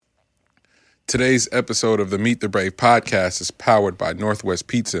Today's episode of the Meet the Brave podcast is powered by Northwest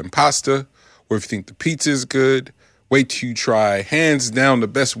Pizza and Pasta, where if you think the pizza is good, wait till you try hands down the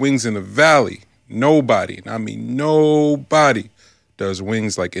best wings in the valley. Nobody, and I mean nobody, does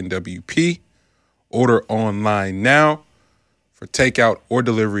wings like NWP. Order online now for takeout or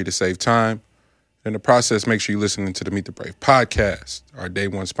delivery to save time. In the process, make sure you're listening to the Meet the Brave podcast. Our day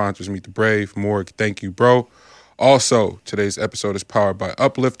one sponsors, Meet the Brave. Morg, thank you, bro. Also, today's episode is powered by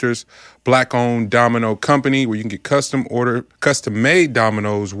Uplifters, Black-owned domino company where you can get custom-made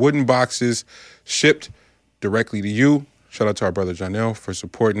dominoes, wooden boxes shipped directly to you. Shout out to our brother Janelle for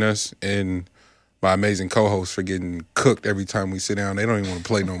supporting us and my amazing co-host for getting cooked every time we sit down. They don't even want to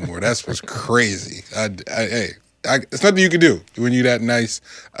play no more. That's what's crazy. It's nothing you can do when you that nice.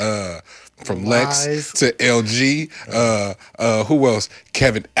 From Lex to LG, who else?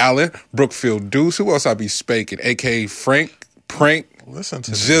 Kevin Allen, Brookfield Deuce. Who else I be spanking? A.K.A. Frank, Prank,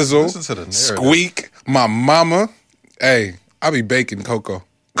 Jizzle, Squeak, my mama. Hey, I be baking Coco.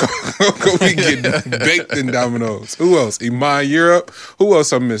 Coco be getting baked in dominoes. Who else? Iman Europe. Who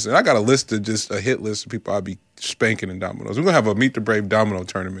else I'm missing? I got a list of just a hit list of people I be spanking in dominoes. We're going to have a Meet the Brave domino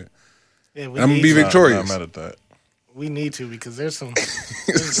tournament. Yeah, I'm going to be victorious. I'm mad at that. We need to because there's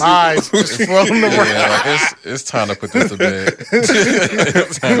lies just floating around. Yeah, it's time to put this to bed.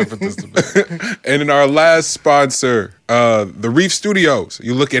 And in our last sponsor, the Reef Studios.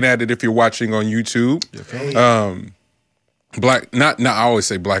 You're looking at it if you're watching on YouTube. Not I always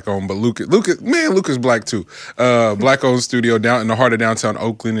say black owned, but Lucas black too. Black owned studio down in the heart of downtown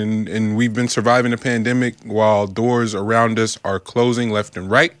Oakland, and we've been surviving the pandemic while doors around us are closing left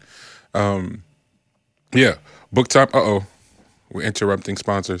and right. Yeah. Book time. We're interrupting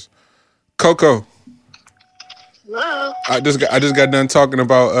sponsors. Coco. Hello. I just got done talking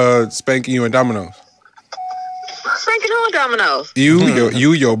about spanking you in dominoes. Spanking who in dominoes?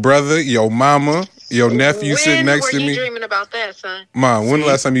 Your brother, your mama, your nephew sitting next to me. When were you dreaming about that, son? Mom, when the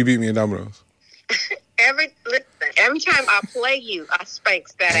last time you beat me in dominoes? Every time I play you, I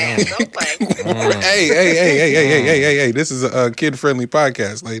spanks that ass. Don't play. Hey! This is a kid-friendly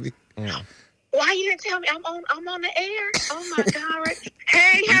podcast, lady. Why you didn't tell me I'm on the air? Oh my God!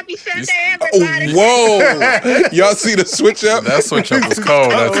 Hey, happy Sunday, everybody! Whoa! Y'all see the switch up? That switch up was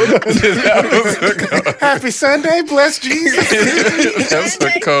cold. Happy Sunday, bless Jesus. That's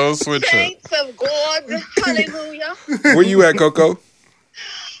a cold switch up. Saints of God, hallelujah! Where you at, Coco?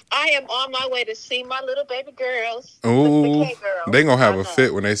 I am on my way to see my little baby girls. Oh, they gonna have a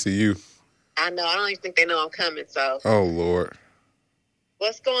fit when they see you. I know. I don't even think they know I'm coming. So. Oh Lord.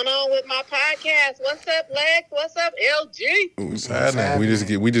 What's going on with my podcast? What's up, Lex? What's up,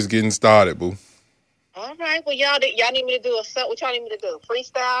 LG? We just getting started, boo. All right. Well, y'all need me to do what y'all need me to do?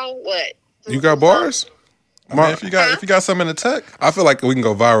 Freestyle? What? You got bars? I mean, if you got something in the tech, I feel like we can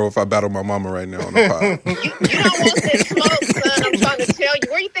go viral if I battle my mama right now on the pod. You don't want this smoke, son. I'm trying to tell you.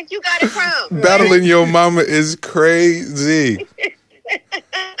 Where you think you got it from? Battling your mama is crazy.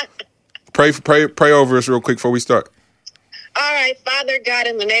 Pray over us real quick before we start. All right, Father God,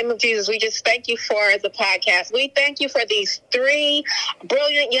 in the name of Jesus, we just thank you for the podcast. We thank you for these 3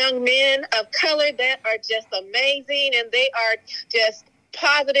 brilliant young men of color that are just amazing, and they are just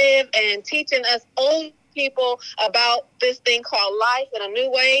positive and teaching us old people about this thing called life in a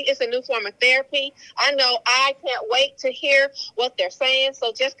new way. It's a new form of therapy. I know I can't wait to hear what they're saying.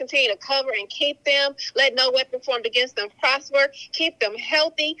 So just continue to cover and keep them. Let no weapon formed against them prosper. Keep them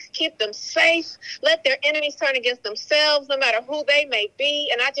healthy. Keep them safe. Let their enemies turn against themselves, no matter who they may be.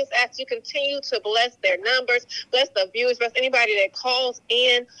 And I just ask you continue to bless their numbers, bless the viewers, bless anybody that calls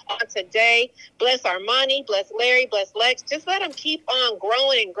in on today. Bless Armani, bless Larry, bless Lex. Just let them keep on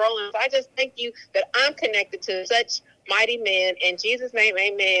growing and growing. So I just thank you that I'm connected to such mighty men. In Jesus' name,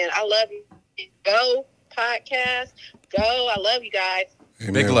 amen. I love you. Go podcast. Go. I love you guys.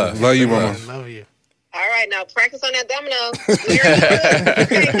 Amen. Big love. Love you, mama. Love you. All right, now practice on that domino. You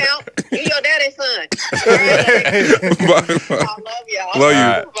can't count. You your daddy's son. All right, Bye. I love y'all. Love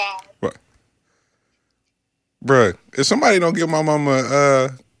you. Bye. Bruh, if somebody don't give my mama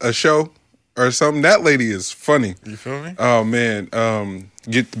a show or something, that lady is funny. You feel me? Oh man.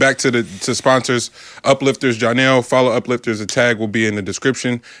 Get back to sponsors. Uplifters, Janelle. Follow Uplifters. The tag will be in the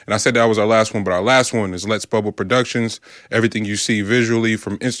description. And I said that was our last one, but our last one is Let's Bubble Productions. Everything you see visually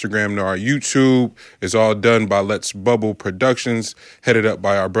from Instagram to our YouTube is all done by Let's Bubble Productions, headed up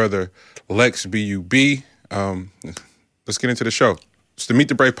by our brother Lex B.U.B. Let's get into the show. It's the Meet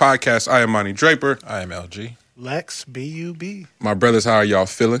the Brave podcast. I am Monty Draper. I am LG. Lex B.U.B. My brothers, how are y'all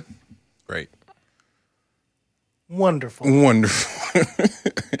feeling? Great. Wonderful.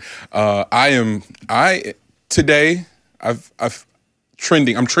 Today I'm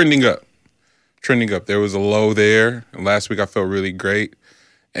trending up. trending up. There was a low there, and last week I felt really great,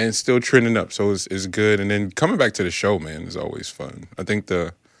 and still trending up. So it's good. And then coming back to the show, man, is always fun. I think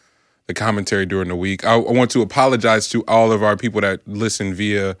the commentary during the week. I want to apologize to all of our people that listen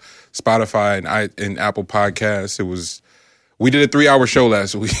via Spotify and Apple Podcasts. We did a 3-hour show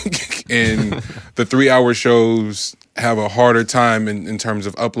last week, and the 3-hour shows have a harder time in terms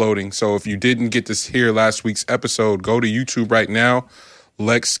of uploading. So if you didn't get to hear last week's episode, go to YouTube right now.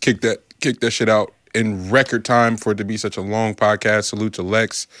 Lex kicked that shit out in record time for it to be such a long podcast. Salute to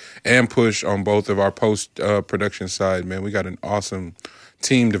Lex and Push on both of our post production side, man. We got an awesome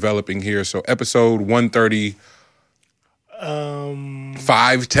team developing here. So episode 130.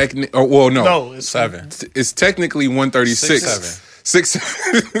 5 technically. Oh, well, no, it's 7. It's technically 136. 6,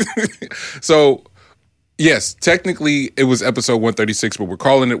 7. So, yes, technically it was episode 136, but we're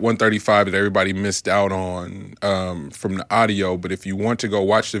calling it 135 that everybody missed out on from the audio. But if you want to go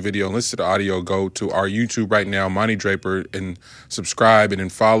watch the video and listen to the audio, go to our YouTube right now, Monty Draper, and subscribe and then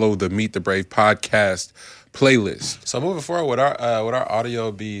follow the Meet the Brave podcast playlist. So moving forward, would our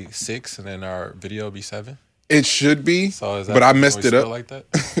audio be 6 and then our video be 7? It should be, So is that, but I messed it up. like that?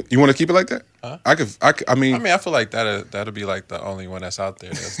 You want to keep it like that? Huh? I mean, I feel like that'll be like the only one that's out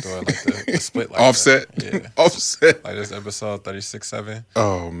there that's doing like the split like offset. that. Yeah. Offset. Like this episode 36.7,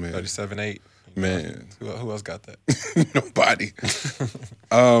 Oh, man. 37.8. Man. Who else got that? Nobody.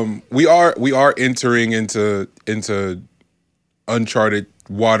 We are entering into uncharted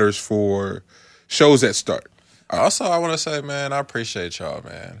waters for shows that start. Also, I want to say, man, I appreciate y'all,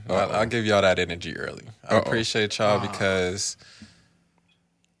 man. I give y'all that energy early. I appreciate y'all because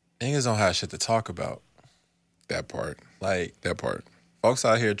niggas don't have shit to talk about. That part. Like, That part. folks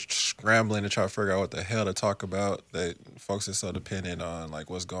out here scrambling to try to figure out what the hell to talk about. That folks are so dependent on, like,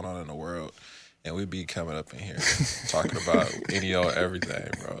 what's going on in the world. And we be coming up in here talking about any or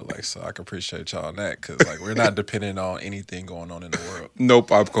everything, bro. Like, so I can appreciate y'all on that because, like, we're not dependent on anything going on in the world. No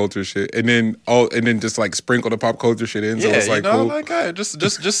pop culture shit, and then just like sprinkle the pop culture shit in. So Yeah, it's like cool. like, hey, just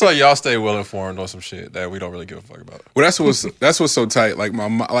so y'all stay well informed on some shit that we don't really give a fuck about. Well, that's what's so tight. Like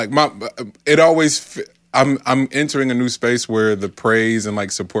it always. I'm entering a new space where the praise and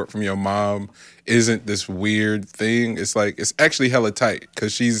like support from your mom isn't this weird thing. It's like it's actually hella tight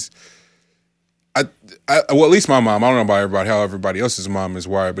because she's. Well, at least my mom. I don't know about everybody, how everybody else's mom is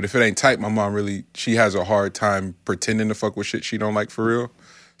wired, but if it ain't tight, my mom really, she has a hard time pretending to fuck with shit she don't like for real.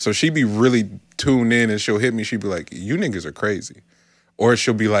 So she be really tuned in and she'll hit me. She'll be like, you niggas are crazy. Or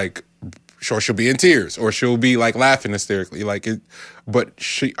she'll be like, sure, she'll be in tears. Or she'll be like laughing hysterically. Like it, but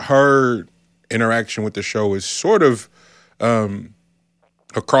her interaction with the show is sort of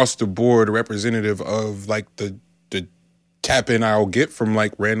across the board representative of like the tap in I'll get from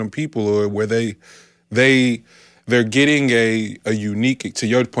like random people, or where they're getting a unique, to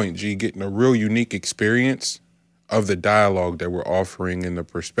your point, G, getting a real unique experience of the dialogue that we're offering and the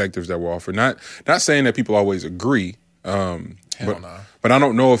perspectives that we're offering. Not saying that people always agree, but I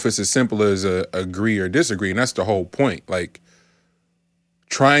don't know if it's as simple as agree or disagree, and that's the whole point. Like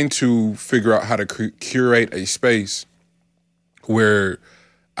trying to figure out how to curate a space where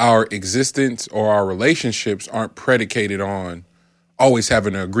our existence or our relationships aren't predicated on always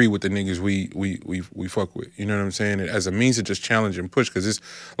having to agree with the niggas we fuck with. You know what I'm saying? As a means to just challenge and push, because it's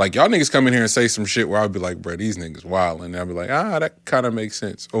like y'all niggas come in here and say some shit where I'll be like, bro, these niggas wild, and I'll be like, that kind of makes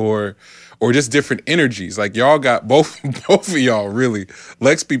sense, or just different energies. Like y'all got both of y'all really.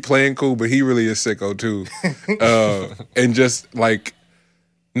 Lex be playing cool, but he really is sicko too, and just like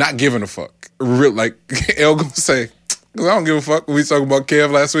not giving a fuck. Real like El gonna say. Cause I don't give a fuck. We talking about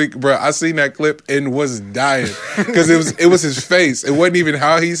Kev last week, bro. I seen that clip and was dying because it was his face. It wasn't even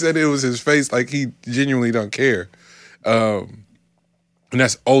how he said it. It was his face. Like he genuinely don't care, and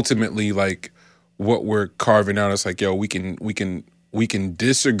that's ultimately like what we're carving out. It's like, yo, we can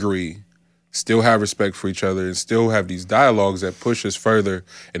disagree, still have respect for each other, and still have these dialogues that push us further.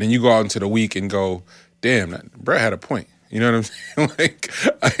 And then you go out into the week and go, damn, Brett had a point. You know what I'm saying? Like,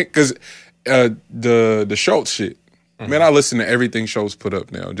 because the Schultz shit. Man, I listen to everything Schultz put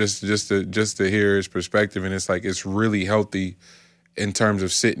up now, just to hear his perspective, and it's like it's really healthy in terms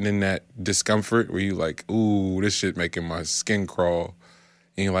of sitting in that discomfort where you like, ooh, this shit making my skin crawl,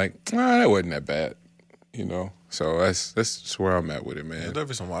 and you're like, that wasn't that bad, you know. So that's where I'm at with it, man. Yeah, there'll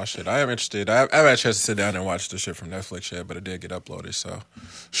be some wild shit. I am interested. I haven't had a chance to sit down and watch the shit from Netflix yet, but it did get uploaded. So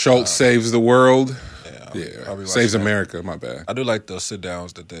Schultz saves the world. I'll be saves that. America. My bad. I do like those sit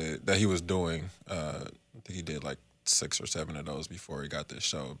downs that he was doing. I think he did like 6 or 7 of those before he got this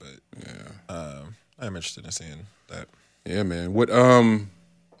show, but I'm interested in seeing that. Yeah, man. What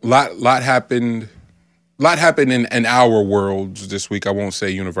lot happened lot happened in our worlds this week. I won't say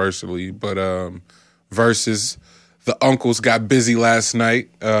universally, but versus the uncles got busy last night.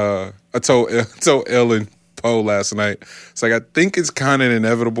 I told Elle and Poe last night. It's like I think it's kind of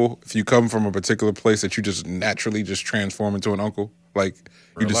inevitable if you come from a particular place that you just naturally just transform into an uncle. Like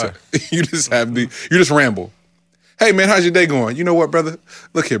you just ramble. Hey man, how's your day going? You know what, brother?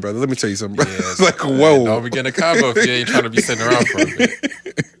 Look here, brother. Let me tell you something, brother. Yeah, it's like whoa. Don't begin a combo if you ain't trying to be sitting around for a bit.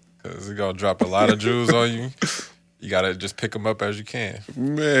 Because it's going to drop a lot of jewels on you. You got to just pick them up as you can.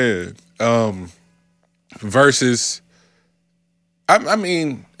 Man. Versus, I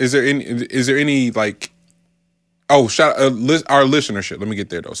mean, is there any like, shout out our listenership. Let me get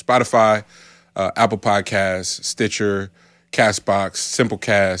there though. Spotify, Apple Podcasts, Stitcher, Castbox,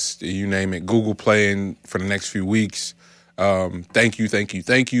 Simplecast, you name it, Google Playing for the next few weeks. Thank you.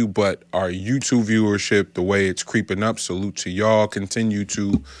 But our YouTube viewership, the way it's creeping up, salute to y'all. Continue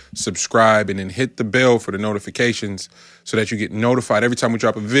to subscribe and then hit the bell for the notifications so that you get notified every time we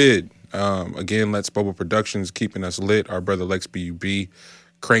drop a vid. Again, Let's Bubble Productions keeping us lit. Our brother Lex BUB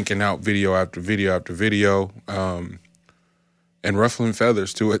cranking out video after video after video. And ruffling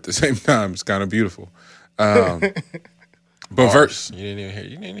feathers too at the same time. It's kind of beautiful. But you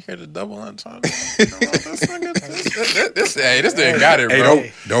didn't even hear the double entendre. This thing got it, bro.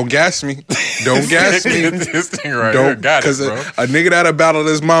 Hey, don't gas me. Don't gas me. This thing right here got it, bro. A nigga that'll battle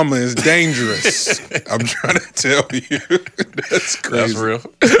his mama is dangerous. I'm trying to tell you. That's crazy. That's real.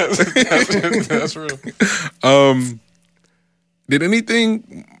 That's real. Did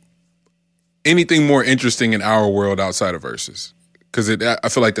anything more interesting in our world outside of Versus? Because I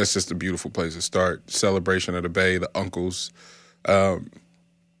feel like that's just a beautiful place to start. Celebration of the Bay, the uncles. And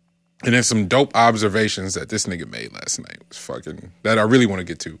then some dope observations that this nigga made last night. It was fucking, that I really want to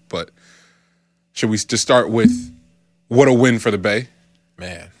get to. But should we just start with what a win for the Bay?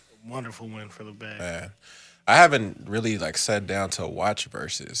 Man. Wonderful win for the Bay. Man. I haven't really sat down to watch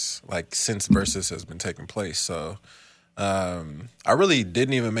Versus since Versus has been taking place. So I really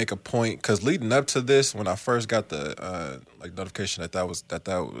didn't even make a point because leading up to this, when I first got the notification that was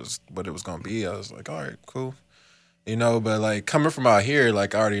what it was gonna be, I was like, all right, cool, But coming from out here, I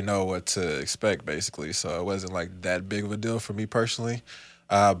already know what to expect basically, so it wasn't that big of a deal for me personally.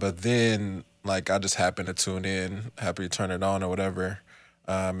 But then I just happened to tune in, happy to turn it on or whatever,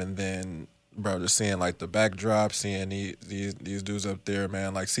 and then bro, just seeing the backdrop, seeing these dudes up there,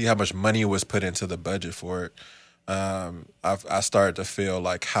 man, see how much money was put into the budget for it. I started to feel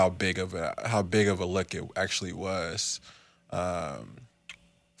how big of a look it actually was,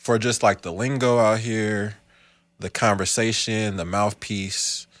 for just the lingo out here, the conversation, the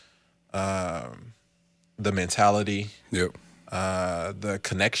mouthpiece, the mentality, yep, the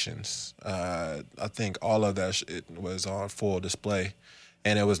connections. I think all of that shit was on full display,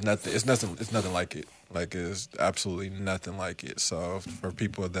 and it was nothing. It's nothing like it. It's absolutely nothing like it. So for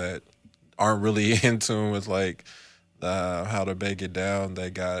people that aren't really in tune with how to Bay get down, they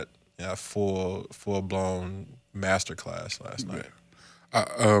got full blown masterclass last night.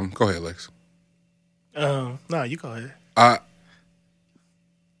 Go ahead, Lex. No, you go ahead.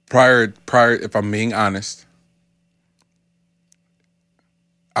 Prior, if I'm being honest,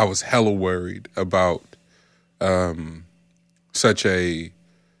 I was hella worried about such an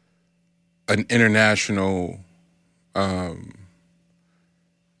international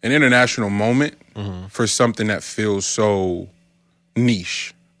moment for something that feels so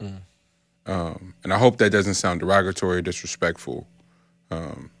niche. And I hope that doesn't sound derogatory or disrespectful.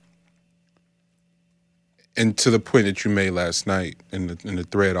 And to the point that you made last night in the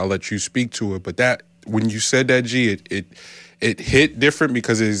thread, I'll let you speak to it. But that when you said that, G, it hit different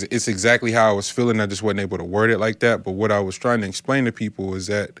because it's exactly how I was feeling. I just wasn't able to word it like that. But what I was trying to explain to people is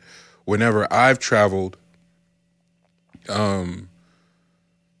that whenever I've traveled,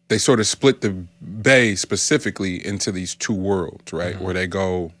 they sort of split the Bay specifically into these two worlds, right? Mm-hmm. Where they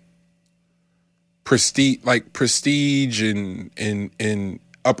go prestige and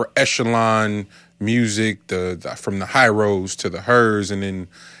upper echelon music, the from the high roads to the hers, and then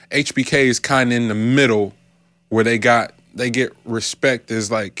HBK is kind of in the middle where they get respect as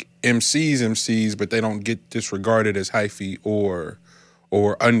MCs, but they don't get disregarded as hyphy or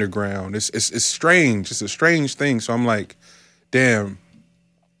underground. It's strange. It's a strange thing. So I'm like, damn,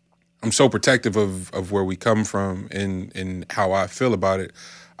 I'm so protective of where we come from and how I feel about it.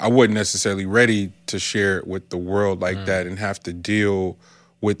 I wasn't necessarily ready to share it with the world like that and have to deal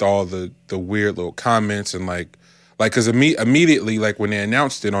with all the weird little comments and because immediately when they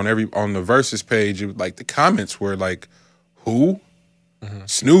announced it on the Versus page, it was the comments were who? Mm-hmm.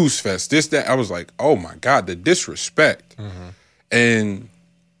 Snooze fest, this, that. I was like, oh my God, the disrespect. Mm-hmm. And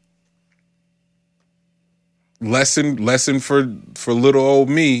lesson for little old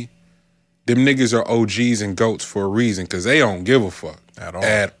me. Them niggas are OGs and GOATs for a reason because they don't give a fuck At all.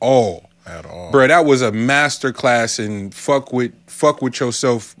 At all. At all. Bro, that was a master class in fuck with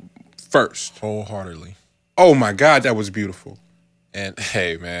yourself first. Wholeheartedly. Oh my God, that was beautiful. And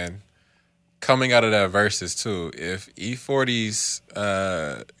hey, man, coming out of that verses too, if E40's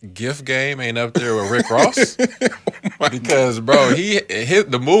gift game ain't up there with Rick Ross, because bro, he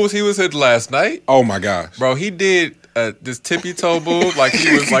hit the moves he was hitting last night. Oh my gosh, Bro, he did this tippy toe move like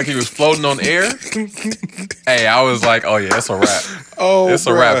he was floating on air. Hey, I was like, oh yeah, it's a wrap. Oh, it's a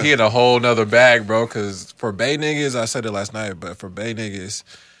bruh. wrap. He in a whole nother bag, bro. Because for Bay niggas, I said it last night, but for Bay niggas,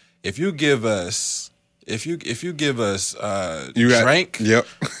 if you give us You drink, Yep.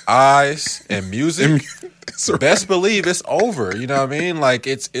 eyes, and music, It's a best believe it's over. You know what I mean? Like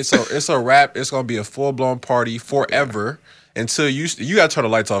it's a wrap. It's gonna be a full blown party forever until you got to turn the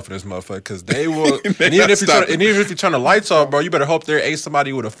lights off in this motherfucker because they will. and even if you turn the lights off, bro, you better hope there ain't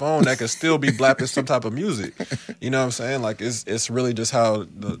somebody with a phone that can still be blapping some type of music. You know what I'm saying? Like it's really just how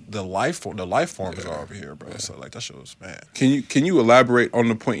the life forms are over here, bro. So like that shit was man. Can you elaborate on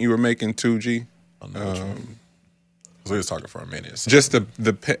the point you were making too, G? We was talking for a minute. So. Just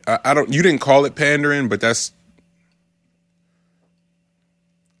I don't. You didn't call it pandering, but that's.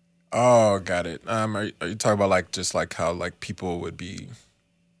 Oh, got it. Are you talking about like just like how like people would be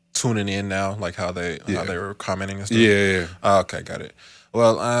tuning in now, like how they were commenting and stuff? Yeah. Oh, okay, got it.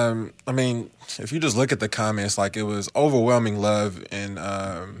 Well, I mean, if you just look at the comments, like it was overwhelming love and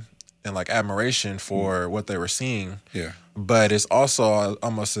like admiration for what they were seeing. Yeah. But it's also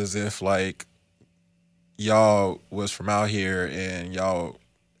almost as if like y'all was from out here and y'all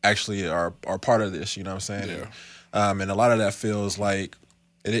actually are part of this. You know what I'm saying? Yeah. And a lot of that feels like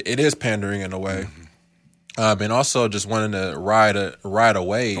it is pandering in a way. And also just wanting to ride a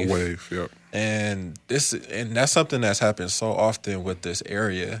wave. A wave, yep. And that's something that's happened so often with this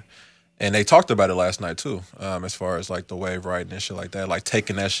area. And they talked about it last night too, as far as like the wave riding and shit like that, like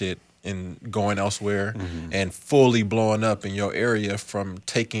taking that shit and going elsewhere and fully blowing up in your area from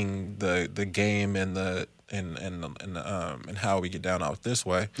taking the game and and how we get down out this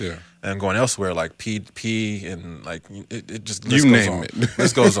way, and going elsewhere like P and like it just you name it.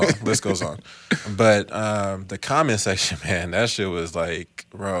 This goes on. But the comment section, man, that shit was like,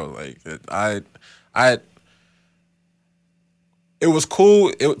 bro, like it was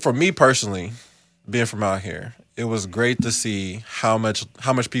cool. For me personally, being from out here, it was great to see how much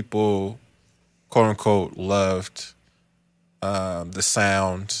people, quote unquote, loved the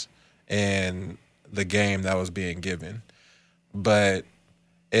sound and the game that was being given. But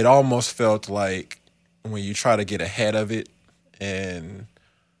it almost felt like when you try to get ahead of it and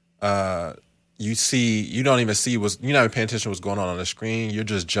you don't even see you're not even paying attention to what's going on the screen. You're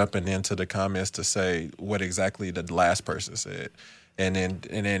just jumping into the comments to say what exactly the last person said. And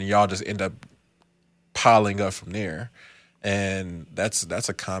then y'all just end up piling up from there. And that's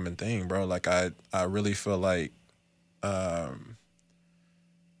a common thing, bro. Like I really feel like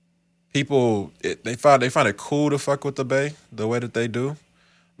people they find it cool to fuck with the Bay the way that they do,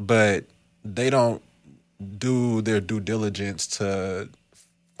 but they don't do their due diligence to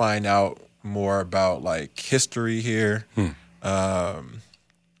find out more about like history here,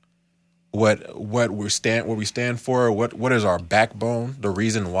 what we stand for, what is our backbone, the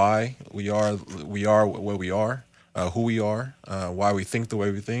reason why we are where we are, who we are, why we think the way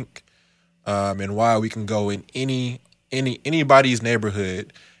we think, and why we can go in anybody's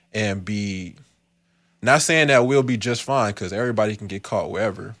neighborhood and be, not saying that we'll be just fine because everybody can get caught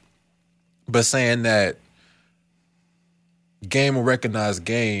wherever, but saying that game will recognize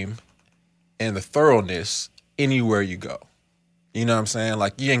game and the thoroughness anywhere you go. You know what I'm saying?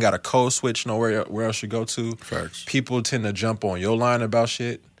 Like you ain't got a code switch nowhere where else you go to. Facts. People tend to jump on your line about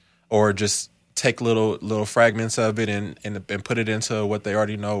shit or just take little fragments of it and put it into what they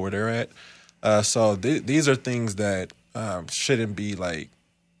already know where they're at. So these are things that shouldn't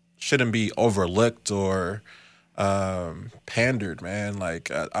be overlooked or pandered, man. Like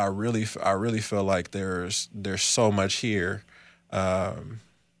I really feel like there's so much here.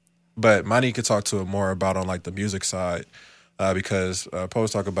 But Monty could talk to it more about on like the music side, because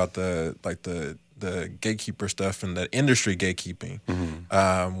Poe's talk about the gatekeeper stuff and the industry gatekeeping.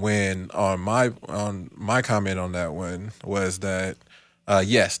 When on my comment on that one was that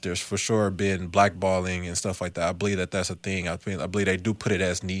yes, there's for sure been blackballing and stuff like that. I believe that's a thing. I believe they do put it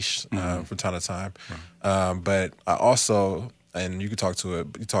as niche from time to time. But I also, and you can talk to it,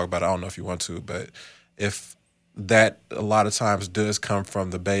 you talk about it, I don't know if you want to, but if that a lot of times does come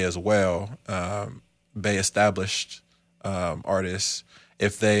from the Bay as well, Bay established artists,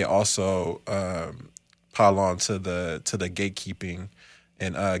 if they also pile on to the gatekeeping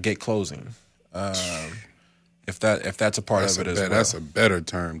and gate closing. If that's a part of it as well. That's a better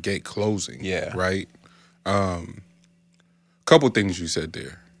term, gate closing. Yeah. Right? Couple things you said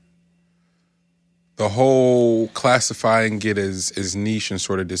there. The whole classifying it as niche and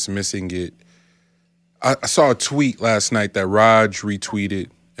sort of dismissing it. I saw a tweet last night that Raj retweeted,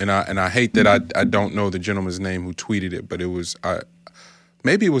 and I hate that I don't know the gentleman's name who tweeted it, but it was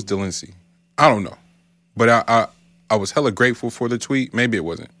maybe it was Delancey. I don't know. But I was hella grateful for the tweet. Maybe it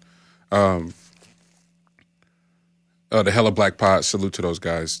wasn't. The Hella Black Pod, salute to those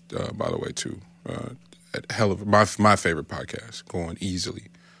guys, by the way, too. Hell of my favorite podcast, going easily.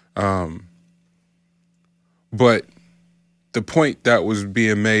 But the point that was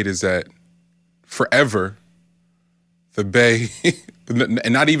being made is that forever, the Bay,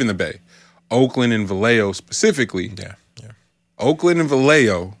 and not even the Bay, Oakland and Vallejo specifically. Yeah. Oakland and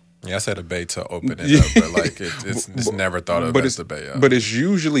Vallejo. Yeah, I said a Bay to open it up, but like it's never thought of as the Bay. Yeah. But it's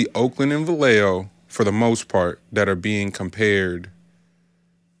usually Oakland and Vallejo, for the most part, that are being compared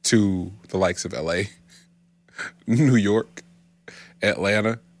to the likes of LA, New York,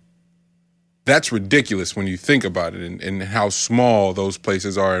 Atlanta. That's ridiculous when you think about it and how small those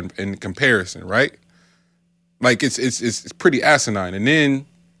places are in comparison, right? Like it's pretty asinine. And then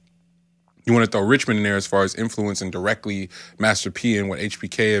you want to throw Richmond in there as far as influence and directly Master P and what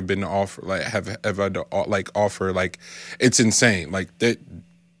HBK have been to offer, like have had to offer. Like it's insane. Like that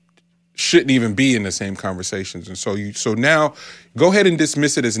shouldn't even be in the same conversations. And so now go ahead and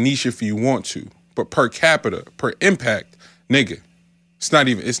dismiss it as niche if you want to, but per capita, per impact, nigga. It's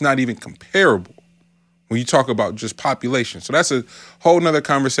not even comparable when you talk about just population. So that's a whole nother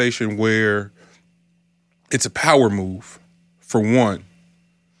conversation where it's a power move, for one,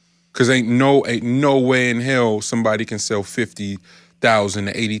 because ain't no way in hell somebody can sell 50,000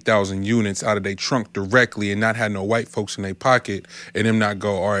 to 80,000 units out of their trunk directly and not have no white folks in their pocket and them not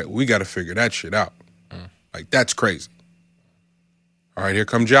go, all right, we got to figure that shit out. Like, that's crazy. All right, here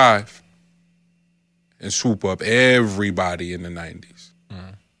come Jive and swoop up everybody in the 90s.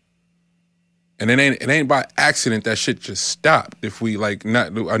 And it ain't by accident that shit just stopped. If we I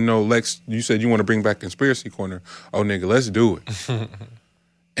know Lex, you said you want to bring back Conspiracy Corner. Oh nigga, let's do it.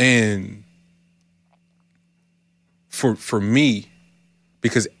 And for me,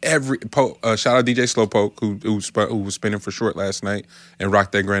 because shout out DJ Slowpoke who was spinning for short last night and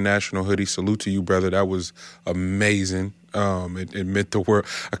rocked that Grand National hoodie. Salute to you, brother. That was amazing. It meant the world.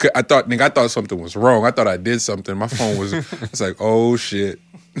 I thought something was wrong. I thought I did something. My phone was. It's like, oh shit.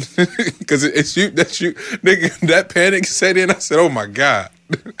 Because it's you, that's you, nigga. That panic set in. I said, "Oh my god,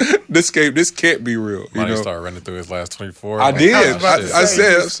 this can't be real." You know, started running through his last 24. I did. I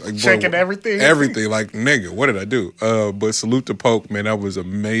said, like, checking everything. Like, nigga, what did I do? But salute to Poke, man. That was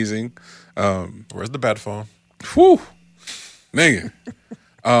amazing. Where's the bat phone? Whew, nigga.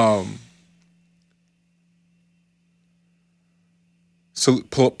 So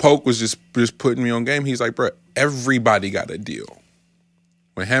Poke was just putting me on game. He's like, bro, everybody got a deal.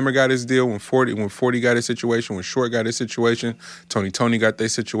 When Hammer got his deal, when 40 got his situation, when Short got his situation, Tony got their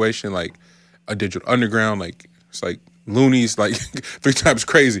situation, like a Digital Underground, like it's like Loonies, like 3 times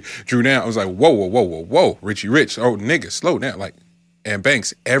crazy. Drew Down, I was like, whoa, Richie Rich, oh nigga, slow down, like, and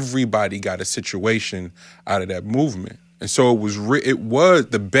Banks, everybody got a situation out of that movement, and so it was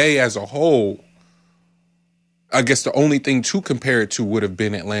the Bay as a whole. I guess the only thing to compare it to would have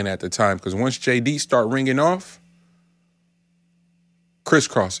been Atlanta at the time, because once JD start ringing off.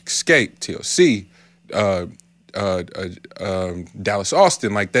 Crisscross, Escape, TLC, Dallas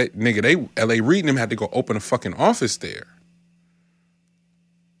Austin, like that nigga, LA Reid and them had to go open a fucking office there.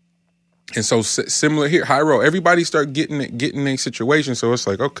 And so similar here, Hyro, everybody start getting a situation. So it's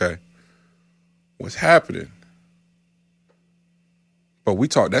like, okay, what's happening? But we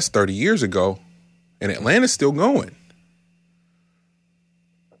talked, that's 30 years ago, and Atlanta's still going.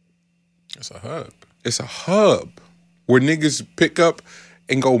 It's a hub. It's a hub where niggas pick up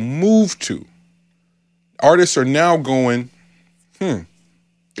and go move to. Artists are now going,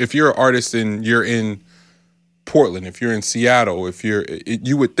 if you're an artist and you're in Portland, if you're in Seattle,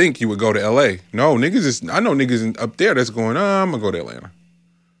 you would think you would go to LA. No, I know niggas up there that's going, I'm gonna go to Atlanta.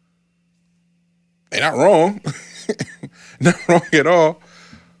 Ain't not wrong. Not wrong at all.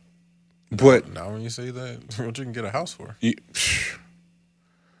 But now when you say that, what you can get a house for.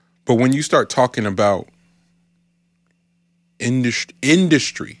 But when you start talking about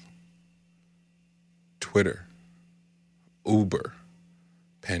industry, Twitter, Uber,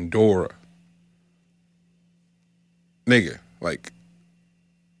 Pandora, nigga, like,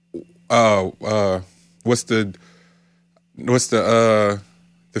 what's the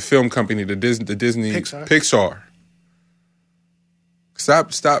The film company, the Disney Pixar.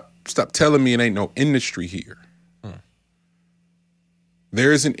 Stop telling me it ain't no industry here.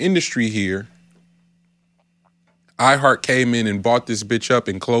 There is an industry here. iHeart came in and bought this bitch up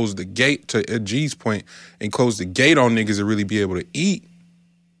and closed the gate, to G's point, and closed the gate on niggas to really be able to eat.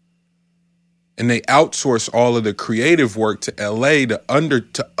 And they outsource all of the creative work to LA to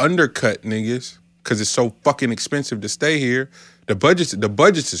undercut niggas because it's so fucking expensive to stay here. The budgets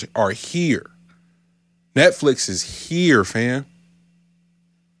are here. Netflix is here, fam.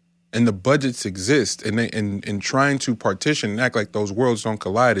 And the budgets exist, and trying to partition and act like those worlds don't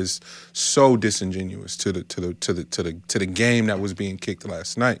collide is so disingenuous to the game that was being kicked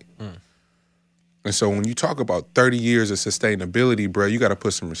last night. And so when you talk about 30 years of sustainability, bro, you got to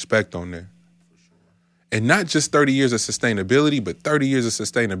put some respect on there. And not just 30 years of sustainability, but 30 years of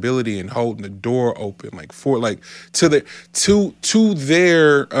sustainability and holding the door open,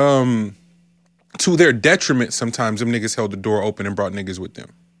 to their detriment. Sometimes them niggas held the door open and brought niggas with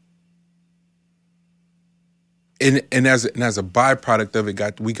them. And as a byproduct of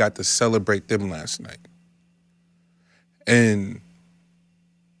it, we got to celebrate them last night. And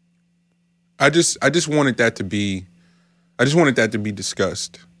I just wanted that to be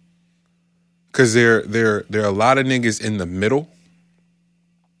discussed. Because there are a lot of niggas in the middle.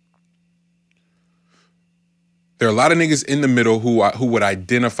 There are a lot of niggas in the middle who would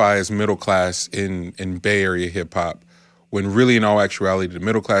identify as middle class in Bay Area hip hop, when really in all actuality the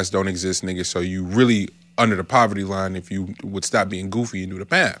middle class don't exist, niggas. So you really under the poverty line if you would stop being goofy and do the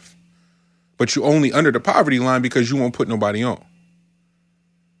math. But you only under the poverty line because you won't put nobody on.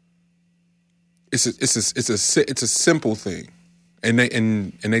 It's a simple thing. And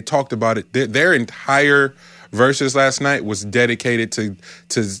they talked about it. Their entire verses last night was dedicated to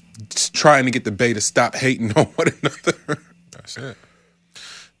trying to get the Bay to stop hating on one another. That's it.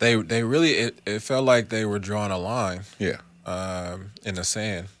 They really it felt like they were drawing a line. Yeah. In the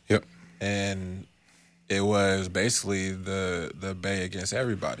sand. Yep. And it was basically the Bay against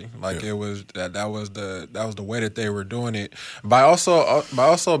everybody. Like it was that was the way that they were doing it. By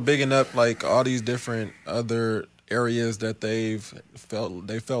also bigging up like all these different other areas that they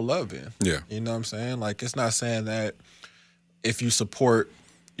felt love in. Yeah. You know what I'm saying? Like it's not saying that if you support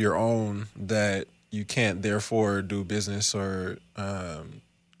your own that you can't therefore do business or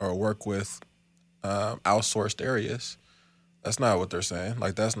work with outsourced areas. That's not what they're saying.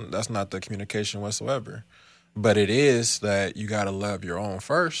 Like that's not the communication whatsoever. But it is that you got to love your own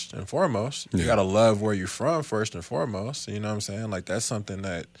first and foremost. You got to love where you're from first and foremost. You know what I'm saying? Like that's something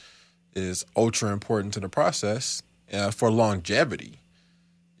that is ultra important to the process for longevity.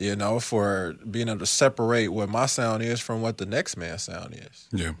 You know, for being able to separate what my sound is from what the next man's sound is.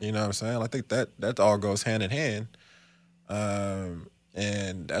 Yeah. You know what I'm saying? I think that all goes hand in hand.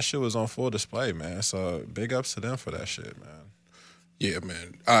 And that shit was on full display, man. So big ups to them for that shit, man. Yeah,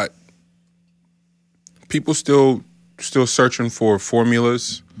 man. People still searching for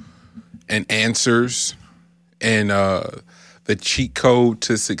formulas and answers and the cheat code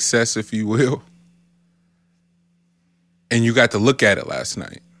to success, if you will. And you got to look at it last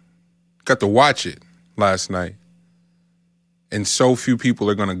night. Got to watch it last night. And so few people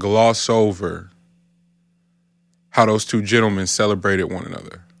are going to gloss over how those two gentlemen celebrated one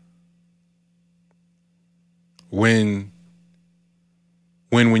another. When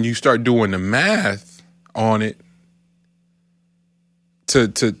you start doing the math on it, to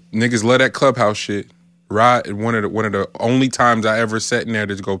niggas love that Clubhouse shit. Right, one of the only times I ever sat in there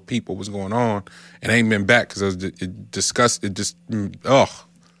to go peep what was going on, and I ain't been back because it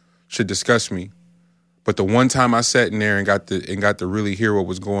should disgust me. But the one time I sat in there and got to really hear what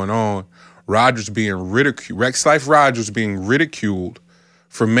was going on, Rodgers being ridiculed, Rex Life Rodgers being ridiculed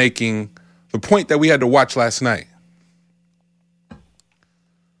for making the point that we had to watch last night.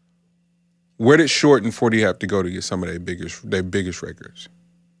 Where did Short and 40 have to go to get some of their biggest records?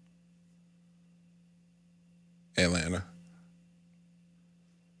 Atlanta.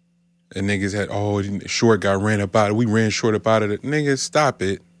 And niggas had, Short got ran up out of it. We ran Short up out of it. Niggas, stop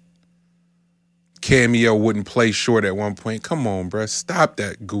it. Cameo wouldn't play Short at one point. Come on, bruh. Stop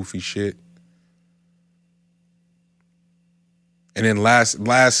that goofy shit. And then last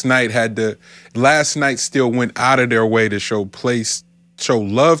night still went out of their way to show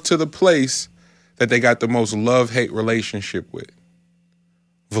love to the place that they got the most love-hate relationship with.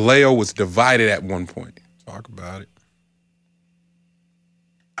 Vallejo was divided at one point. Talk about it.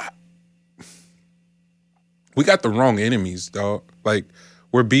 We got the wrong enemies, dog. Like,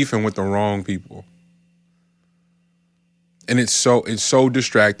 we're beefing with the wrong people. And it's so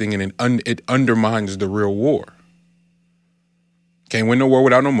distracting, and it undermines the real war. Can't win no war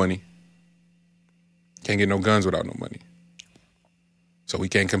without no money. Can't get no guns without no money. So we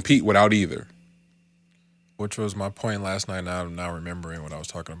can't compete without either. Which was my point last night. Now I'm not remembering what I was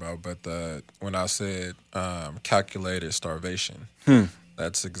talking about, but when I said calculated starvation,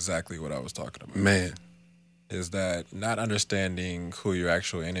 that's exactly what I was talking about. Man. Is that not understanding who your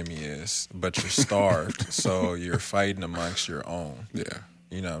actual enemy is, but you're starved, so you're fighting amongst your own. Yeah.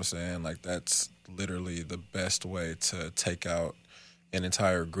 You know what I'm saying? Like, that's literally the best way to take out an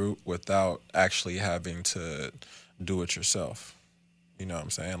entire group without actually having to do it yourself. You know what I'm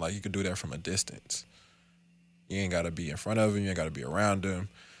saying? Like, you could do that from a distance. You ain't got to be in front of them. You ain't got to be around them.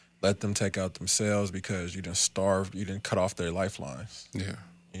 Let them take out themselves because you done starved. You didn't cut off their lifelines. Yeah.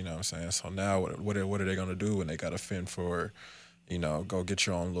 You know what I'm saying? So now what are they going to do when they got to fend for, go get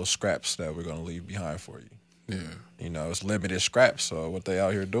your own little scraps that we're going to leave behind for you? Yeah. It's limited scraps. So what they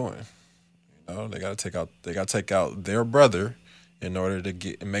out here doing? They got to take out their brother in order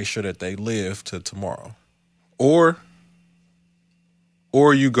to make sure that they live to tomorrow. Or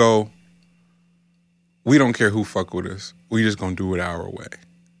you go, we don't care who fuck with us. We just gonna do it our way.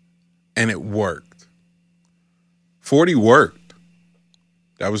 And it worked. 40 worked.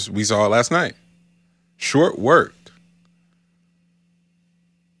 We saw it last night. Short worked.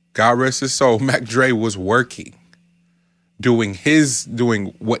 God rest his soul, Mac Dre was working. Doing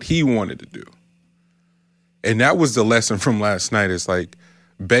what he wanted to do. And that was the lesson from last night. It's like,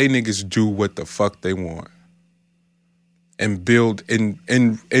 Bay niggas do what the fuck they want. And build and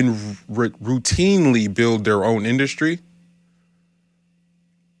routinely build their own industry.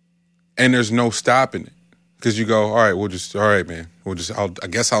 And there's no stopping it. Because you go, all right, man. I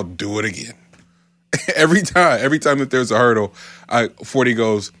guess I'll do it again. every time that there's a hurdle, 40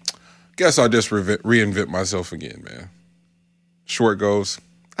 goes, guess I'll just reinvent myself again, man. Short goes,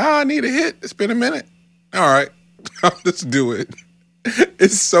 I need a hit. It's been a minute. All right, let's do it.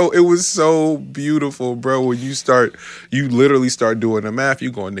 It was so beautiful, bro. When you literally start doing the math,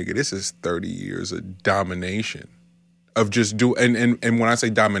 you going, nigga, this is 30 years of domination of just and when I say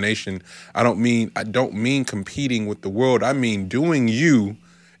domination, I don't mean competing with the world. I mean doing you,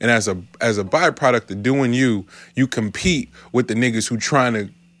 and as a byproduct of doing you compete with the niggas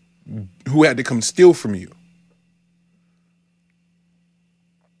who had to come steal from you.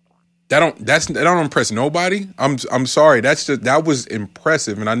 That don't impress nobody. I'm sorry. That was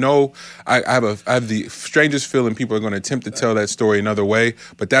impressive, and I know I have the strangest feeling people are going to attempt to tell that story another way,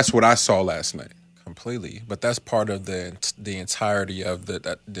 but that's what I saw last night. Completely, but that's part of the entirety of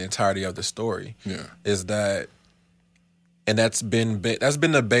the story. Yeah, is that, and that's been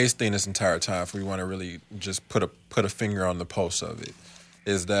the base thing this entire time. If we want to really just put a finger on the pulse of it.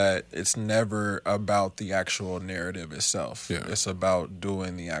 Is that it's never about the actual narrative itself. Yeah. It's about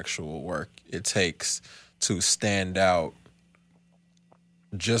doing the actual work it takes to stand out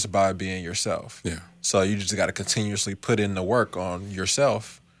just by being yourself. Yeah. So you just got to continuously put in the work on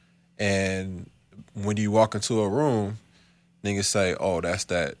yourself. And when you walk into a room, niggas say, oh, that's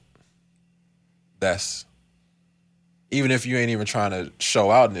even if you ain't even trying to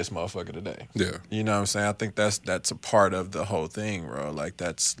show out in this motherfucker today. Yeah. You know what I'm saying? I think that's a part of the whole thing, bro. Like,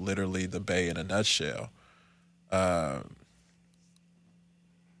 that's literally the Bay in a nutshell. Yeah.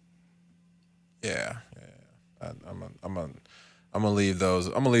 I'm gonna leave those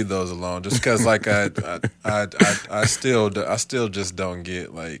alone just because, like, I still just don't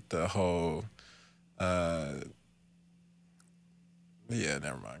get, like, the whole yeah,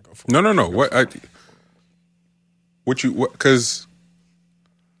 never mind. Go for it. No. Because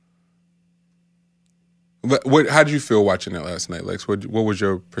how did you feel watching it last night, Lex? What was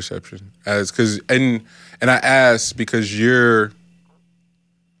your perception? And I asked because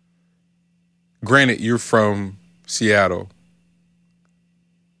granted, you're from Seattle.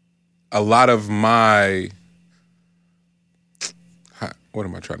 A lot of what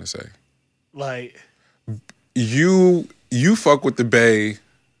am I trying to say? Like, you fuck with the Bay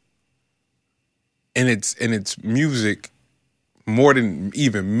and its music more than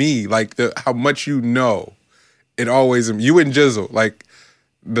even me. Like, how much you know. It always, you and Jizzle, like,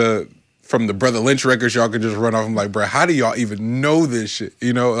 from the Brother Lynch records, y'all could just run off. I'm like, bro, how do y'all even know this shit?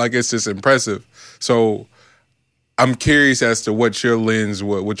 Like, it's just impressive. So I'm curious as to what your lens,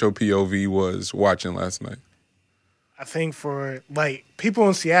 what your POV was watching last night. I think for, like, people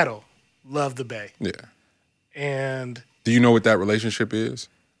in Seattle love the Bay. Yeah. And do you know what that relationship is?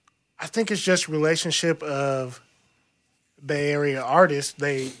 I think it's just relationship of Bay Area artists.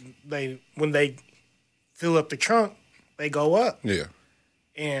 They when they fill up the trunk, they go up. Yeah.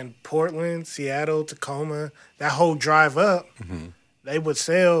 And Portland, Seattle, Tacoma, that whole drive up, they would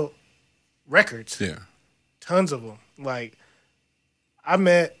sell records. Yeah. Tons of them. Like, I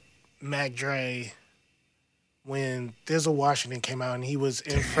met Mac Dre when Thizzle Washington came out, and he was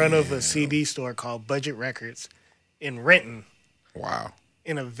in front of a CD store called Budget Records in Renton Wow.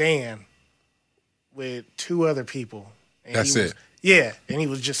 in a van with 2 other people. And That's he was, it. Yeah, and he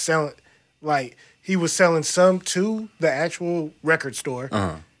was just selling, like, he was selling some to the actual record store.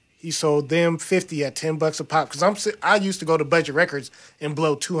 Uh-huh. He sold them 50 at $10 a pop. Because I used to go to Budget Records and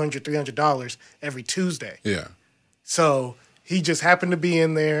blow $200, $300 every Tuesday. Yeah. So he just happened to be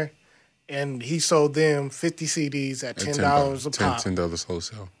in there, and he sold them 50 CDs at $10 a pop. $10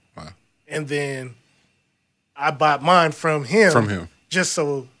 wholesale. Wow. And then I bought mine from him. From him. Just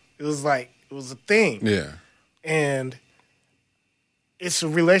so it was like, it was a thing. Yeah. And it's a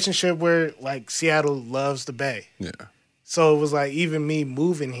relationship where, like, Seattle loves the Bay. Yeah. So it was like, even me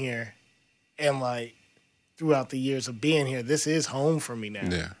moving here and, like, throughout the years of being here, this is home for me now.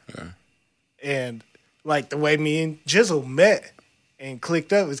 Yeah. Yeah. And, like, the way me and Jizzle met and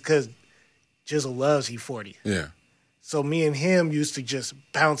clicked up is because Jizzle loves E40. Yeah. So me and him used to just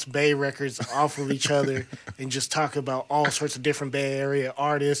bounce Bay records off of each other and just talk about all sorts of different Bay Area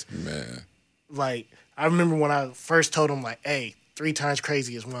artists. Man. Like, I remember when I first told him, like, hey, 3 Times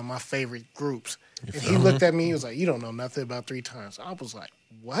Crazy is one of my favorite groups. And he looked at me, he was like, you don't know nothing about 3 Times. I was like,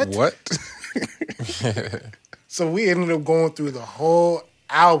 what? What? So we ended up going through the whole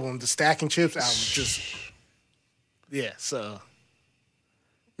album, the Stacking Chips album, just, yeah, so.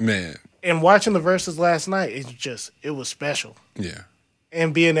 Man. And watching the verses last night, it was special. Yeah.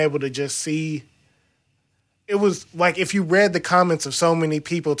 And being able to just see, it was like if you read the comments of so many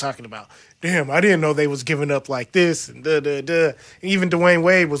people talking about, damn, I didn't know they was giving up like this and da-da-da. And even Dwayne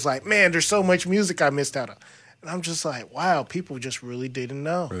Wade was like, man, there's so much music I missed out on. And I'm just like, wow, people just really didn't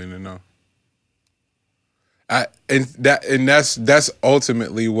know. Really didn't know. That's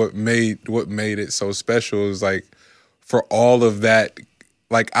ultimately what made it so special is like for all of that.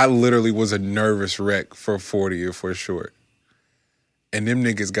 Like I literally was a nervous wreck for 40 or for short. And them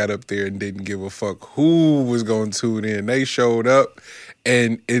niggas got up there and didn't give a fuck who was going to tune in. They showed up,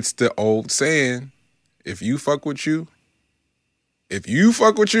 and it's the old saying, if you fuck with you,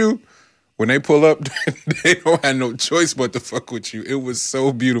 when they pull up, they don't have no choice but to fuck with you. It was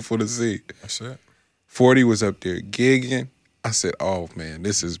so beautiful to see. That's it. 40 was up there gigging. I said, oh, man,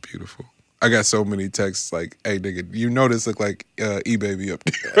 this is beautiful. I got so many texts like, hey, nigga, you know this look like E-Baby up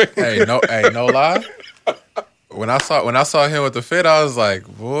there. Hey, no lie. When I saw him with the fit, I was like,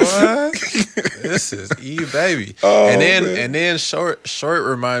 "What? This is E-Baby." Oh, and then short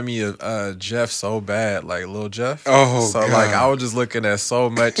remind me of Jeff so bad, like Lil Jeff. Oh, so God. like I was just looking at so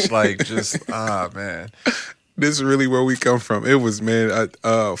much, like just man. This is really where we come from. It was, man,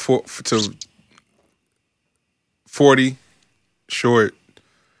 to 40 short.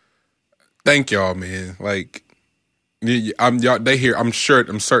 Thank y'all, man. Like, I'm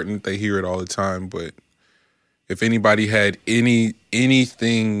certain that they hear it all the time, but. If anybody had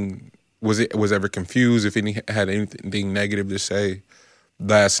anything was ever confused, if any had anything negative to say,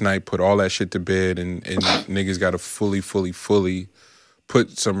 last night put all that shit to bed and niggas got to fully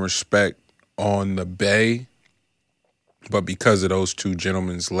put some respect on the Bay. But because of those 2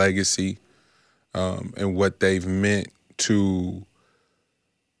 gentlemen's legacy and what they've meant to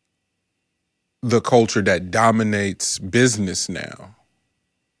the culture that dominates business now.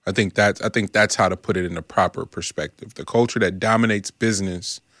 I think that's how to put it in a proper perspective. The culture that dominates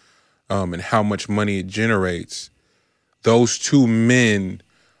business and how much money it generates, those 2 men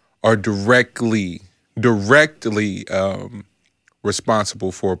are directly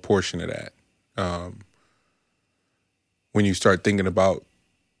responsible for a portion of that. When you start thinking about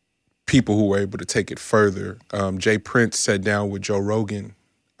people who were able to take it further, Jay Prince sat down with Joe Rogan.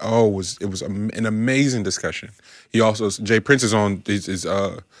 Oh, it was an amazing discussion. Jay Prince is on is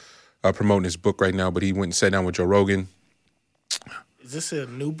promoting his book right now, but he went and sat down with Joe Rogan. Is this a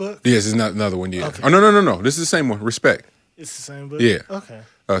new book? Yes, it's not another one. Yeah. Okay. Oh no. This is the same one. Respect. It's the same book? Yeah. Okay.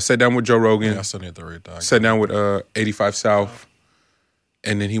 Sat down with Joe Rogan. Yeah, I still need to read that. Sat down with 85 South,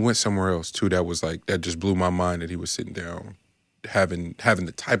 and then he went somewhere else too. That was like that just blew my mind that he was sitting down having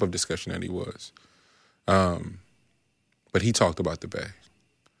the type of discussion that he was. But he talked about the Bay.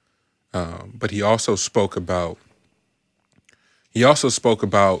 But he also spoke about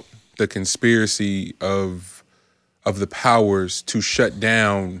the conspiracy of the powers to shut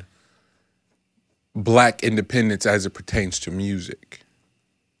down Black independence as it pertains to music.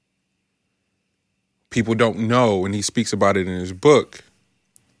 People don't know, and he speaks about it in his book,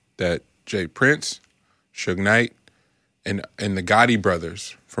 that Jay Prince, Suge Knight, and the Gotti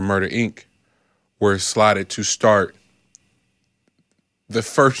brothers from Murder Inc. were slotted to start the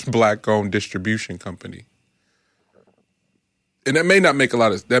first Black-owned distribution company. and that may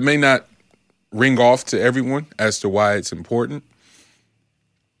not ring off to everyone as to why it's important.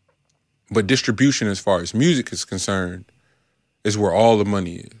 But distribution, as far as music is concerned, is where all the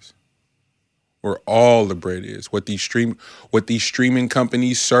money is, where all the bread is. What these streaming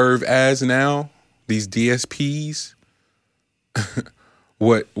companies serve as now, these DSPs,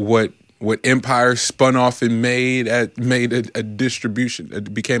 what Empire spun off and made a distribution.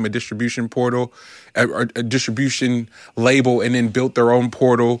 It became a distribution portal, a distribution label, and then built their own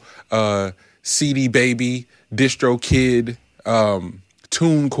portal. CD Baby, DistroKid,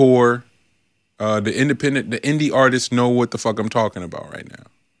 TuneCore. The indie artists know what the fuck I'm talking about right now.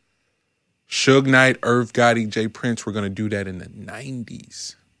 Suge Knight, Irv Gotti, Jay Prince were going to do that in the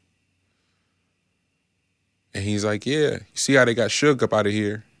 90s. And he's like, yeah, you see how they got Suge up out of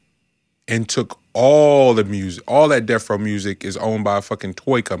here and took all the music, all that Death Row music is owned by a fucking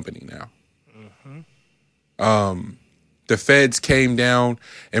toy company now. The feds came down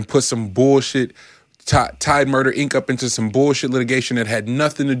and put some bullshit, tied Murder Inc. up into some bullshit litigation that had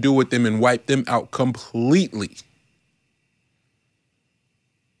nothing to do with them and wiped them out completely.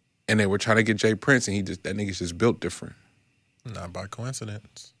 And they were trying to get Jay Prince, and that nigga's just built different. Not by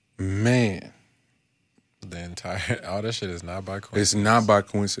coincidence. Man. All that shit is not by coincidence. It's not by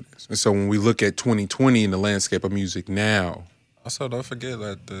coincidence. And so when we look at 2020 in the landscape of music now. Also, don't forget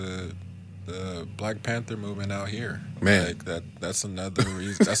that the Black Panther movement out here. Man. Like that's another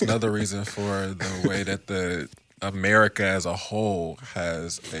reason. That's another reason for the way that the America as a whole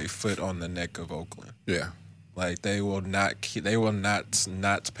has a foot on the neck of Oakland. Yeah. Like they will not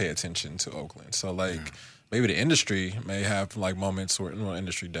pay attention to Oakland. So like maybe the industry may have like moments where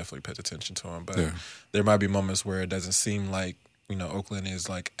industry definitely pays attention to them, but there might be moments where it doesn't seem like Oakland is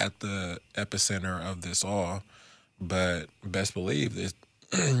like at the epicenter of this all. But best believe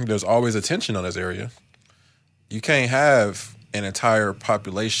there's always attention on this area. You can't have an entire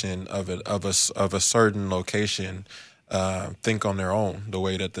population of a certain location think on their own the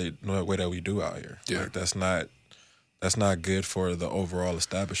way that we do out here. Yeah. Like that's not good for the overall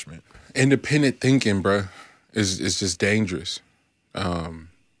establishment. Independent thinking, bro, is just dangerous. You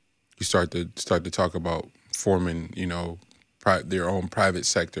start to talk about forming, their own private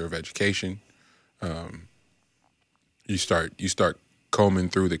sector of education. You start combing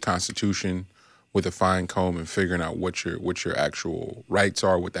through the Constitution with a fine comb and figuring out what your actual rights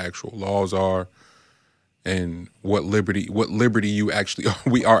are, what the actual laws are, and what liberty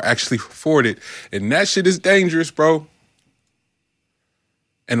we are actually afforded. And that shit is dangerous, bro.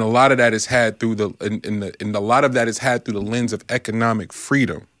 And a lot of that is had through the lens of economic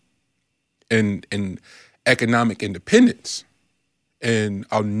freedom and economic independence. And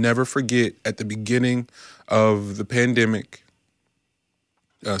I'll never forget at the beginning of the pandemic,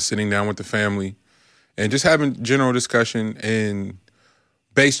 sitting down with the family and just having general discussion. And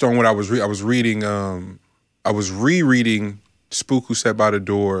based on what I was reading, I was rereading Spook Who Sat by the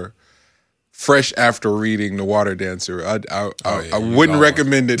Door fresh after reading The Water Dancer. I wouldn't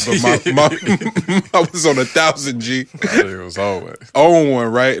recommend it, but I was on 1,000 G. It was always on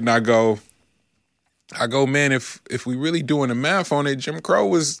one, right? And I go, man, if we really doing the math on it, Jim Crow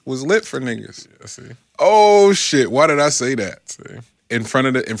was lit for niggas. Yeah, see. Oh shit! Why did I say that? See. In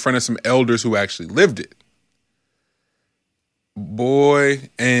front of some elders who actually lived it, boy,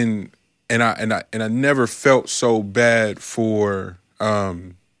 and I never felt so bad for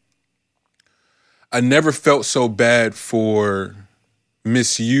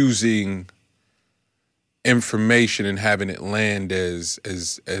misusing information and having it land as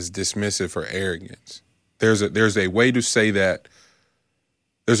dismissive or arrogance. There's a way to say that.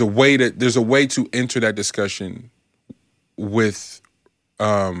 There's a way to enter that discussion with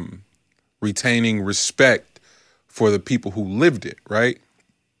retaining respect for the people who lived it, right?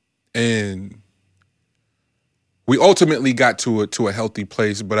 And we ultimately got to a healthy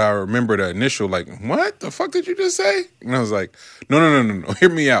place, but I remember the initial like, what the fuck did you just say? And I was like, no, hear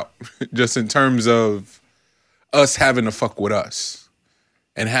me out. Just in terms of us having to fuck with us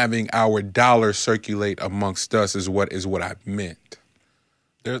and having our dollar circulate amongst us is what I meant.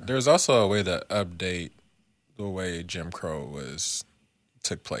 There's also a way to update the way Jim Crow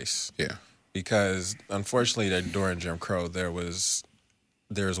took place. Yeah. Because unfortunately during Jim Crow there's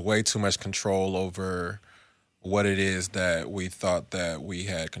way too much control over what it is that we thought that we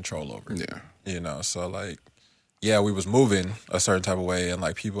had control over. Yeah. So like, yeah, we was moving a certain type of way and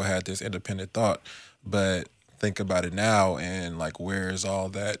like people had this independent thought, but think about it now and like where's all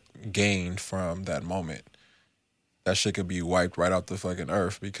that gained from that moment? That shit could be wiped right off the fucking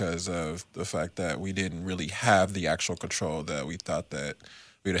earth because of the fact that we didn't really have the actual control that we thought that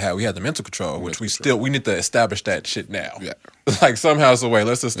we had the mental control, which we need to establish that shit now. Yeah. Like somehow, some way,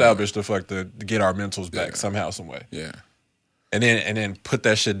 let's establish to get our mentals back somehow, some way. Yeah. And then put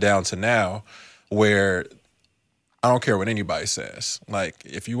that shit down to now, where I don't care what anybody says. Like,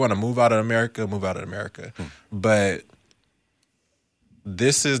 if you want to move out of America, move out of America. But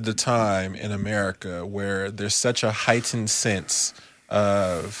this is the time in America where there's such a heightened sense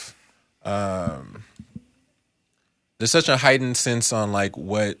of there's such a heightened sense on like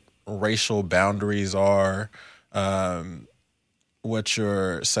what racial boundaries are, what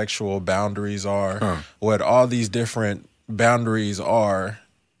your sexual boundaries are, what all these different boundaries are.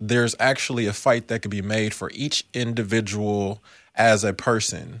 There's actually a fight that could be made for each individual as a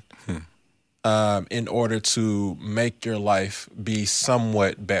person in order to make your life be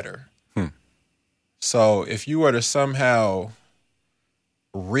somewhat better. So if you were to somehow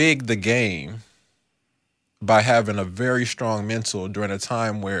rig the game by having a very strong mental during a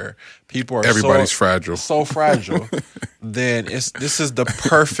time where people are Everybody's fragile. so fragile, then this is the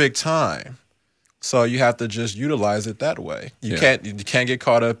perfect time. So you have to just utilize it that way. You can't get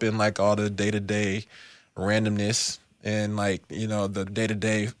caught up in like all the day-to-day randomness and like, you know, the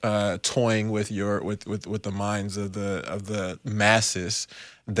day-to-day toying with the minds of the masses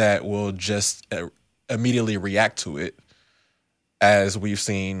that will just immediately react to it, as we've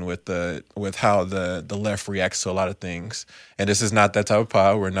seen with how the left reacts to a lot of things. And this is not that type of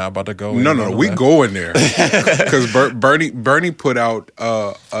pod. We're not about to go. No, we going there because Bernie put out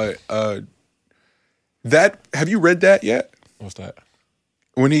that. Have you read that yet? What's that?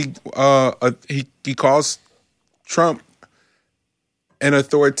 When he calls Trump an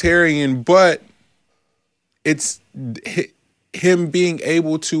authoritarian, but it's him being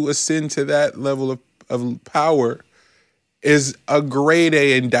able to ascend to that level of power is a grade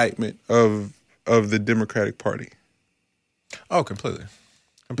A indictment of the Democratic Party. Oh, completely.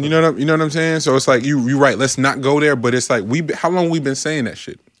 You know what I'm saying? So it's like you're right. Let's not go there. But it's like how long we been saying that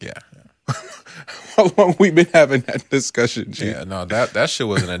shit? Yeah. How long we been having that discussion? G? Yeah. No, that shit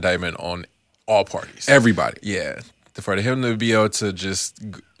was an indictment on all parties. Everybody. Yeah. For him to be able to just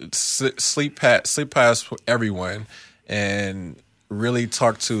sleep past everyone and really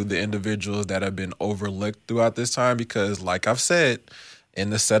talk to the individuals that have been overlooked throughout this time, because like I've said, in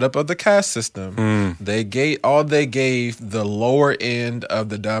the setup of the caste system, they gave the lower end of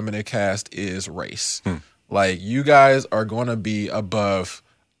the dominant caste is race. Like, you guys are going to be above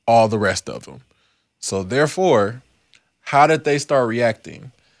all the rest of them. So therefore, how did they start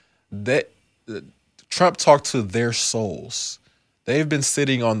reacting? Trump talked to their souls. They've been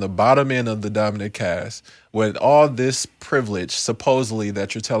sitting on the bottom end of the dominant caste with all this privilege, supposedly,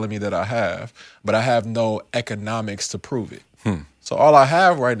 that you're telling me that I have, but I have no economics to prove it. So all I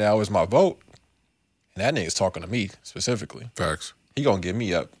have right now is my vote, and that nigga's talking to me specifically. Facts. He gonna get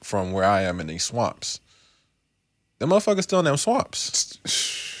me up from where I am in these swamps. Them motherfuckers still in them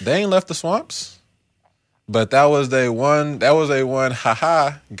swamps. They ain't left the swamps. But that was a one,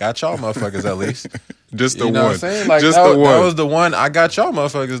 haha, got y'all motherfuckers at least. Just the you know one. What I'm saying? Like, just that, the one. That was the one, I got y'all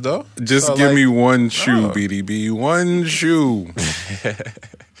motherfuckers though. Just so, give like, me one shoe, BDB. One shoe.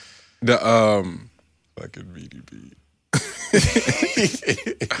 Fucking BDB.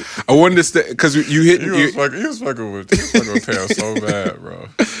 I wanted to stay because you hit. He was fucking with Pam so bad, bro.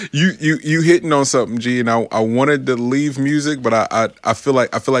 You hitting on something, G, and I wanted to leave music, but I feel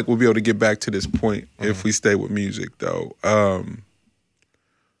like we'll be able to get back to this point if we stay with music, though.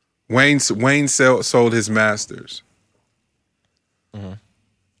 Wayne sold his masters.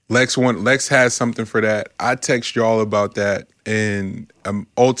 Lex has something for that. I text y'all about that, and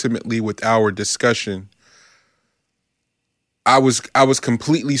ultimately with our discussion, I was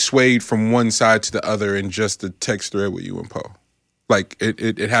completely swayed from one side to the other in just the text thread with you and Poe. Like,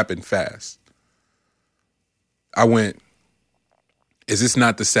 it happened fast. I went, is this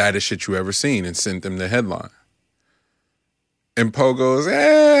not the saddest shit you ever seen? And sent them the headline. And Poe goes,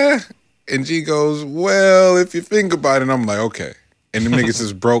 and G goes, well, if you think about it. And I'm like, okay. And the niggas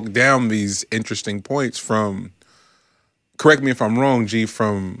just broke down these interesting points from, correct me if I'm wrong, G,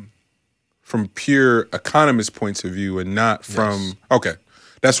 from pure economist points of view and not from, okay.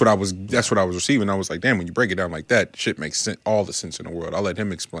 That's what I was receiving. I was like, damn, when you break it down like that, shit makes all the sense in the world. I'll let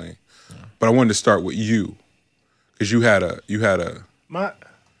him explain. Yeah. But I wanted to start with you, because you had a my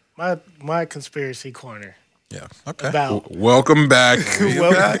conspiracy corner. Yeah. Okay. About welcome back. We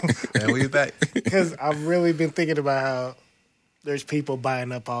back. Because I've really been thinking about how there's people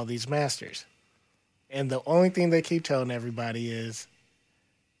buying up all these masters, and the only thing they keep telling everybody is,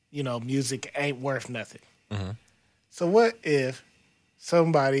 you know, music ain't worth nothing. So what if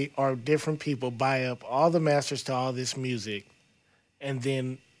somebody or different people buy up all the masters to all this music, and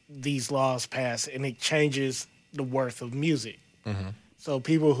then these laws pass, and it changes the worth of music. So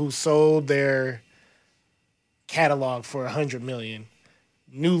people who sold their catalog for $100 million,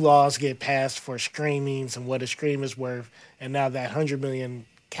 new laws get passed for streamings and what a stream is worth, and now that $100 million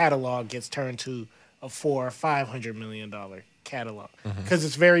catalog gets turned to a $400 or $500 million catalog because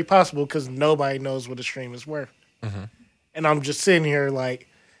it's very possible because nobody knows what a stream is worth. And I'm just sitting here like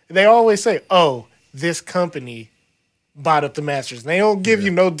they always say, "Oh, this company bought up the masters." They don't give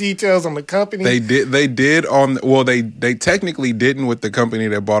you no details on the company. They did on. Well, they technically didn't with the company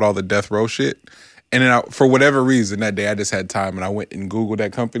that bought all the Death Row shit. And then for whatever reason that day I just had time and I went and Googled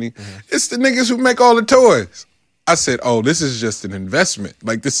that company. It's the niggas who make all the toys. I said, "Oh, this is just an investment.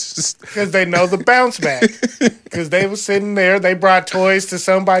 Like this is just because they know the bounce back. Because they were sitting there, they brought toys to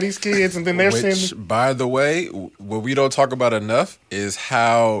somebody's kids, and then they're Which, sitting. by the way, what we don't talk about enough is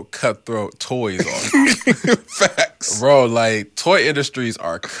how cutthroat toys are. facts, Bro, like toy industries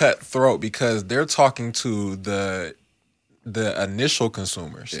are cutthroat because they're talking to the initial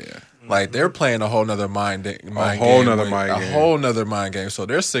consumers. Yeah. Like they're playing a whole nother mind game. A whole nother mind game. So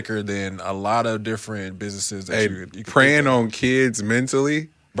they're sicker than a lot of different businesses that you could preying think of. on kids mentally.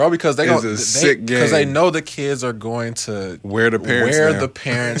 Bro, because they is a sick game. because they know the kids are going to Wear the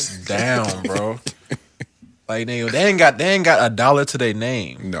parents down. down, bro. Like they ain't got $1 to their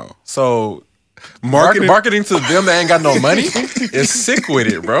name. No. So Marketing- marketing to them that ain't got no money is sick with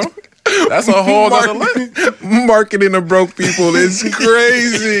it, bro. That's a whole other level. Marketing to broke people is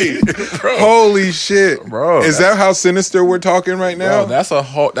crazy. Holy shit. Bro, Is that how sinister we're talking right now? Bro, that's a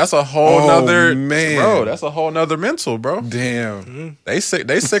whole Oh, nother man. bro. That's a whole nother mental, bro. Damn. They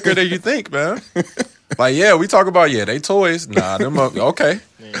sicker than you think, man. Like, yeah, we talk about they toys. Nah, them okay.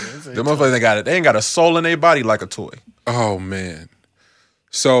 Them motherfuckers they ain't got a soul in their body like a toy. Oh man.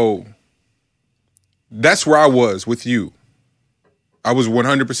 So that's where I was with you. I was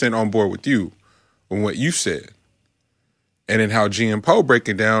 100% on board with you on what you said. And then how G and Poe break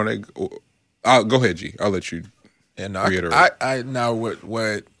it down. Go ahead, G. I'll let you And reiterate. I now what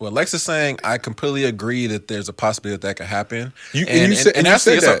Lex is saying, I completely agree that there's a possibility that could happen. You said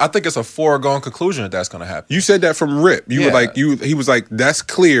that. I think it's a foregone conclusion that that's going to happen. You said that from Rip. You were like he was like, that's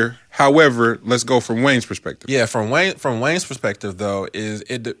clear. However, let's go from Wayne's perspective. Yeah, from Wayne's perspective though, is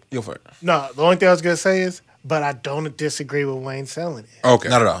it you'll for it. No, the only thing I was gonna say is, but I don't disagree with Wayne selling it. Okay.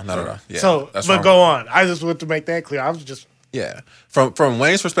 Not at all. Yeah, So, that's but wrong. go on. I just want to make that clear. I was just Yeah, from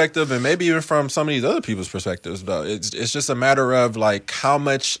Wayne's perspective, and maybe even from some of these other people's perspectives, though, it's just a matter of like how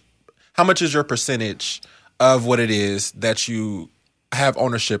much is your percentage of what it is that you have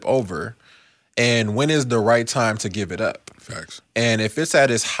ownership over, and when is the right time to give it up. Facts. And if it's at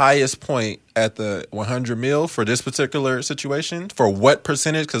its highest point at the 100 mil for this particular situation, for what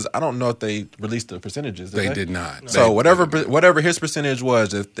percentage? Because I don't know if they released the percentages. They did not. So whatever his percentage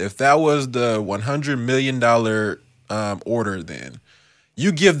was, if that was the $100 million order, then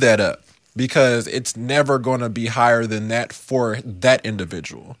you give that up because it's never going to be higher than that for that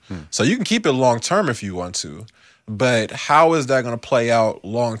individual. So you can keep it long term if you want to. But how is that going to play out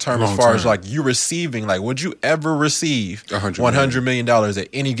long term as far as like you receiving? Like, would you ever receive $100 million at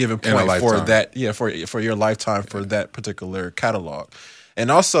any given point for that? Yeah, for your lifetime for that particular catalog.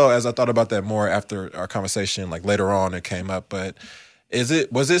 And also, as I thought about that more after our conversation, like later on, it came up. But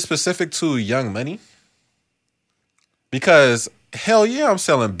was it specific to Young Money? Because hell yeah, I'm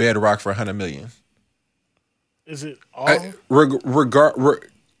selling Bedrock for $100 million. is it all? I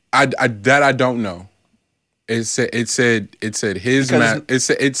don't know. It said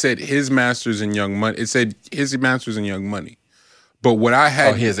his masters and Young Money. It said his masters and Young Money. But what I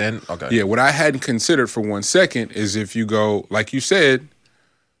had what I hadn't considered for 1 second is if you go like you said,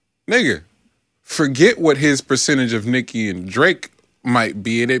 nigga, forget what his percentage of Nicki and Drake might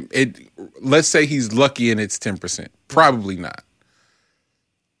be. And it let's say he's lucky and it's 10%. Probably not.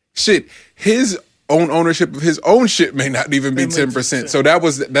 Shit, his own ownership of his own shit may not even be 10%. So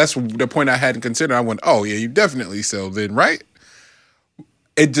that's the point I hadn't considered. I went, oh yeah, you definitely sell then, right?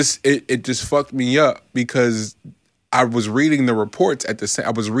 It just fucked me up because I was reading the reports at the same.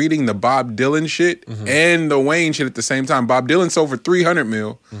 I was reading the Bob Dylan shit and the Wayne shit at the same time. Bob Dylan sold for $300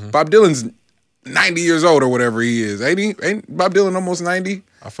 million. Bob Dylan's 90 years old or whatever he is. Ain't Bob Dylan almost 90?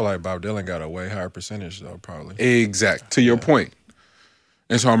 I feel like Bob Dylan got a way higher percentage though, probably. Exact. To your point.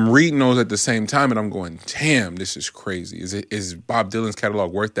 And so I'm reading those at the same time and I'm going, damn, this is crazy. Is Bob Dylan's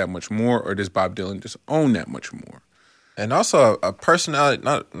catalog worth that much more or does Bob Dylan just own that much more? And also a personality,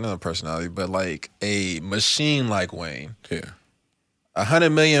 not a personality, but like a machine like Wayne. Yeah.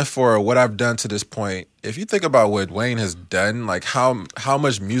 $100 million for what I've done to this point. If you think about what Wayne has done, like how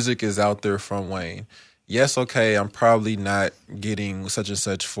much music is out there from Wayne, yes, okay, I'm probably not getting such and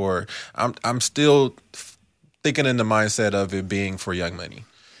such for. I'm still thinking in the mindset of it being for Young Money.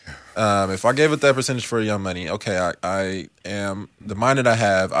 If I gave it that percentage for Young Money, okay, I am the mind that I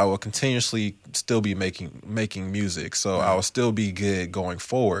have. I will continuously still be making music, so I will still be good going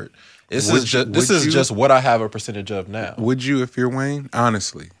forward. This is just what I have a percentage of now. Would you, if you're Wayne,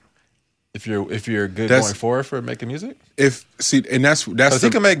 honestly? If you're good going forward for making music, that's because he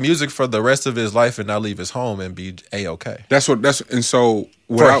can make music for the rest of his life and not leave his home and be a-okay. And so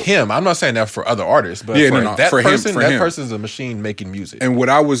for him, I'm not saying that for other artists, but that person's a machine making music. And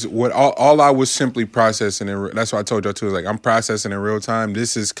all I was simply processing, and that's what I told y'all too. Is like I'm processing in real time.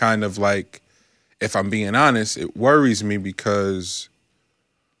 This is kind of like, if I'm being honest, it worries me because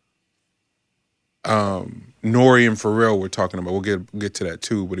Nori and Pharrell were talking about. We'll get to that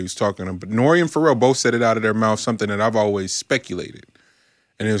too, but he was talking about. But Nori and Pharrell both said it out of their mouth, something that I've always speculated,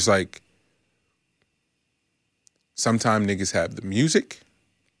 and it was like, sometimes niggas have the music,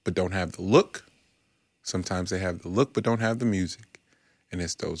 but don't have the look. Sometimes they have the look, but don't have the music, and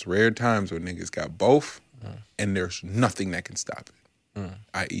it's those rare times when niggas got both, and there's nothing that can stop it.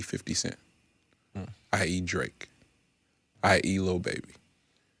 I.e. 50 Cent, i.e. Drake, i.e. Lil Baby.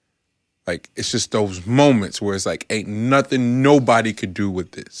 Like, it's just those moments where it's like, ain't nothing nobody could do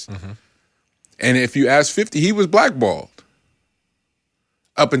with this. Mm-hmm. And if you ask 50, he was blackballed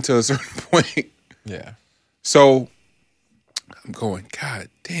up until a certain point. Yeah. So I'm going, God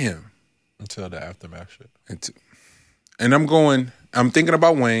damn. Until the Aftermath shit. And I'm thinking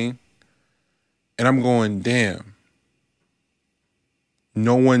about Wayne, and I'm going, damn.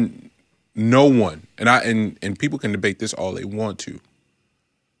 No one, and people can debate this all they want to.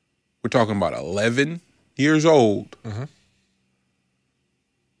 We're talking about 11 years old. Mm-hmm.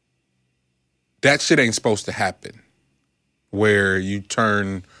 That shit ain't supposed to happen. Where you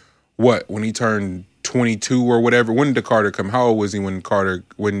turn, when he turned 22 or whatever. When did Carter come? How old was he when Carter,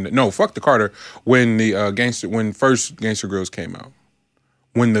 fuck the Carter. When when first Gangsta Grills came out.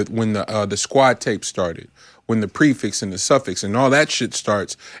 When the squad tape started. When the prefix and the suffix and all that shit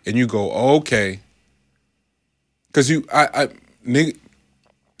starts. And you go, okay. Because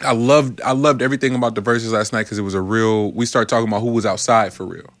I loved everything about the verses last night because it was we started talking about who was outside for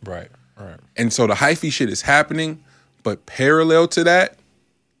real. Right. And so the hyphy shit is happening, but parallel to that,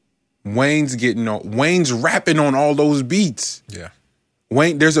 Wayne's rapping on all those beats. Yeah.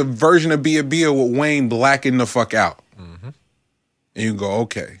 There's a version of Be a Bia with Wayne blacking the fuck out. Mm-hmm. And you go,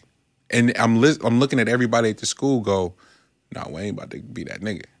 okay. And I'm looking at everybody at the school go, nah, Wayne about to be that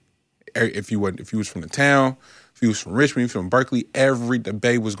nigga. If he was from the town, if he was from Richmond, if he was from Berkeley, every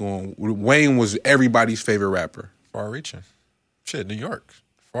debate was going. Wayne was everybody's favorite rapper. Far reaching. Shit, New York.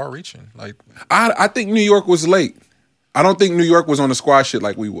 Far reaching. Like I think New York was late. I don't think New York was on the squad shit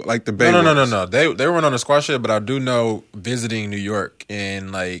like we were, like the Bay. No. They weren't on the squad shit, but I do know visiting New York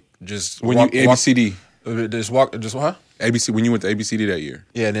and like just when you ABCD. Just what? ABC when you went to ABCD that year.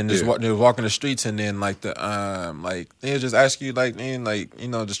 Yeah, and then just walking the streets, and then like they'll just ask you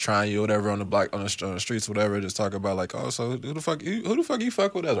just trying you whatever on the block on the streets whatever, just talk about like, oh, so who the fuck you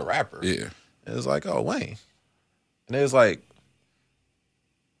fuck with as a rapper? Yeah, and it's like, oh, Wayne, and it's like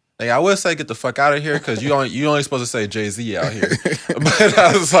I would say get the fuck out of here because you only supposed to say Jay-Z out here, but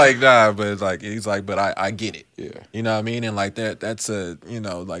I was like, nah, but like he's like, but I get it, yeah, you know what I mean, and like that's a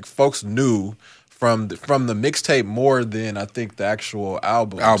like folks knew. From the mixtape more than I think the actual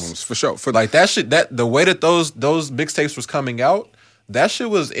albums for sure. For like that shit, that the way that those mixtapes was coming out, that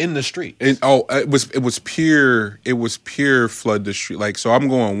shit was in the street. It was pure flood the street. Like, so I'm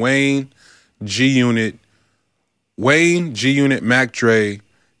going Wayne, G Unit, Mac Dre,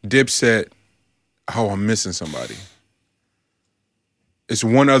 Dipset. Oh, I'm missing somebody. It's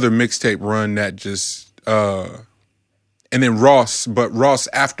one other mixtape run that just. And then Ross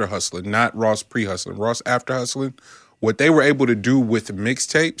after Hustling, not Ross pre-Hustling. Ross after Hustling. What they were able to do with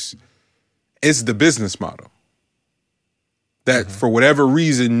mixtapes is the business model. That for whatever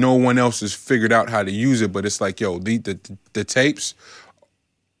reason, no one else has figured out how to use it. But it's like, yo, the tapes.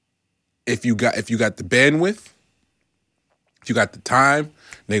 If you got the bandwidth, if you got the time,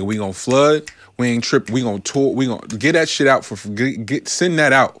 nigga, we gonna flood. We ain't trip. We gonna tour. We gonna get that shit out send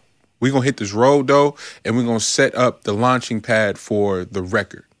that out. We're going to hit this road, though, and we're going to set up the launching pad for the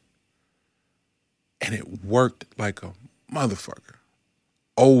record. And it worked like a motherfucker.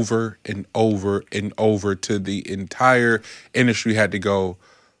 Over and over and over to the entire industry had to go,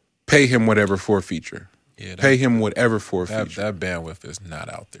 pay him whatever for a feature. Yeah, pay him whatever for a feature. That bandwidth is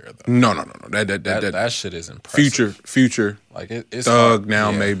not out there, though. No. That shit is impressive. Future. Like it's Thug hard.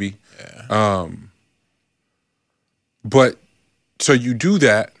 now, maybe. Yeah. But, so you do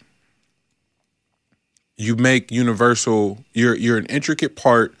that. you make Universal. You're an intricate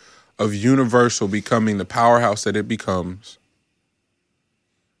part of Universal becoming the powerhouse that it becomes.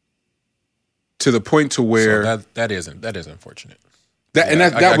 To the point to where that is unfortunate. That Yeah, and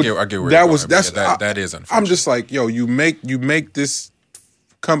that I that, get would, where that you're was going, that's but yeah, that is unfortunate. I'm just like, yo, you make this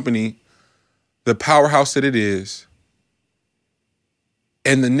company the powerhouse that it is,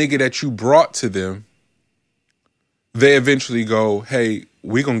 and the nigga that you brought to them, they eventually go, hey,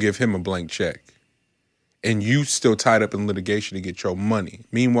 we gonna give him a blank check, and you still tied up in litigation to get your money.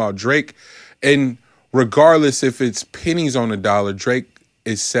 Meanwhile, Drake, and regardless if it's pennies on the dollar, Drake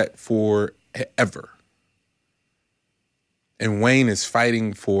is set for ever. And Wayne is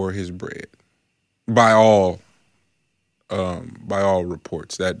fighting for his bread, by all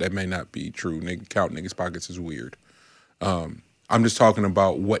reports. That may not be true. Count niggas' pockets is weird. I'm just talking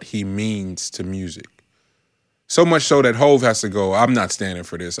about what he means to music. So much so that Hove has to go, I'm not standing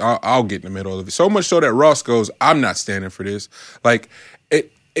for this. I'll get in the middle of it. So much so that Ross goes, I'm not standing for this. Like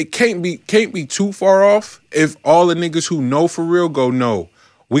it can't be too far off if all the niggas who know for real go, no,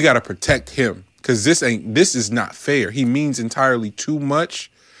 we gotta protect him. Cause this is not fair. He means entirely too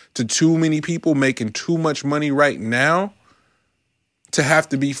much to too many people making too much money right now to have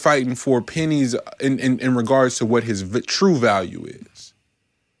to be fighting for pennies in regards to what his true value is.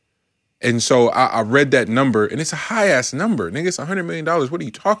 And so I read that number, and it's a high-ass number. Nigga, it's $100 million. What are you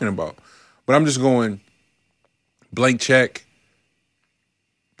talking about? But I'm just going, blank check.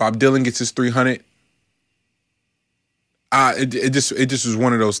 Bob Dylan gets his 300. It just was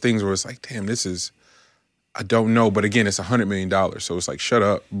one of those things where it's like, damn, this is, I don't know. But again, it's $100 million. So it's like, shut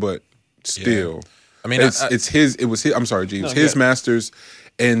up. But still. Yeah. I mean, it was his, I'm sorry, G. It was his masters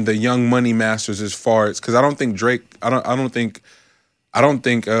and the Young Money masters as far as, because I don't think Drake, I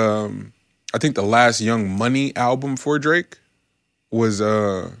think the last Young Money album for Drake was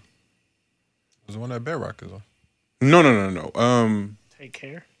was the one that Bedrock is on. No. Take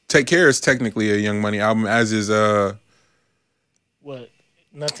Care. Take Care is technically a Young Money album, as is What?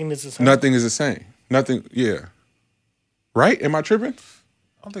 Nothing is the same. Nothing is the same. Nothing, yeah. Right? Am I tripping?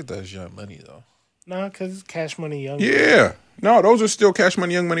 I don't think that's Young Money though. No, because it's Cash Money Young. Yeah. No, those are still Cash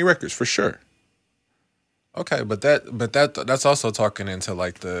Money Young Money records for sure. Okay, but that's also talking into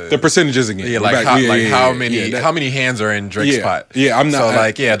like the percentages again. Yeah, We're like back. how many hands are in Drake's pot? Yeah, I'm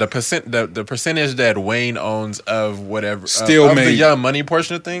not. So the percentage that Wayne owns of whatever still of made the Young Money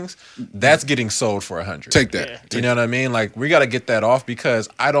portion of things, that's getting sold for 100. Take that. Yeah. You know what I mean? Like we got to get that off because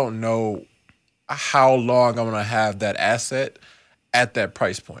I don't know how long I'm gonna have that asset at that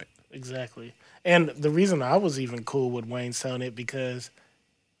price point. Exactly. And the reason I was even cool with Wayne selling it because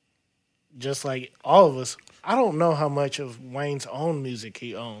just like all of us, I don't know how much of Wayne's own music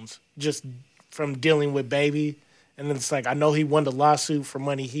he owns, just from dealing with Baby. And then it's like, I know he won the lawsuit for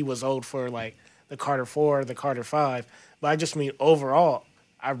money he was owed for like the Carter 4, the Carter 5. But I just mean overall,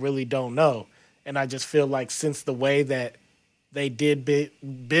 I really don't know. And I just feel like since the way that they did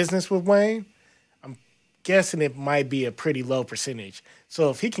business with Wayne, I'm guessing it might be a pretty low percentage. So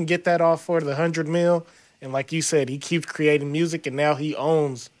if he can get that off for the 100 mil, and like you said, he keeps creating music and now he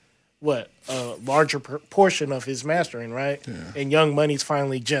owns a larger portion of his mastering, right? Yeah. And Young Money's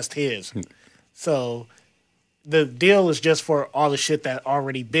finally just his. So the deal is just for all the shit that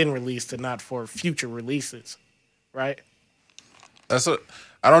already been released and not for future releases, right? I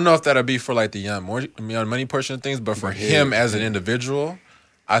don't know if that'll be for like the Young Money portion of things, but for him as an individual,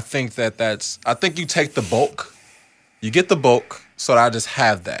 I think I think you take the bulk, you get the bulk, so that I just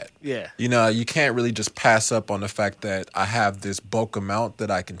have that. Yeah. You know, you can't really just pass up on the fact that I have this bulk amount that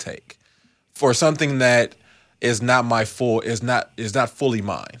I can take for something that is not is not fully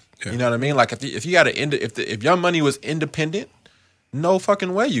mine. Yeah. You know what I mean? Like if you got if Young Money was independent, no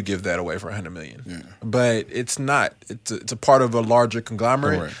fucking way you give that away for $100 million. Yeah. But it's not. It's a part of a larger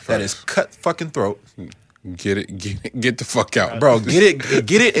conglomerate that is cut fucking throat. Get the fuck out, bro. Get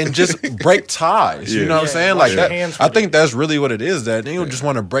it, and just break ties. You know what I'm saying? Like that, I think that's really what it is. That you just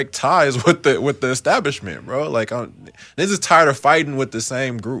want to break ties with the establishment, bro. Like this is tired of fighting with the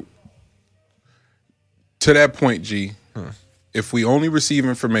same group. To that point, G, if we only receive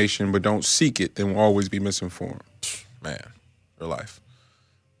information but don't seek it, then we'll always be misinformed. Man, real life.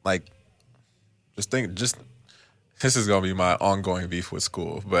 Like, just. This is gonna be my ongoing beef with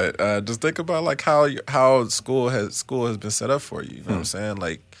school, but just think about like how school has been set up for you. You know what I'm saying?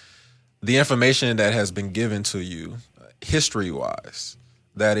 Like the information that has been given to you, history wise,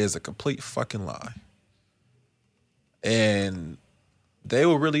 that is a complete fucking lie. And they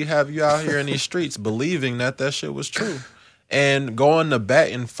will really have you out here in these streets believing that shit was true, and going to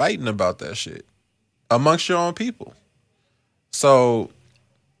bat and fighting about that shit amongst your own people. So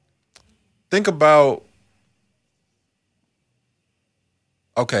think about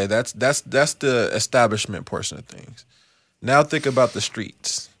Okay, that's the establishment portion of things. Now think about the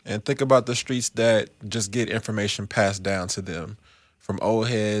streets, and think about the streets that just get information passed down to them from old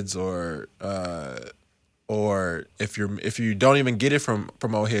heads, or if you don't even get it from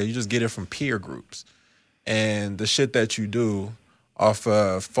old heads, you just get it from peer groups, and the shit that you do off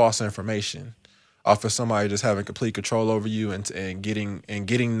of false information, off of somebody just having complete control over you, and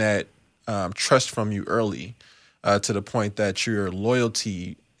getting that trust from you early. To the point that your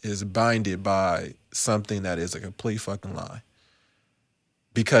loyalty is binded by something that is a complete fucking lie,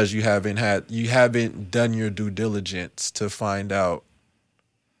 because you haven't done your due diligence to find out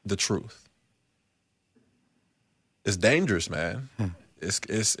the truth. It's dangerous, man.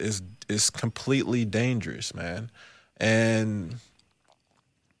 It's completely dangerous, man, and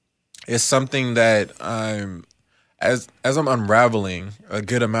it's something that as I'm unraveling a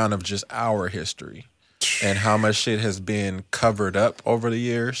good amount of just our history. And how much shit has been covered up over the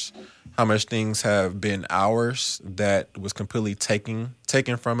years, how much things have been ours that was completely taken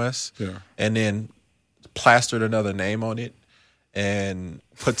from us, and then plastered another name on it, and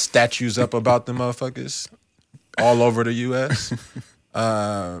put statues up about the motherfuckers all over the U.S.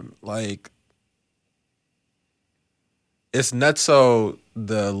 Like, it's nuts. So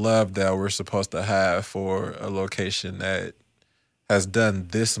the love that we're supposed to have for a location that has done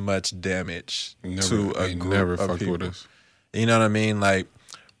this much damage to a group of people. With us. You know what I mean? Like,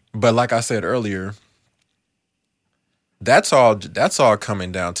 but like I said earlier, that's all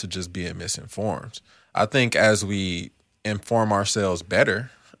coming down to just being misinformed. I think as we inform ourselves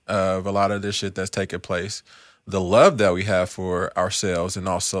better of a lot of this shit that's taking place, the love that we have for ourselves and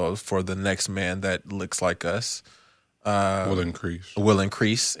also for the next man that looks like us will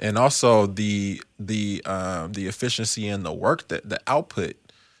increase, and also the efficiency and the work that the output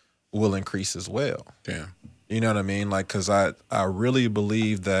will increase as well. Yeah, you know what I mean? Like, because I really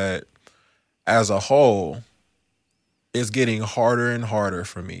believe that as a whole, it's getting harder and harder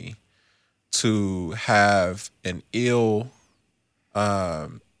for me to have an ill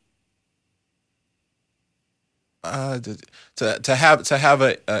to have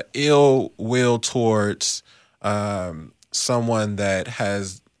a ill will towards someone that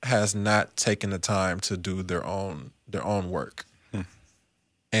has not taken the time to do their own work.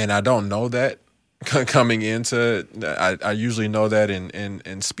 And I don't know that coming into. I usually know that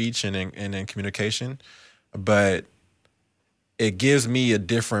in speech and in communication, but it gives me a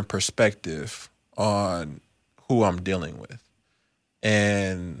different perspective on who I'm dealing with,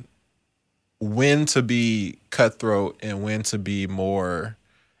 and when to be cutthroat and when to be more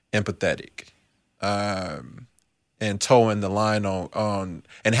empathetic. And towing the line on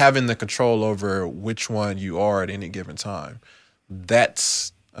and having the control over which one you are at any given time.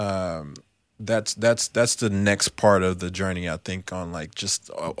 That's the next part of the journey, I think, on like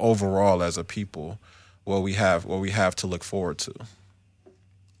just overall as a people, what we have to look forward to.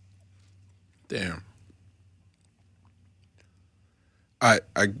 Damn. I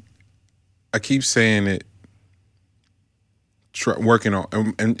keep saying it. Working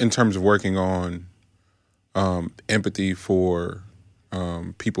on in terms of working on empathy for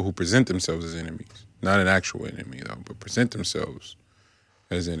people who present themselves as enemies. Not an actual enemy, though, but present themselves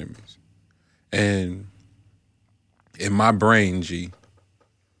as enemies. And in my brain,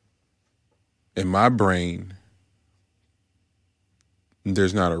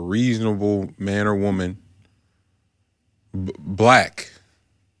 there's not a reasonable man or woman, black,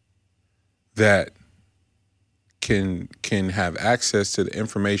 that can have access to the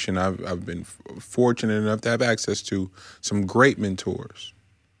information. I've been fortunate enough to have access to some great mentors,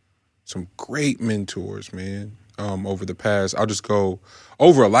 man. Over the past, I'll just go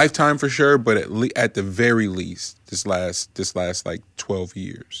over a lifetime for sure, but at the very least, this last like 12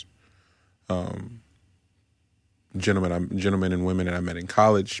 years. Gentlemen and women that I met in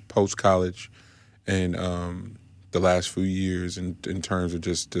college, post college, and the last few years in terms of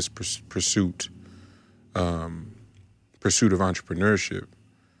just this pursuit of entrepreneurship.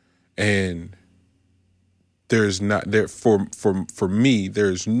 And there's not there for me,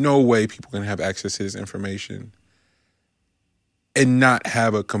 there's no way people can have access to this information and not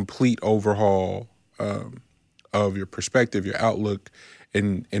have a complete overhaul of your perspective, your outlook,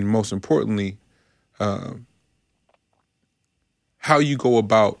 and most importantly, how you go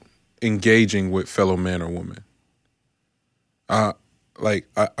about engaging with fellow man or woman. I'm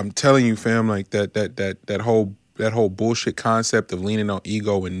telling you, fam, like that whole bullshit concept of leaning on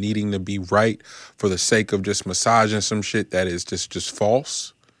ego and needing to be right for the sake of just massaging some shit that is just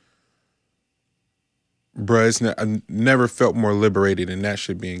false. Bruh, I never felt more liberated than that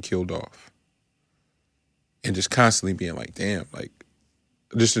shit being killed off. And just constantly being like, damn, like,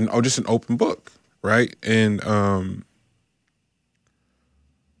 just an open book, right? And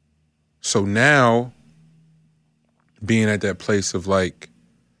so now being at that place of like,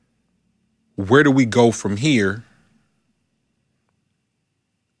 where do we go from here?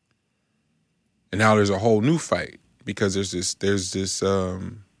 And now there's a whole new fight because there's this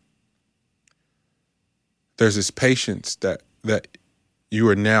patience that you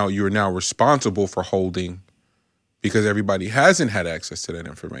are now responsible for holding because everybody hasn't had access to that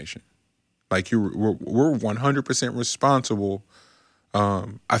information. Like we're 100% responsible.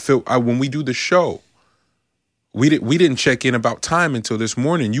 When we do the show, we didn't check in about time until this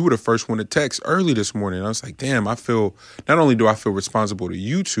morning. You were the first one to text early this morning. I was like, damn, not only do I feel responsible to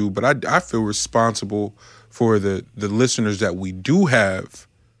you two, but I feel responsible for the listeners that we do have,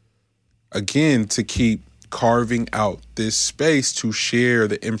 again, to keep carving out this space to share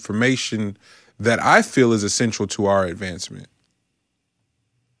the information that I feel is essential to our advancement.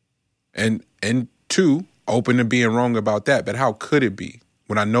 And two, open to being wrong about that. But how could it be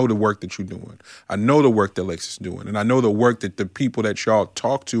when I know the work that you're doing? I know the work that Lex is doing. And I know the work that the people that y'all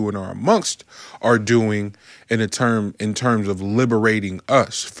talk to and are amongst are doing in terms of liberating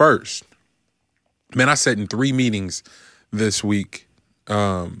us first. Man, I sat in 3 meetings this week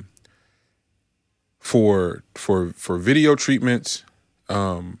for video treatments,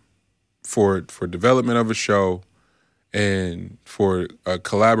 for development of a show, and for a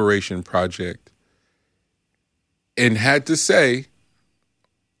collaboration project, and had to say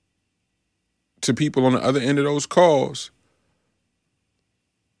to people on the other end of those calls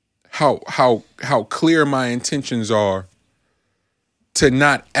how clear my intentions are to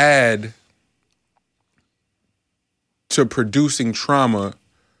not add to producing trauma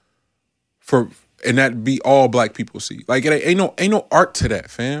and that be all black people see. Like it ain't no art to that,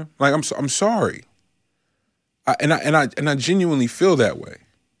 fam. Like I'm sorry. I genuinely feel that way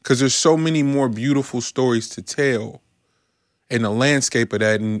because there's so many more beautiful stories to tell in the landscape of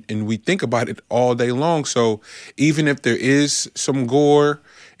that, and we think about it all day long. So even if there is some gore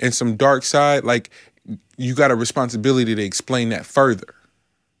and some dark side, like you got a responsibility to explain that further.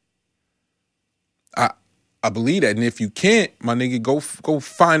 I believe that, and if you can't, my nigga, go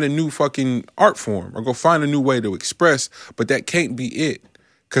find a new fucking art form or go find a new way to express. But that can't be it,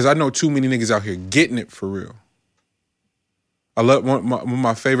 because I know too many niggas out here getting it for real. I love one of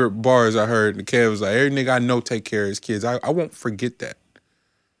my favorite bars I heard. The kid was like, "Every nigga I know take care of his kids." I won't forget that,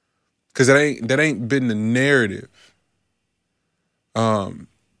 because that ain't been the narrative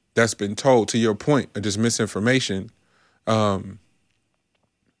that's been told. To your point of just misinformation.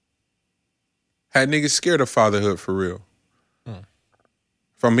 Had niggas scared of fatherhood for real.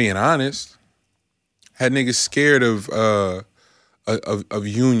 If I'm being honest. Had niggas scared of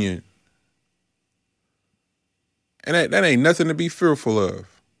union. And that ain't nothing to be fearful of.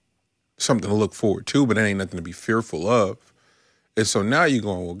 Something to look forward to, but that ain't nothing to be fearful of. And so now you're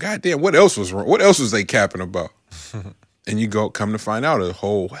going, well, goddamn, what else was wrong? What else was they capping about? And you come to find out a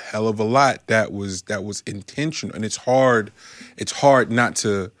whole hell of a lot that was intentional. And it's hard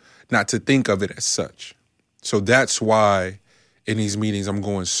not to think of it as such. So that's why in these meetings I'm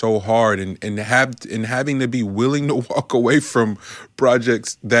going so hard and having to be willing to walk away from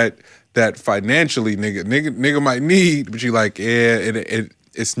projects that financially nigga might need, but you're like, yeah,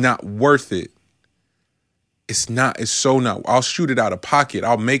 it's not worth it. It's so not. I'll shoot it out of pocket.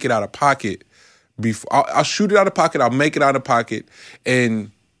 I'll make it out of pocket. I'll shoot it out of pocket. I'll make it out of pocket,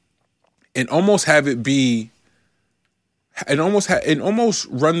 and almost have it be. And almost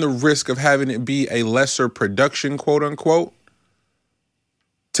run the risk of having it be a lesser production, quote unquote,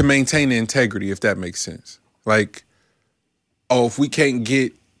 to maintain the integrity, if that makes sense. Like, oh, if we can't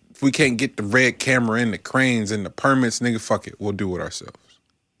get the red camera and the cranes and the permits, nigga, fuck it, we'll do it ourselves.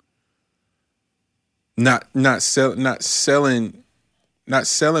 Not selling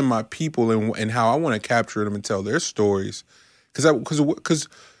my people and how I want to capture them and tell their stories, because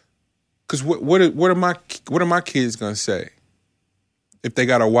what are my kids gonna say if they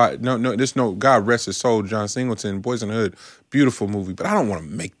gotta watch? There's no, God rest his soul, John Singleton, Boys in the Hood, beautiful movie, but I don't want to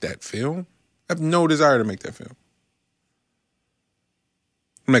make that film. I have no desire to make that film.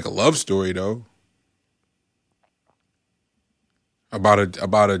 Make a love story though, about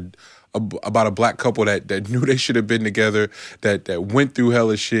a black couple that knew they should have been together, that went through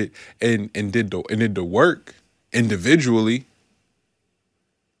hella shit and did the work individually.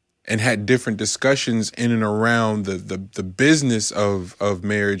 And had different discussions in and around the business of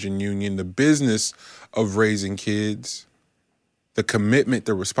marriage and union, the business of raising kids, the commitment,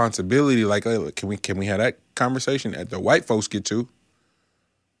 the responsibility. Like, can we have that conversation that the white folks get to?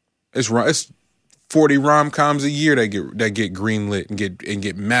 It's 40 rom-coms a year that get greenlit and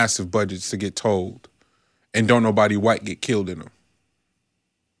get massive budgets to get told, and don't nobody white get killed in them.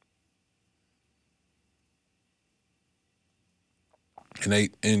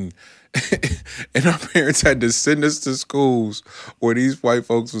 And our parents had to send us to schools where these white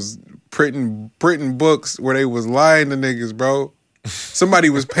folks was printing books where they was lying to niggas, bro. Somebody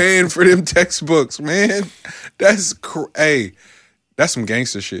was paying for them textbooks, man. That's that's some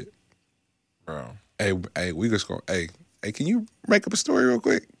gangster shit, bro. Hey, we just go. Hey, can you make up a story real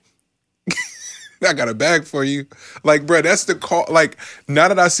quick? I got a bag for you. Like, bro, that's the call. Like, now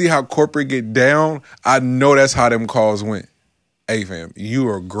that I see how corporate get down, I know that's how them calls went. Hey, fam, you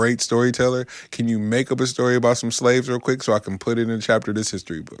are a great storyteller. Can you make up a story about some slaves real quick so I can put it in a chapter of this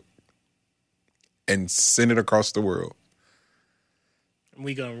history book and send it across the world?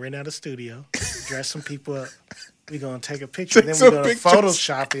 We gonna rent out a studio, dress some people up. We gonna take a picture, then we gonna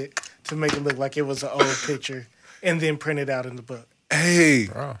Photoshop it to make it look like it was an old picture, and then print it out in the book. Hey,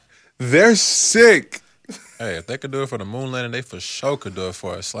 bro, they're sick. Hey, if they could do it for the moon landing, they for sure could do it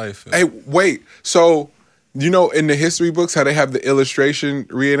for a slave field. Hey, wait. So, you know, in the history books, how they have the illustration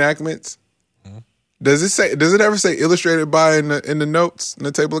reenactments? Mm-hmm. Does it ever say illustrated by in the notes, in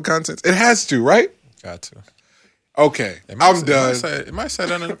the table of contents? It has to, right? Got to. Okay, I'm done. It might say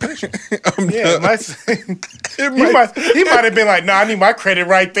that in the picture. I'm done. It might say, he might have been like, "No, I need my credit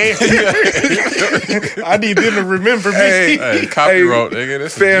right there. I need them to remember me." Hey, copyright, nigga.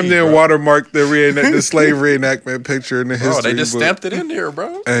 This fam, then watermarked the slave reenactment picture in the history. They just book. stamped it in there,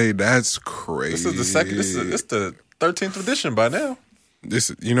 bro. Hey, that's crazy. This is the second. This is the 13th edition by now.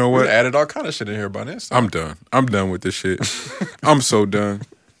 This, you know what? We added all kind of shit in here by now. So. I'm done. I'm done with this shit. I'm so done.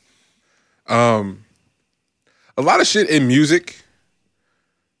 A lot of shit in music.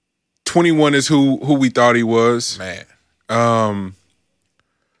 21 is who we thought he was. Man.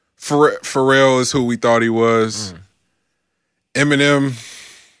 Pharrell is who we thought he was. Eminem,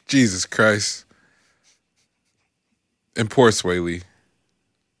 Jesus Christ. And poor Sway Lee.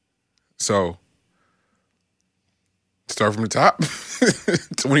 So, start from the top.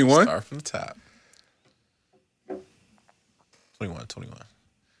 21? Start from the top. 21.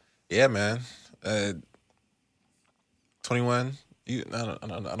 Yeah, man. 21.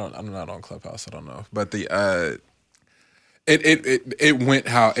 I'm not on Clubhouse. I don't know, but the it went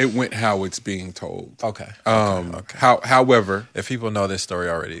how it's being told. Okay. However, if people know this story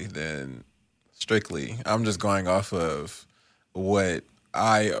already, then strictly, I'm just going off of when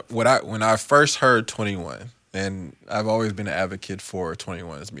I first heard 21, and I've always been an advocate for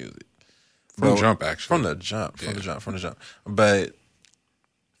 21's music from the jump, actually. From the jump. But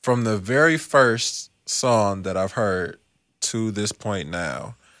from the very first song that I've heard to this point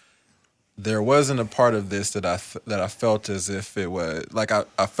now, there wasn't a part of this that I felt as if it was like I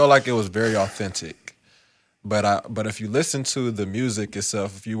felt like it was very authentic. But if you listen to the music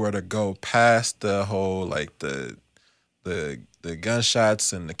itself, if you were to go past the whole like the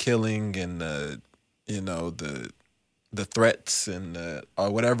gunshots and the killing and the threats and or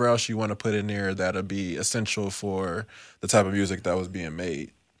whatever else you want to put in there that'll be essential for the type of music that was being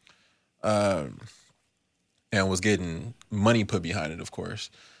made, and was getting money put behind it, of course.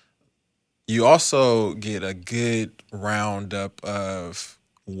 You also get a good roundup of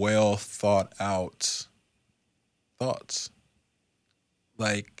well thought out thoughts.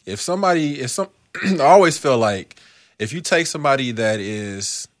 Like I always feel like if you take somebody that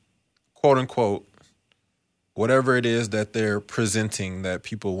is quote unquote whatever it is that they're presenting that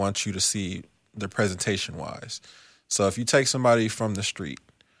people want you to see their presentation wise. So if you take somebody from the street,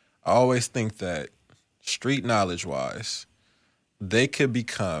 I always think that street knowledge wise, they could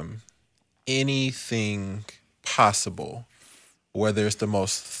become anything possible, whether it's the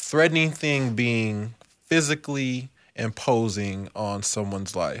most threatening thing being physically imposing on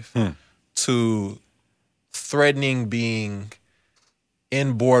someone's life to threatening being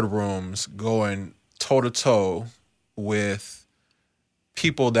in boardrooms going toe-to-toe with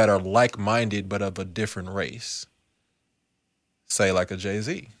people that are like-minded but of a different race. Say like a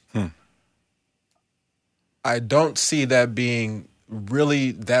Jay-Z. I don't see that being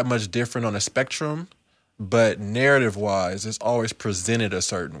really that much different on a spectrum, but narrative-wise, it's always presented a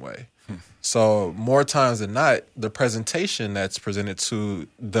certain way. So more times than not, the presentation that's presented to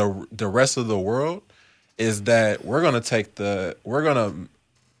the rest of the world is that we're going to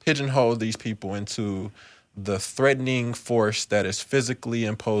pigeonhole these people into the threatening force that is physically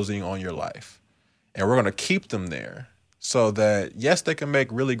imposing on your life. And we're going to keep them there so that, yes, they can make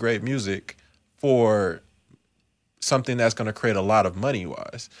really great music for something that's going to create a lot of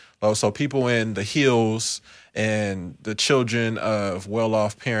money-wise. So people in the hills and the children of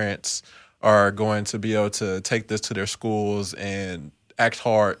well-off parents are going to be able to take this to their schools and act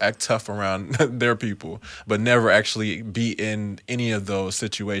hard, act tough around their people, but never actually be in any of those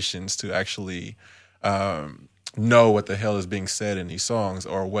situations to actually know what the hell is being said in these songs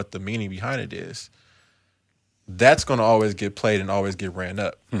or what the meaning behind it is. That's going to always get played and always get ran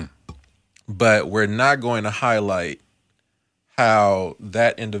up. But we're not going to highlight how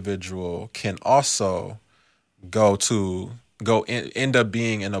that individual can also end up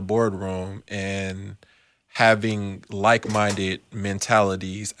being in a boardroom and having like-minded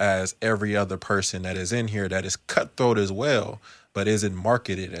mentalities as every other person that is in here that is cutthroat as well, but isn't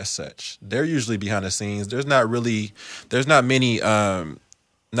marketed as such. They're usually behind the scenes. There's not many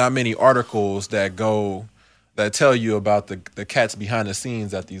articles that tell you about the cats behind the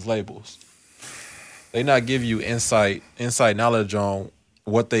scenes at these labels. They not give you inside knowledge on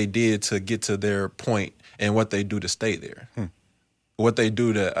what they did to get to their point and what they do to stay there. What they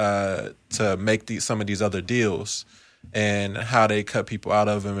do to make some of these other deals and how they cut people out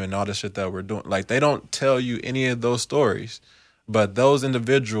of them and all the shit that we're doing. Like, they don't tell you any of those stories, but those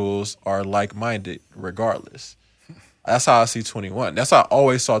individuals are like-minded regardless. That's how I see 21. That's how I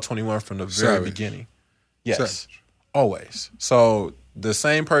always saw 21 from the very beginning. Yes, Savage. Always. So the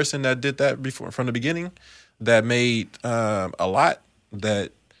same person that did that before from the beginning, that made a lot,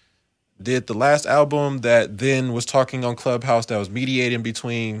 that did the last album, that then was talking on Clubhouse, that was mediating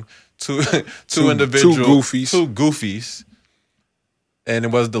between two individuals, two goofies, and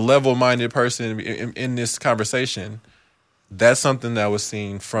it was the level-minded person in this conversation. That's something that was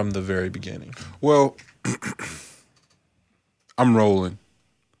seen from the very beginning. Well, I'm rolling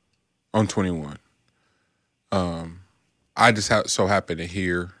on 21. I just so happen to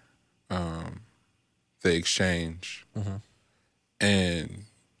hear the exchange, and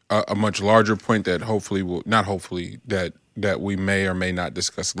a much larger point that that we may or may not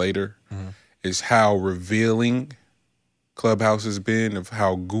discuss later is how revealing Clubhouse has been of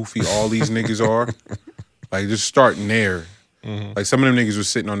how goofy all these niggas are. Like, just starting there. Like, some of them niggas was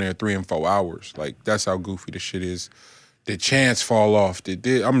sitting on there 3 and 4 hours. Like, that's how goofy the shit is. Did Chance fall off?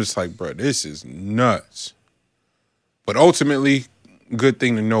 I'm just like, bro, this is nuts. But ultimately, good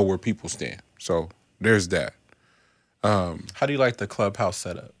thing to know where people stand. So there's that. How do you like the Clubhouse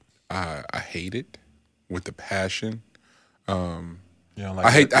setup? I hate it with the passion. You don't like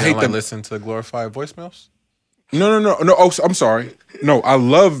I hate to listen to glorified voicemails? No. Oh, I'm sorry. No, I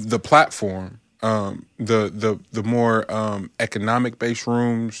love the platform. The more economic based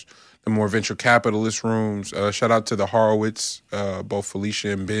rooms, the more venture capitalist rooms. Shout out to the Horowitz, both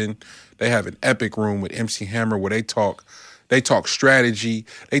Felicia and Ben. They have an epic room with MC Hammer where they talk strategy.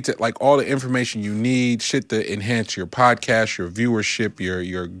 They like all the information you need, shit to enhance your podcast, your viewership,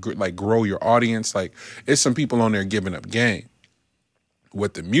 your like grow your audience. Like, it's some people on there giving up game.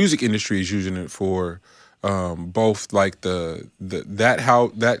 What the music industry is using it for, both like that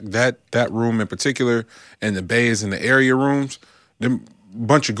room in particular and the bays and the area rooms, them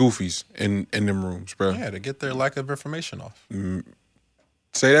bunch of goofies in them rooms, bro. Yeah, to get their lack of information off.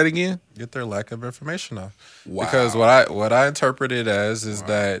 Say that again? Get their lack of information off. Wow. Because what I interpret it as is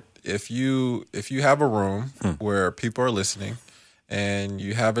that if you have a room where people are listening and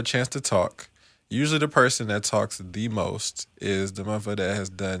you have a chance to talk, usually the person that talks the most is the motherfucker that has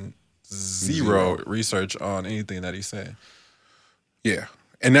done zero research on anything that he's saying. Yeah.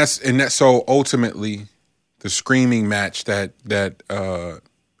 And that's so ultimately the screaming match that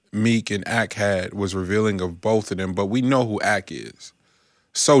Meek and Ak had was revealing of both of them, but we know who Ak is.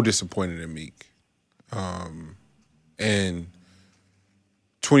 So disappointed in Meek. And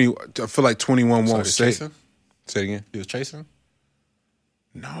I feel like 21 won't say. Chasing? Say it again. He was chasing?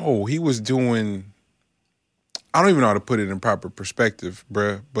 No, he was doing. I don't even know how to put it in proper perspective,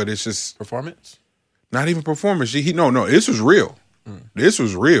 bruh. But it's just Performance? not even performance. No. This was real. This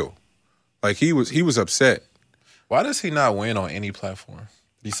was real. Like, he was upset. Why does he not win on any platform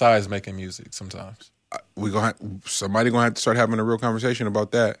besides making music sometimes? Somebody gonna have to start having a real conversation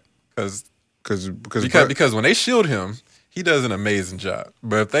about that. Because when they shield him, he does an amazing job.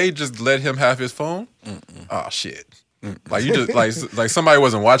 But if they just let him have his phone, oh shit. Like, you just like somebody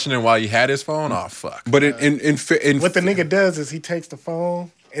wasn't watching him while he had his phone. Oh fuck. But in what the nigga does is he takes the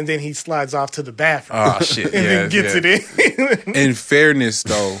phone and then he slides off to the bathroom. Oh shit. And then gets it in. In fairness,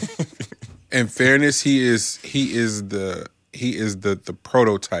 though, he is the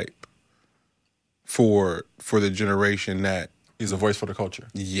prototype for the generation that He's a voice for the culture.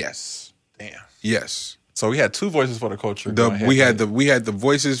 yes. Damn. Yes. So we had two voices for the culture. We had the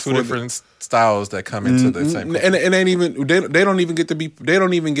voices two for different styles that come into the same culture. and ain't even they don't even get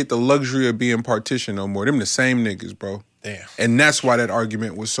the luxury of being partitioned no more. Them the same niggas, bro. Damn. And that's why that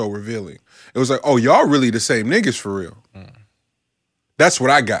argument was so revealing. It was like, oh, y'all really the same niggas for real. That's what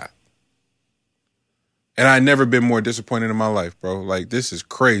I got. And I never been more disappointed in my life, bro. Like, this is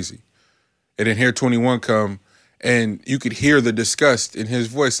crazy. And then here 21 come, and you could hear the disgust in his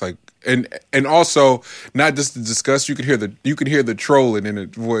voice, like, and also not just the disgust, you could hear the trolling in the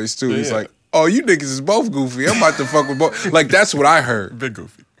voice too. He's like, oh, you niggas is both goofy. I'm about to fuck with both. Like, that's what I heard. Big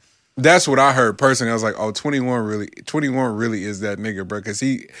goofy. That's what I heard personally. I was like, oh, 21 really is that nigga, bro. Cause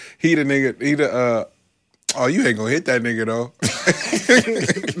he the nigga, oh, you ain't gonna hit that nigga though.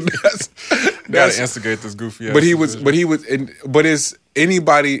 Gotta instigate this goofy ass. But is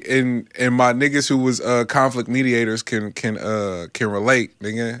anybody in my niggas who was conflict mediators can relate,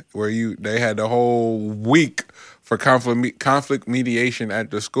 nigga, where they had the whole week for conflict mediation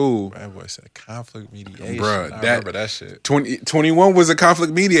at the school. That boy said conflict mediation. Bruh, I remember that shit. 21 was a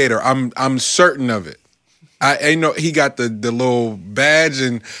conflict mediator. I'm certain of it. I ain't know he got the little badge,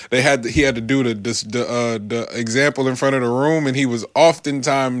 and he had to do the example in front of the room, and he was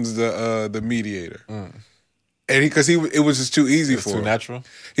oftentimes the mediator. And it was just too easy for him. Too natural.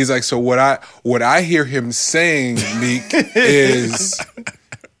 He's like, so what I hear him saying, Meek, is,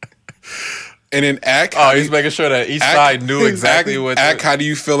 and then Ack. Oh, he's making sure that each side knew exactly what. Ack, how do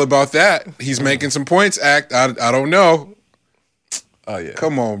you feel about that? He's making some points. Ack, I don't know. Oh yeah,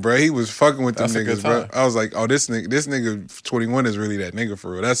 come on, bro. He was fucking with them That's a niggas, good bro. time. I was like, oh, this nigga 21 is really that nigga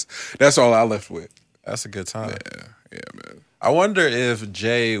for real. That's all I left with. That's a good time. Yeah, man. I wonder if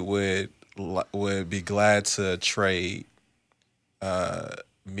Jay would be glad to trade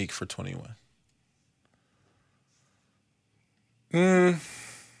Meek for 21.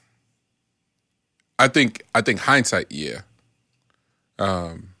 I think hindsight, yeah.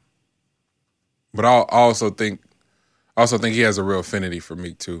 But I also think he has a real affinity for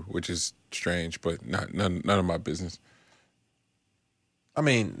Meek too, which is strange, but none of my business. I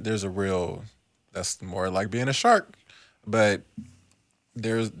mean, that's more like being a shark, but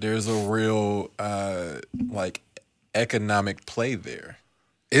there's a real like economic play there.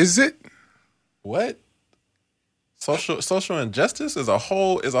 Is it? What? Social injustice is a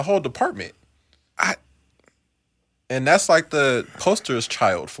whole department. And that's like the poster's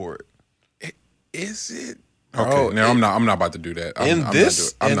child for it. Is it? Okay, now I'm not about to do that.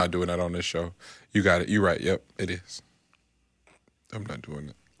 I'm not doing that on this show. You got it. You're right. Yep, it is. I'm not doing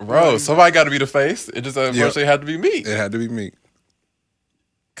it. Bro, somebody got to be the face. It just unfortunately had to be me. It had to be me.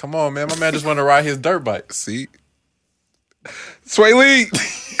 Come on, man. My man just wanted to ride his dirt bike. See? Sway Lee!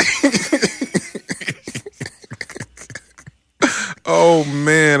 Oh,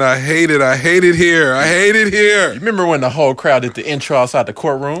 man. I hate it. I hate it here. You remember when the whole crowd did the intro outside the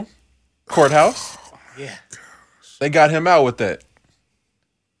courthouse? Yeah. They got him out with that.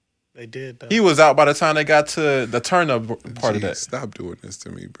 They did, though. He was out by the time they got to the turn-up part of that. Stop doing this to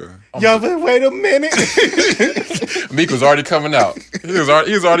me, bro. Yo, but wait a minute. Meek was already coming out. He was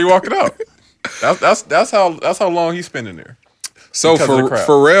already walking out. That's how long he's spending there. So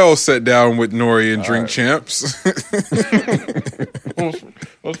Pharrell sat down with Nori and Drink right. Champs.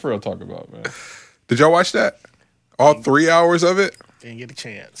 What's Pharrell talking about, man? Did y'all watch that? All 3 hours of it? Didn't get a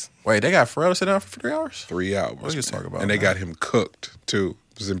chance. Wait, they got Pharrell to sit down for 3 hours? 3 hours. What are you talking about? And they got him cooked too.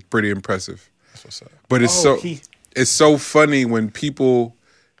 It was pretty impressive. That's what's up. But it's so funny when people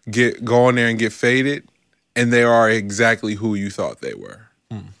go on there and get faded, and they are exactly who you thought they were.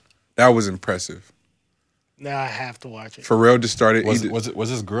 That was impressive. Now I have to watch it. Pharrell just started. Was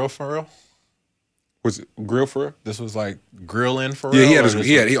this grill Pharrell? Was it grill Pharrell? This was like grilling Pharrell? Yeah,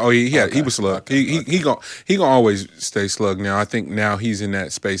 he was slug. He gonna always stay slug now. I think now he's in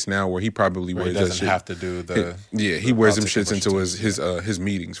that space now where he probably wears he that doesn't shit. have to do the he wears them shits into his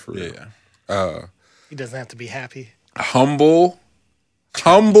meetings for real. Yeah. He doesn't have to be happy. Humble,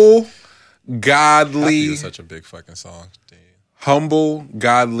 godly. Happy is such a big fucking song. Damn. Humble,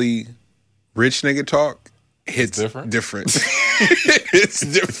 godly, rich nigga talk. Hits different. It's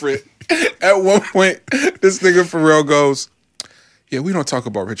different. At one point, this nigga Pharrell goes, yeah, we don't talk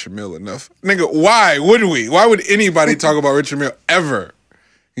about Richard Mille enough. Nigga, why would we? Why would anybody talk about Richard Mille ever?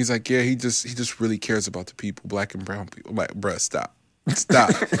 He's like, yeah, he just really cares about the people, black and brown people. I'm like, bruh, stop.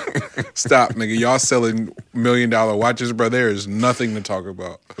 Stop, nigga. Y'all selling $1 million watches, bro. There is nothing to talk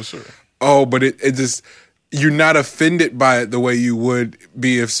about. For sure. Oh, but it just, you're not offended by it the way you would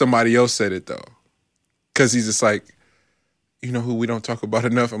be if somebody else said it, though. Because he's just like, you know who we don't talk about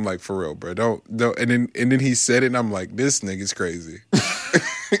enough? I'm like, for real, bro. Don't. And then he said it, and I'm like, this nigga's crazy.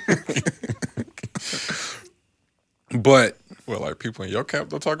 But well, like people in your camp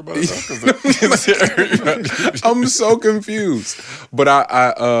don't talk about it. I'm so confused. But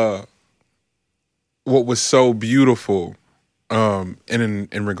what was so beautiful, and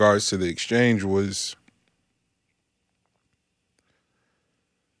in regards to the exchange was,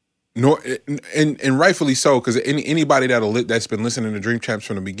 and rightfully so, because anybody that's been listening to Dream Champs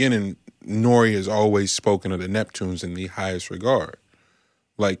from the beginning, Nori has always spoken of the Neptunes in the highest regard.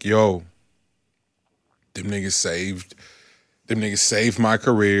 Like, yo, them niggas saved my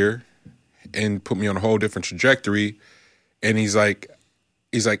career and put me on a whole different trajectory. And he's like,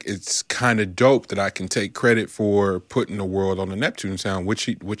 it's kind of dope that I can take credit for putting the world on the Neptune sound, which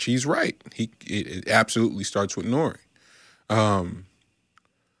he's right. It absolutely starts with Nori. But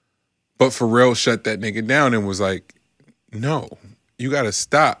Pharrell shut that nigga down and was like, no, you got to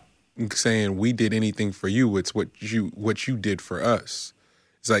stop saying we did anything for you. It's what you did for us.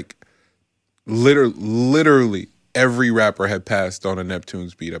 It's like literally every rapper had passed on a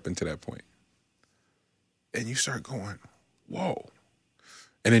Neptune's beat up until that point. And you start going, whoa.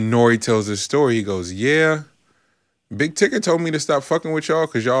 And then Nori tells this story. He goes, yeah, Big Ticket told me to stop fucking with y'all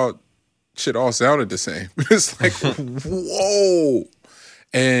because y'all shit all sounded the same. It's like, whoa.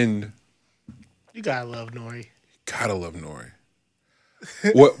 And you gotta love Nori. Gotta love Nori.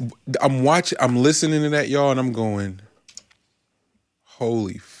 What I'm listening to that, y'all, and I'm going,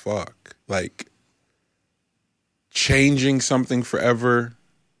 holy fuck. Like, changing something forever,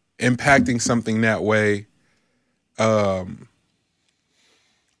 impacting something that way,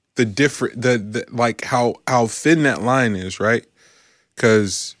 like how thin that line is, right?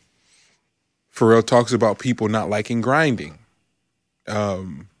 Because Pharrell talks about people not liking grinding.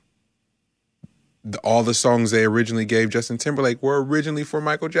 All the songs they originally gave Justin Timberlake were originally for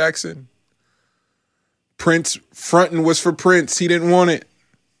Michael Jackson. Prince fronting was for Prince. He didn't want it.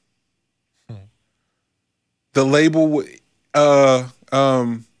 The label,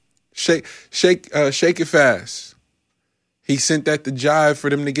 Shake It Fast. He sent that to Jive for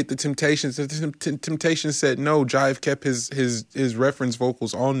them to get the Temptations. The Temptations said no. Jive kept his reference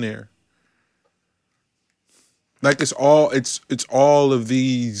vocals on there. Like it's all of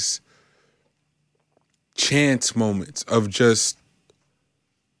these chance moments of just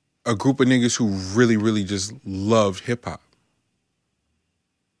a group of niggas who really, really just loved hip hop.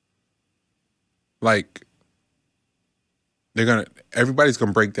 Like everybody's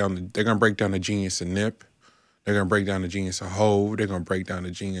gonna break down. They're gonna break down the genius of Nip. They're gonna break down the genius of Hove. They're gonna break down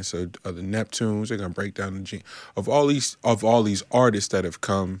the genius of the Neptunes. They're gonna break down the genius of all these artists that have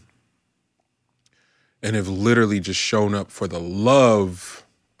come and have literally just shown up for the love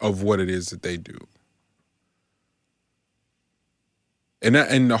of what it is that they do.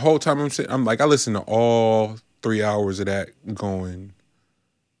 And the whole time I'm like, I listen to all 3 hours of that going,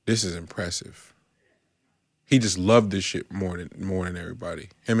 this is impressive. He just loved this shit more than everybody.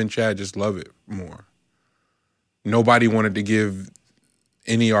 Him and Chad just love it more. Nobody wanted to give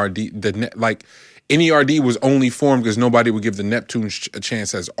NERD NERD was only formed because nobody would give the Neptunes a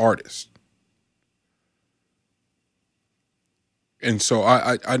chance as artists. And so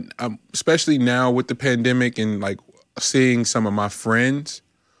I'm especially now with the pandemic and like seeing some of my friends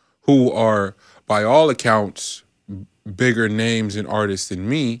who are by all accounts bigger names and artists than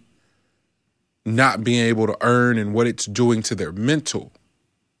me not being able to earn and what it's doing to their mental.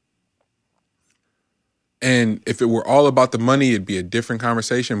 And if it were all about the money, it'd be a different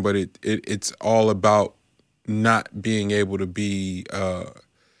conversation, but it's all about not being able to be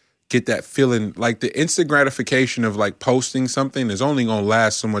get that feeling, like the instant gratification of like posting something is only going to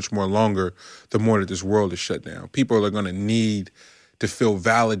last so much more longer the more that this world is shut down. People are going to need to feel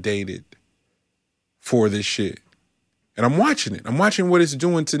validated for this shit. And I'm watching it. I'm watching what it's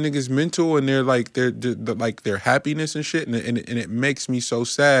doing to niggas' mental and their happiness and shit. And it makes me so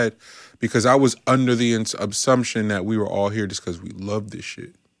sad because I was under the assumption that we were all here just because we love this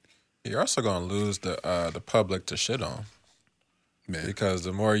shit. You're also going to lose the public to shit on. Man. Because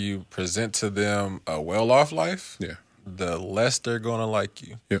the more you present to them a well-off life, the less they're going to like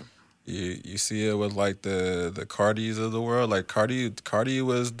you. Yeah. You see it with like the Cardis of the world. Like Cardi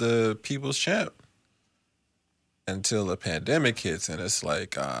was the people's champ until the pandemic hits, and it's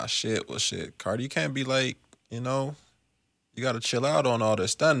like, shit. Cardi, you can't be like, you got to chill out on all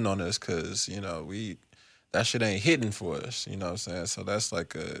this stunning on this because, that shit ain't hitting for us. You know what I'm saying? So that's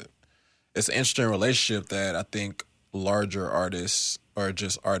like it's an interesting relationship that I think larger artists or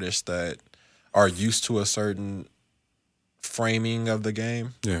just artists that are used to a certain framing of the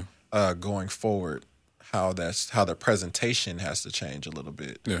game, going forward, how the presentation has to change a little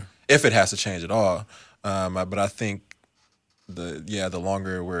bit, if it has to change at all. But I think the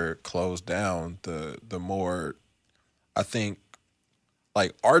longer we're closed down, the more I think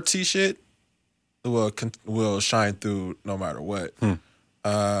like artsy shit will shine through no matter what.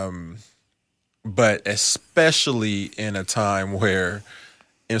 but especially in a time where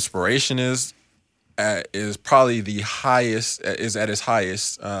inspiration is probably the highest, is at its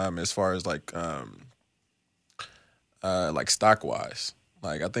highest, as far as like stock wise.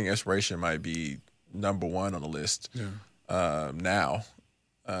 Like I think inspiration might be number one on the list now.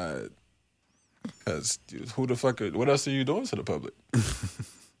 Because who the fuck? What else are you doing to the public?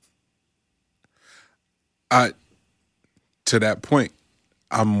 To that point,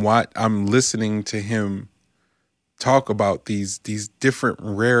 I'm listening to him talk about these different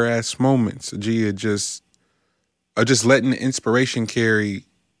rare ass moments. G of just letting the inspiration carry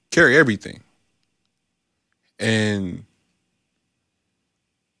everything, and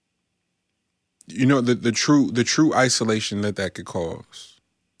you know the true isolation that could cause.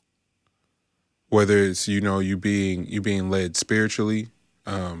 Whether it's you being led spiritually,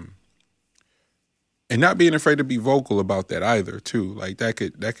 and not being afraid to be vocal about that either too. Like that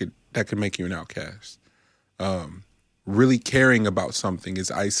could make you an outcast. Really caring about something is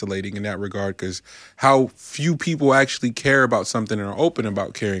isolating in that regard, because how few people actually care about something and are open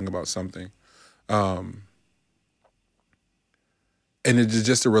about caring about something. And it's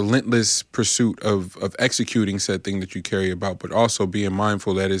just a relentless pursuit of executing said thing that you care about, but also being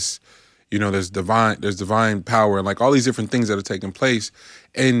mindful that it's, there's divine power and like all these different things that are taking place.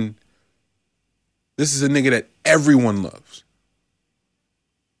 And this is a nigga that everyone loves.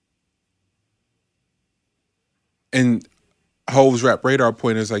 And Hov's Rap Radar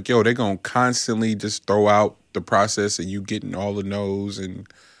point is like, yo, they're going to constantly just throw out the process of you getting all the no's and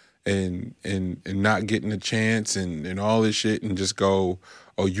not getting a chance and all this shit, and just go,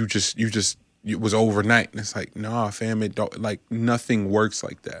 oh, it was overnight. And it's like, nah, fam, it don't, like, nothing works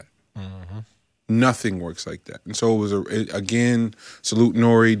like that. Mm-hmm. Nothing works like that. And so it was, again, salute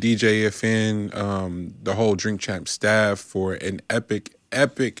Nori, DJ FN, the whole Drink Champ staff for an epic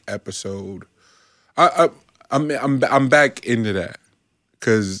episode. I'm back into that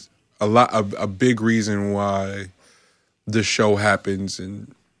because a big reason why the show happens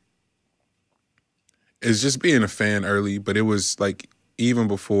and is just being a fan early. But it was like even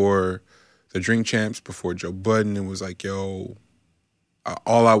before the Drink Champs, before Joe Budden, it was like, yo,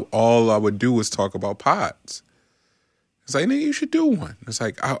 all I would do was talk about pods. It's like, nigga, you should do one. It's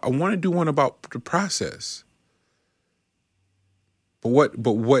like I want to do one about the process. But what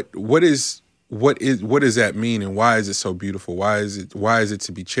does that mean, and why is it so beautiful? Why is it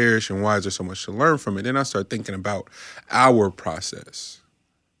to be cherished, and why is there so much to learn from it? Then I start thinking about our process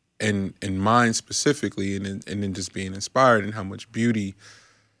and mine specifically, and then just being inspired, and how much beauty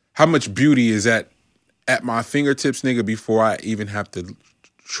is at my fingertips, nigga, before I even have to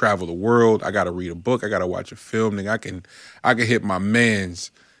travel the world. I gotta read a book, I gotta watch a film, nigga. I can hit my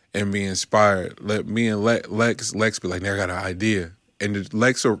mans and be inspired. Let me and Lex be like, nigga, I got an idea. And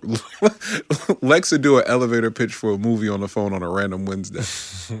Lex will do an elevator pitch for a movie on the phone on a random Wednesday.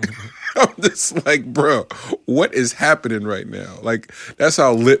 I'm just like, bro, what is happening right now? Like, that's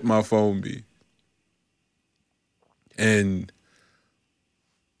how lit my phone be. And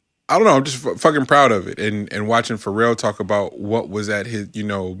I don't know, I'm just fucking proud of it. And watching Pharrell talk about what was at his,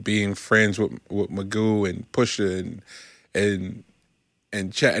 being friends with Magoo and Pusha and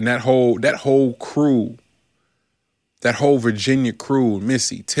Chat, and that whole crew. That whole Virginia crew,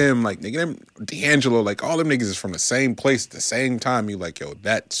 Missy, Tim, like, nigga, them, D'Angelo, like, all them niggas is from the same place at the same time. You like, yo,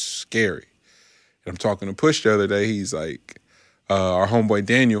 that's scary. And I'm talking to Push the other day. He's like, our homeboy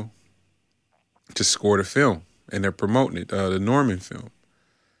Daniel just scored a film, and they're promoting it, the Norman film.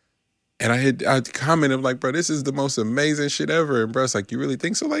 And I commented, like, bro, this is the most amazing shit ever. And bro's like, you really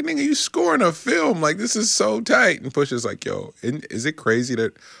think so? Like, nigga, you scoring a film. Like, this is so tight. And Push is like, yo, is it crazy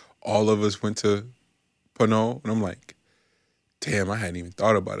that all of us went to Pano? And I'm like, damn, I hadn't even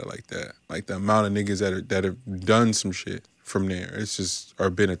thought about it like that. Like the amount of niggas that have done some shit from there. It's just,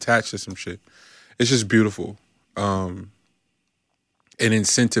 or been attached to some shit. It's just beautiful. An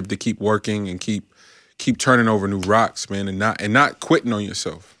incentive to keep working and keep turning over new rocks, man, and not quitting on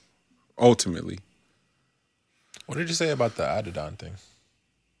yourself. Ultimately. What did you say about the Adidon thing?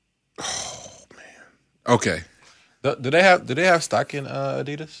 Oh man. Okay. Do they have stock in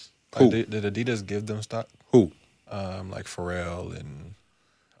Adidas? Who? Like, did Adidas give them stock? Who? Like Pharrell and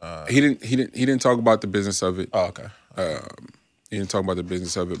he didn't talk about the business of it. Oh, okay. He didn't talk about the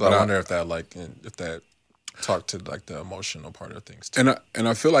business of it. But I wonder if that talked to like the emotional part of things too. And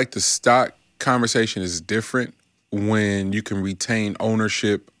I feel like the stock conversation is different when you can retain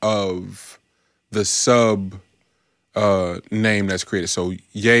ownership of the sub name that's created. So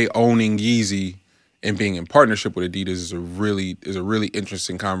Ye owning Yeezy and being in partnership with Adidas is a really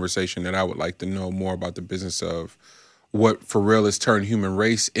interesting conversation that I would like to know more about the business of, what Pharrell has turned Human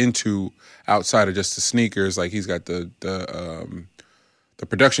Race into outside of just the sneakers. Like he's got the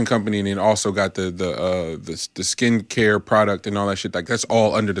production company, and then also got the skincare product and all that shit. Like that's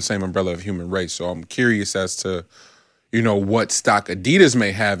all under the same umbrella of Human Race. So I'm curious as to, you know, what stock Adidas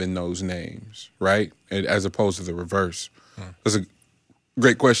may have in those names, right? As opposed to the reverse. That's a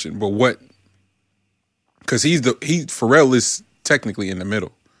great question. But what? Because Pharrell is technically in the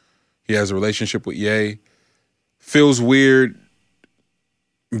middle. He has a relationship with Ye. Feels weird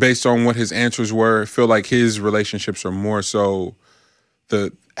based on what his answers were. Feel like his relationships are more so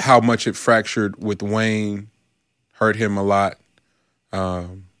how much it fractured with Wayne hurt him a lot.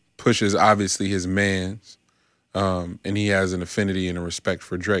 Push is obviously his man's, and he has an affinity and a respect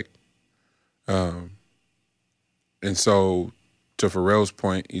for Drake. And so, to Pharrell's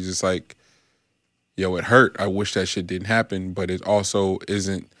point, he's just like, yo, it hurt. I wish that shit didn't happen, but it also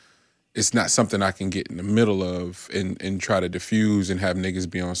isn't. It's not something I can get in the middle of and try to diffuse and have niggas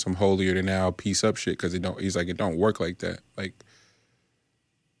be on some holier than thou piece up shit because it don't. He's like, it don't work like that. Like,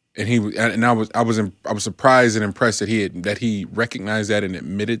 and I was surprised and impressed that he recognized that and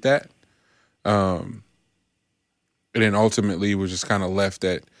admitted that. And then ultimately was just kind of left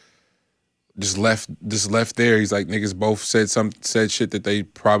there. He's like, niggas both said shit that they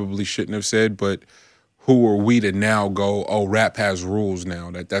probably shouldn't have said, but who are we to now go, oh, rap has rules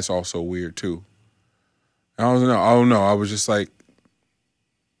now? That's also weird too. I don't know. I was just like,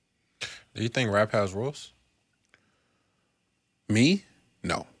 do you think rap has rules? Me?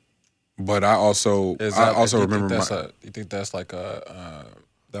 No. But I also remember you think that's like that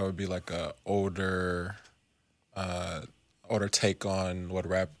would be like a older take on what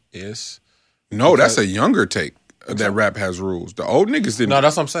rap is? No, that's a younger take that rap has rules. The old niggas didn't. No,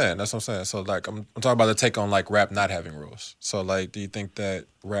 that's what I'm saying. So like I'm talking about the take on like rap not having rules. So like, do you think that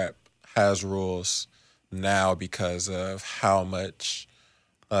rap has rules now because of how much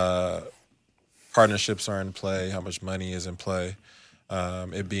partnerships are in play, how much money is in play,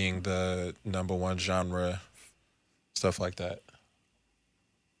 it being the number one genre, stuff like that?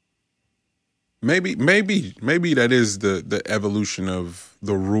 Maybe that is the evolution of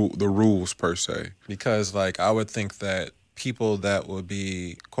the rules per se. Because like I would think that people that would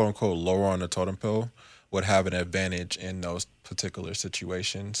be quote unquote lower on the totem pole would have an advantage in those particular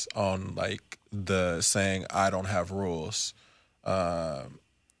situations on like the saying I don't have rules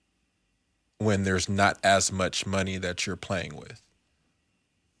when there's not as much money that you're playing with.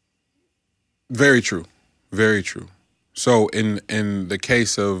 Very true. Very true. So in the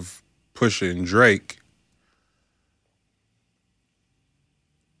case of Pusha and Drake,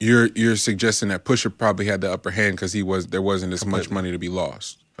 you're suggesting that Pusha probably had the upper hand because there wasn't as much money to be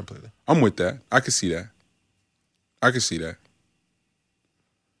lost. Completely. I'm with that. I could see that.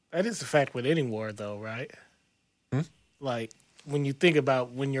 That is the fact with any war, though, right? Like, when you think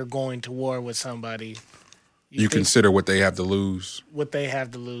about when you're going to war with somebody, you consider what they have to lose. What they have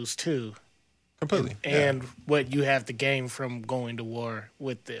to lose, too. Completely. And what you have to gain from going to war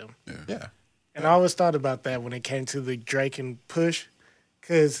with them. Yeah. And I always thought about that when it came to the Drake and Push,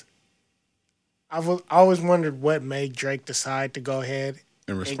 because I always wondered what made Drake decide to go ahead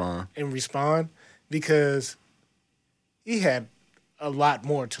and respond, because he had a lot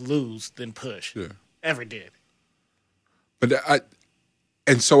more to lose than Push ever did. But I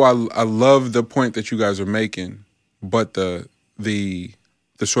love the point that you guys are making, but the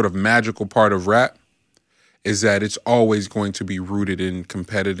sort of magical part of rap is that it's always going to be rooted in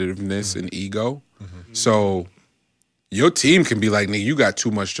competitiveness and ego. Mm-hmm. So your team can be like, nigga, you got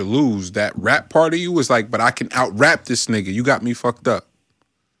too much to lose. That rap part of you is like, but I can out-rap this nigga. You got me fucked up.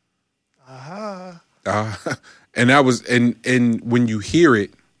 And that was, and when you hear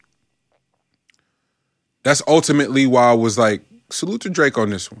it, that's ultimately why I was like, salute to Drake on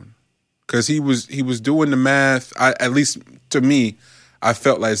this one. Because he was doing the math. At least to me, I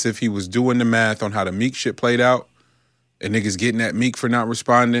felt like as if he was doing the math on how the Meek shit played out, and niggas getting at Meek for not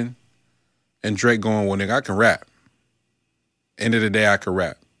responding, and Drake going, well, nigga, I can rap. End of the day, I can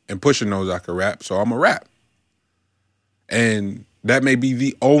rap. And Pusha knows I can rap, so I'm a rap. And that may be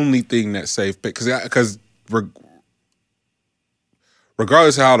the only thing that's safe, because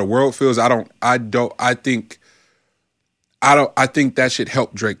regardless of how the world feels, I think that shit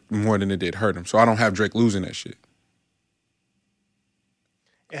helped Drake more than it did hurt him. So I don't have Drake losing that shit.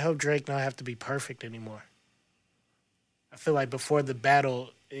 It helped Drake not have to be perfect anymore. I feel like before the battle,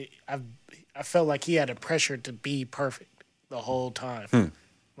 I felt like he had a pressure to be perfect the whole time.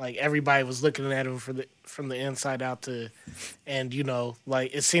 Like everybody was looking at him from the inside out and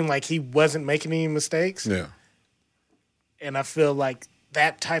like it seemed like he wasn't making any mistakes. Yeah. And I feel like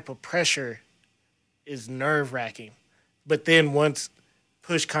that type of pressure is nerve-wracking But then once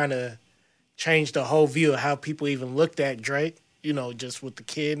Push kind of changed the whole view of how people even looked at Drake, you know, just with the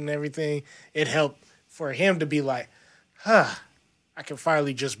kid and everything, it helped for him to be like, I can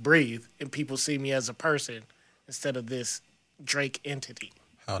finally just breathe and people see me as a person instead of this Drake entity.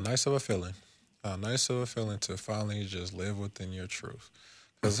 How nice of a feeling. How nice of a feeling to finally just live within your truth.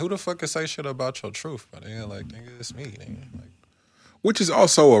 Because who the fuck can say shit about your truth? But they like, nigga, it's me. Nigga. Like, which is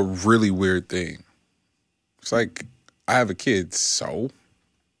also a really weird thing. It's like, I have a kid, so?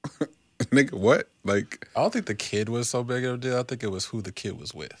 Nigga, what? Like, I don't think the kid was so big of a deal. I think it was who the kid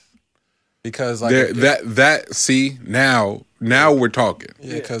was with. Because like see, now we're talking.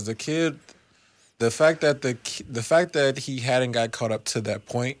 Yeah, because the kid, the fact that he hadn't got caught up to that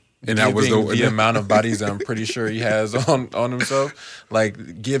point, and that was the amount of bodies I'm pretty sure he has on himself,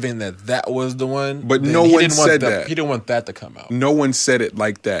 like given that was the one. But no one said that. He didn't want that to come out. No one said it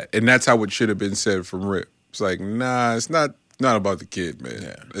like that, and that's how it should have been said from Rip. It's like, nah, it's not about the kid, man.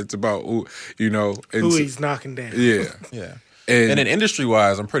 Yeah. It's about who he's knocking down. Yeah, yeah. And then industry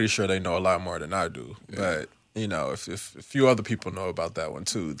wise, I'm pretty sure they know a lot more than I do. Yeah. But you know, if a few other people know about that one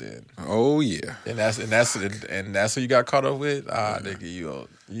too, then and that's who you got caught up with. Nigga,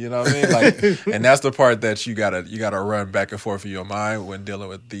 you know what I mean? Like, and that's the part that you gotta run back and forth in your mind when dealing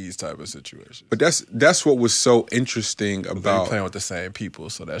with these type of situations. But that's what was so interesting about playing with the same people,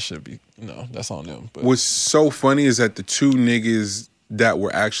 so that should be that's on them. But what's so funny is that the two niggas that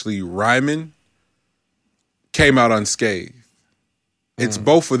were actually rhyming came out unscathed. It's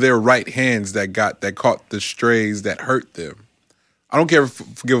both of their right hands that caught the strays that hurt them. I don't give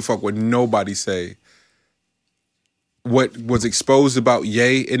a fuck what nobody say. What was exposed about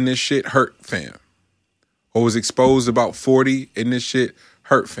Ye in this shit hurt fam. What was exposed about 40 in this shit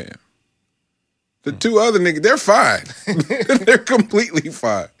hurt fam. The two other niggas, they're fine. They're completely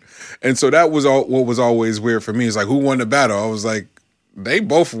fine. And so that was all. What was always weird for me is like, who won the battle? I was like, they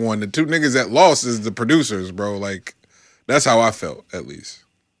both won. The two niggas that lost is the producers, bro. Like, that's how I felt, at least.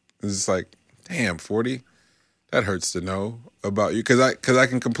 It's just like, damn, 40, that hurts to know about you. Because I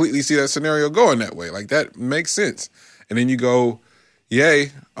can completely see that scenario going that way. Like, that makes sense. And then you go,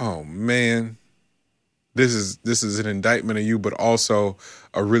 yay, oh, man, this is an indictment of you, but also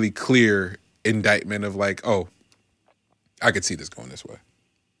a really clear indictment of like, oh, I could see this going this way.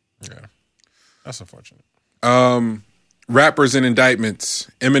 Yeah, that's unfortunate. Rappers and indictments.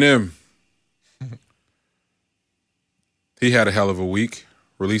 Eminem. He had a hell of a week.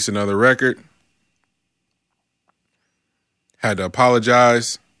 Released another record. Had to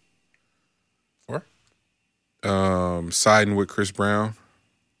apologize. For? Siding with Chris Brown.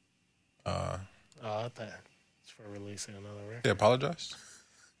 I thought it's for releasing another record. He apologized?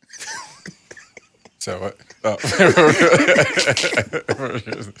 So what?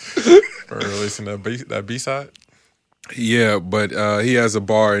 For releasing that B-side? Yeah, but he has a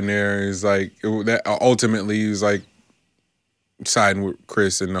bar in there. He's like, ultimately, he was like siding with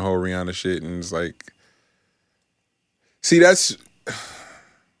Chris and the whole Rihanna shit. And it's like, see, that's,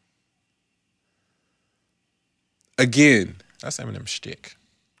 again. That's Eminem shtick.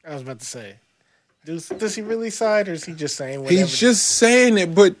 I was about to say, does he really side or is he just saying whatever? He's just saying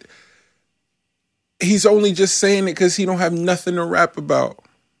it, but he's only just saying it because he don't have nothing to rap about.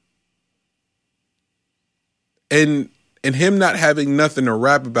 And him not having nothing to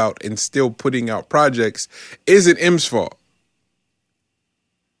rap about and still putting out projects isn't M's fault.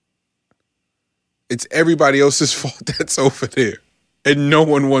 It's everybody else's fault that's over there. And no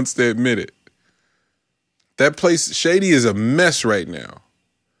one wants to admit it. That place, Shady, is a mess right now.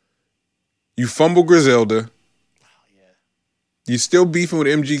 You fumble Griselda. Oh, yeah. You still beefing with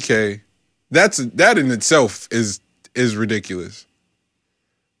MGK. That in itself is ridiculous.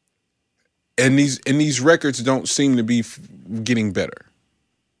 And these records don't seem to be getting better.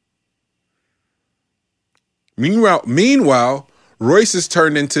 Meanwhile, Royce has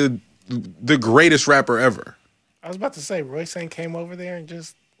turned into the greatest rapper ever. I was about to say, Royce ain't came over there and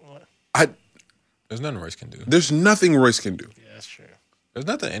just... What? There's nothing Royce can do. There's nothing Royce can do. Yeah, that's true. There's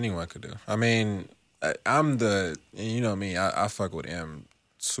nothing anyone could do. I mean, you know me, I fuck with M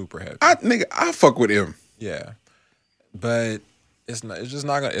super heavy. I fuck with him. Yeah. But it's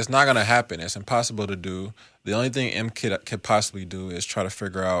not gonna happen. It's impossible to do. The only thing M could possibly do is try to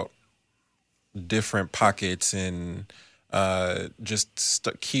figure out different pockets and just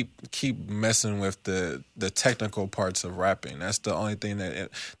keep messing with the technical parts of rapping. That's the only thing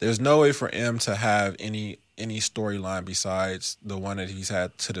there's no way for M to have any any storyline besides the one that he's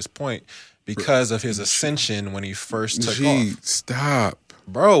had to this point because of his ascension when he first took off. Stop.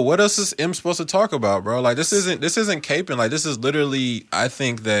 Bro, what else is M supposed to talk about, bro? Like this isn't caping. Like this is literally, I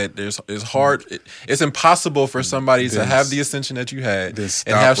think that it's impossible for somebody to have the ascension that you had and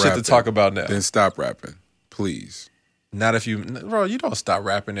have shit to talk about now. Then stop rapping, please. Not if you, bro. You don't stop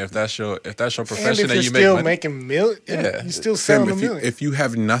rapping if that's your profession and and if you you're still make money. making million, Yeah. you still selling a Sam, million. if you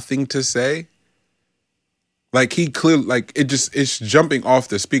have nothing to say, like he clearly, like it's jumping off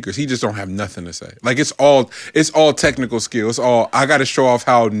the speakers. He just don't have nothing to say. Like it's all technical skill. It's all, I got to show off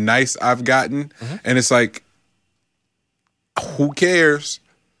how nice I've gotten, and it's like, who cares?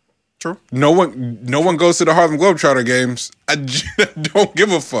 True. No one goes to the Harlem Globetrotter games. I don't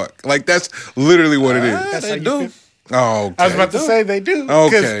give a fuck. Like that's literally what it is. That's They how you do. feel. Oh, okay. I was about to say they do.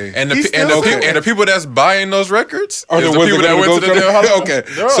 'cause Okay. And he's still saying the people that's buying those records Are is the ones people that that went to the damn Harlem. Okay,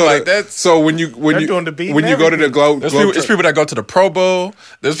 Bro, so like that's. so when you doing the beat when and you go to the everything. There's people that go to the Pro Bowl.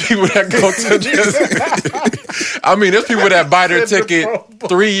 There's people that go to just. I mean, there's people that buy their Said the ticket Pro Bowl.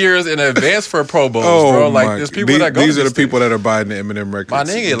 3 years in advance for Pro Bowls, bro. Like there's people that go. These to are the people that are buying the Eminem records. My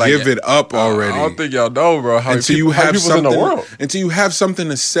nigga, like, give it up already. I don't think y'all know, bro. How until many you have people's something in the world. until you have something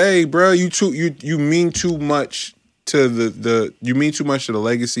to say, bro. You mean too much to you mean too much to the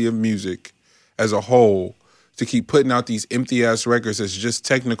legacy of music as a whole to keep putting out these empty ass records that's just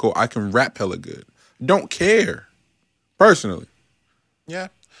technical. I can rap hella good. Don't care, personally. Yeah,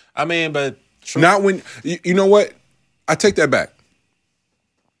 I mean, but Not when you know what? I take that back.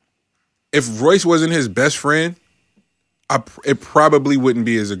 If Royce wasn't his best friend, it probably wouldn't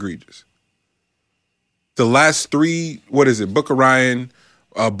be as egregious. The last three, what is it? Book of Ryan,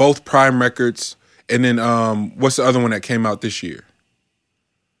 both Prime Records, and then what's the other one that came out this year?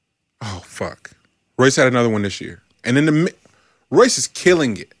 Oh fuck! Royce had another one this year, and then Royce is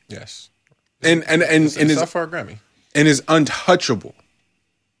killing it, yes, and it's is up for a Grammy. and is untouchable.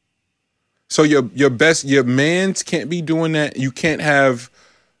 So your mans can't be doing that. You can't have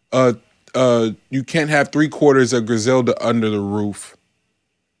you can't have 3/4 of Griselda under the roof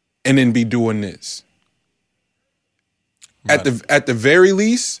and then be doing this. At the very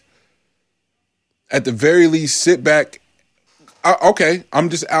least, sit back. Okay, I'm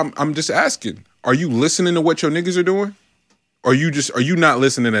just asking. Are you listening to what your niggas are doing? Or are you not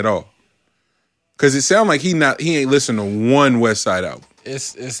listening at all? Because it sounds like he ain't listening to one West Side album.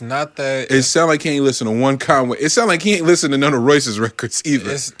 It's not that. It sounds like he ain't listening to one Conway. It sounds like he ain't listening to none of Royce's records either.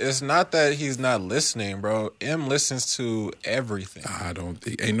 It's not that he's not listening, bro. M listens to everything.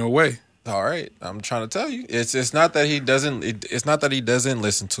 Ain't no way. All right, I'm trying to tell you. It's not that he doesn't. It's not that he doesn't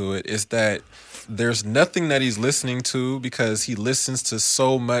listen to it. It's that there's nothing that he's listening to because he listens to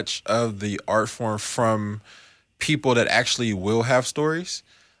so much of the art form from people that actually will have stories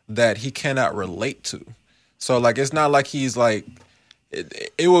that he cannot relate to. So like, it's not like he's like.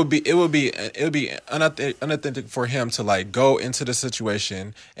 It would be unauthentic for him to like go into the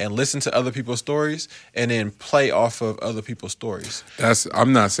situation and listen to other people's stories and then play off of other people's stories.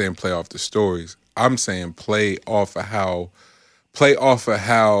 I'm not saying play off the stories. I'm saying play off of how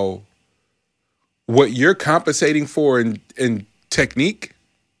what you're compensating for in technique,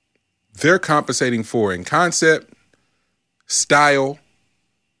 they're compensating for in concept, style,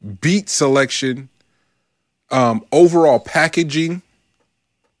 beat selection, overall packaging.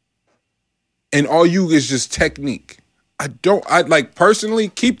 And all you is just technique. I like personally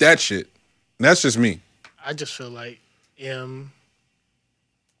keep that shit. That's just me. I just feel like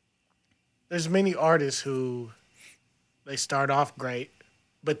there's many artists who they start off great,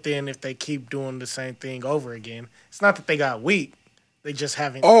 but then if they keep doing the same thing over again, it's not that they got weak. They just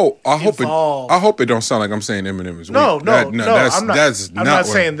haven't. I hope it don't sound like I'm saying Eminem is weak. No, I'm not. That's I'm not what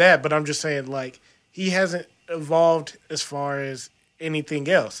saying that, but I'm just saying like he hasn't evolved as far as anything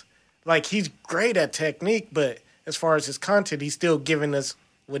else. Like, he's great at technique, but as far as his content, he's still giving us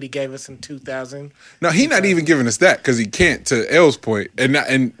what he gave us in 2000. No, he's not even giving us that because he can't, to L's point. And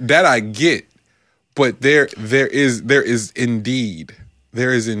that I get. But there is indeed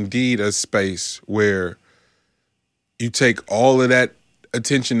a space where you take all of that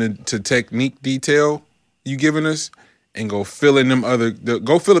attention to technique detail you giving us and go fill in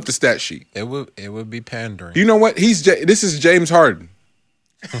go fill up the stat sheet. It would be pandering. You know what? This is James Harden.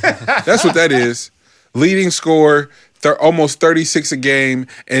 That's what that is. Leading scorer, almost 36 a game,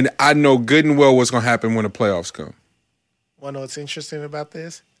 and I know good and well what's going to happen when the playoffs come. Want to know what's interesting about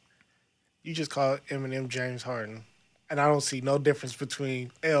this? You just call Eminem James Harden, and I don't see no difference between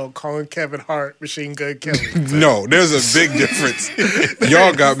L calling Kevin Hart Machine Gun Kelly. No, there's a big difference.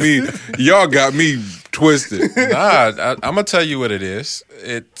 Y'all got me twisted. Nah, I'm gonna tell you what it is.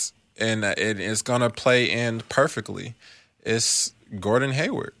 and it's gonna play in perfectly. It's Gordon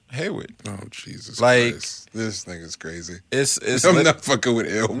Hayward. Oh Jesus Like, Christ. This nigga's crazy. It's I'm not fucking with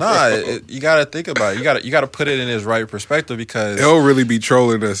L. Nah, bro. you gotta think about it. You gotta put it in his right perspective because L really be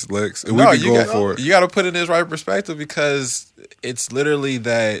trolling us, Lex, and we be going for it. You gotta put it in his right perspective because it's literally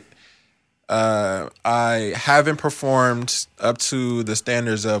that I haven't performed up to the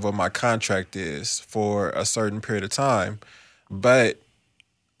standards of what my contract is for a certain period of time, but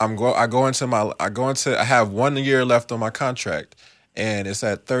I have 1 year left on my contract and it's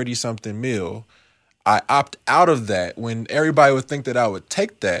at 30 something mil. I opt out of that when everybody would think that I would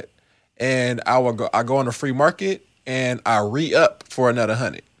take that, and I go on the free market and I re-up for another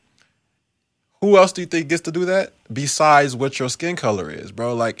 100. Who else do you think gets to do that besides what your skin color is,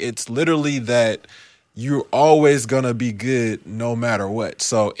 bro? Like, it's literally that you're always gonna be good no matter what.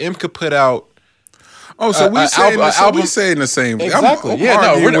 So M could put out. Oh, so we saying the same. Exactly.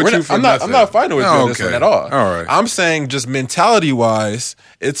 I'm not fighting with you on this one at all. All right. I'm saying just mentality wise,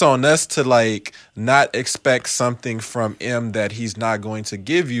 it's on us to like not expect something from M that he's not going to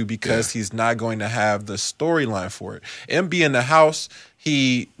give you because he's not going to have the storyline for it. M be in the house.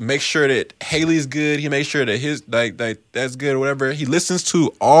 He makes sure that Haley's good. He makes sure that his like that's good or whatever. He listens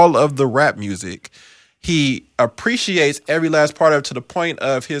to all of the rap music. He appreciates every last part of it to the point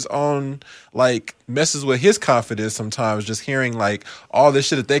of his own like messes with his confidence sometimes, just hearing like all this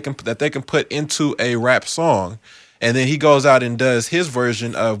shit that they can put into a rap song. And then he goes out and does his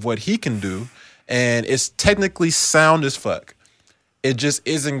version of what he can do, and it's technically sound as fuck. It just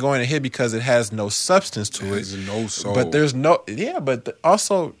isn't going to hit because it has no substance to it. There's no soul. But there's no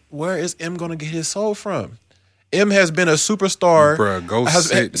also where is M going to get his soul from? M has been a superstar.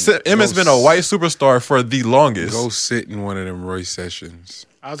 Bruh, M has been a white superstar for the longest. Go sit in one of them Royce sessions.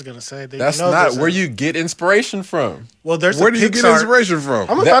 I was gonna say that's not where you get inspiration from. Well, where do you get inspiration from?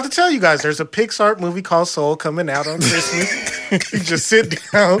 I'm about to tell you guys. There's a Pixar movie called Soul coming out on Christmas. You just sit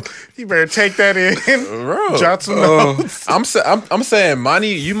down. You better take that in. Jot some notes. I'm saying,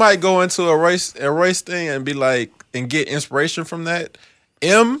 Monty, you might go into a Royce thing and be like, and get inspiration from that.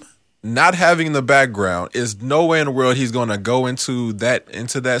 M not having the background is nowhere in the world he's going to go into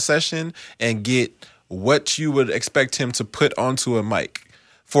that session and get what you would expect him to put onto a mic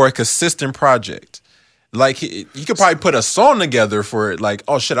for a consistent project. Like, he could probably put a song together for it. Like,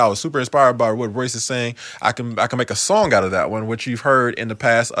 oh shit, I was super inspired by what Royce is saying. I can make a song out of that one, which you've heard in the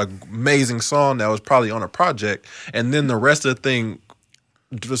past, an amazing song that was probably on a project, and then the rest of the thing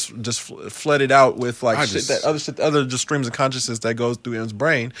just flooded out with like other just streams of consciousness that goes through M's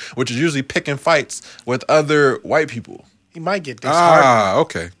brain, which is usually picking fights with other white people. He might get disheartened.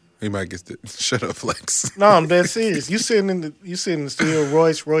 Okay. He might get shut up, Flex. No, I'm dead serious. You sitting in the studio,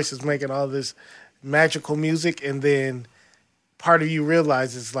 Royce is making all this magical music, and then part of you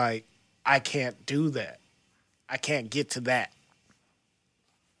realizes like, I can't do that. I can't get to that.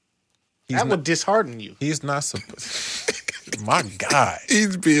 That would dishearten you. He's not supposed. My God,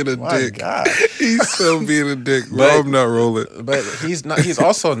 he's being a dick. God. He's still being a dick, bro. I'm not rolling. But he's not. He's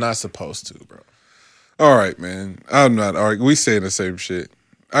also not supposed to, bro. All right, man. I'm not arguing. We saying the same shit.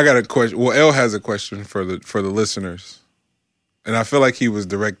 I got a question. Well, L has a question for the listeners, and I feel like he was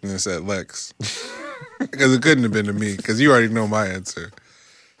directing this at Lex because it couldn't have been to me because you already know my answer.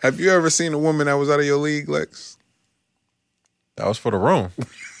 Have you ever seen a woman that was out of your league, Lex? That was for the room.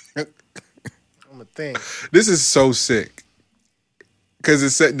 I'm a thing. This is so sick. Because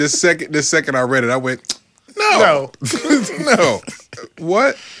the second I read it, I went, no. No.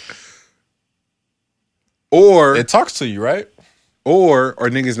 What? Or it talks to you, right? Or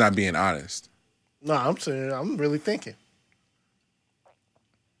niggas not being honest. No, I'm saying I'm really thinking.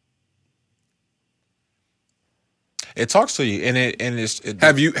 It talks to you, and it's.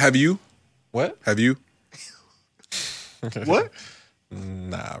 Have you? What? Have you? What?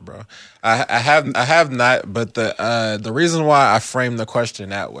 Nah, bro. I have not, but the reason why I framed the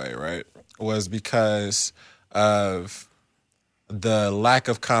question that way, right, was because of the lack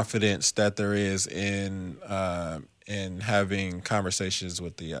of confidence that there is in having conversations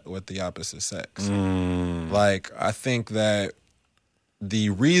with the opposite sex. Like, I think that the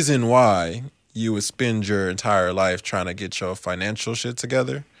reason why you would spend your entire life trying to get your financial shit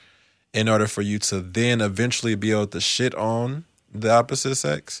together in order for you to then eventually be able to shit on the opposite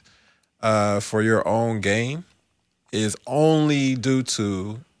sex for your own gain is only due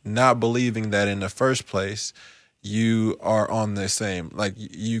to not believing that in the first place you are on the same, like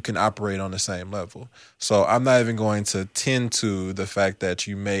you can operate on the same level. So I'm not even going to tend to the fact that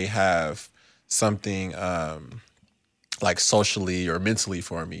you may have something like socially or mentally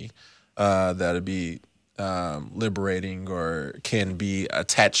for me that'd be liberating or can be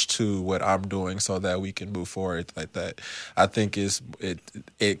attached to what I'm doing so that we can move forward like that. I think it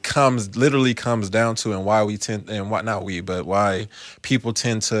literally comes down to, and why we tend, and why not we, but why people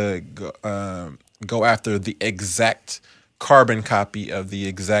tend to go after the exact carbon copy of the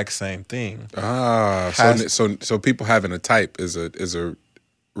exact same thing. So people having a type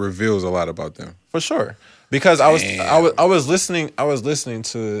reveals a lot about them. For sure. Because I was listening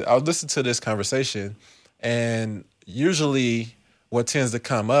to this conversation, and usually what tends to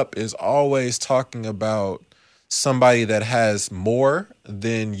come up is always talking about somebody that has more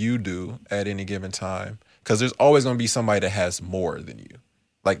than you do at any given time. Because there's always going to be somebody that has more than you.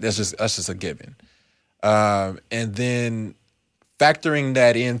 Like that's just a given. And then factoring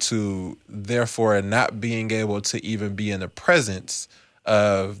that into, therefore, not being able to even be in the presence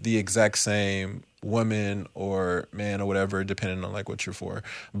of the exact same woman or man or whatever, depending on like what you're for.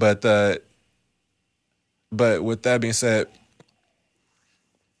 But with that being said,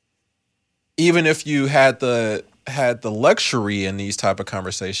 even if you had the luxury in these type of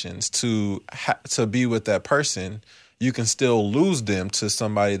conversations to be with that person, you can still lose them to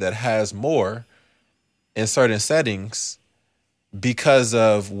somebody that has more in certain settings because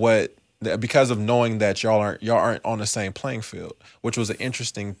of knowing that y'all aren't on the same playing field, which was an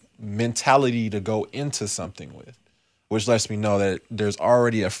interesting mentality to go into something with, which lets me know that there's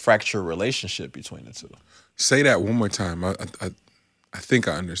already a fractured relationship between the two. Say that one more time. I think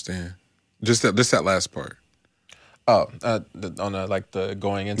I understand. Just that last part. Oh, on the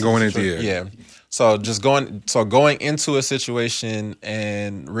going into yeah. So going into a situation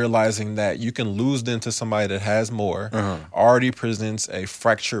and realizing that you can lose them to somebody that has more already presents a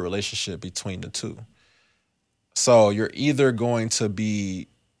fractured relationship between the two. So you're either going to be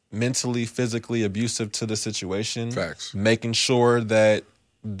mentally, physically abusive to the situation, facts, making sure that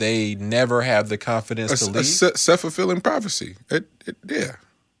they never have the confidence to leave. Self-fulfilling prophecy. Yeah.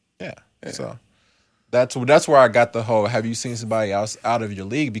 So that's where I got the whole, have you seen somebody else out of your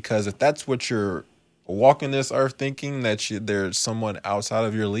league? Because if that's what you're walking this earth thinking, that there's someone outside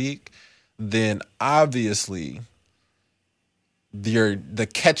of your league, then obviously the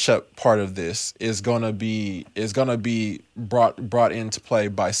catch-up part of this is gonna be brought into play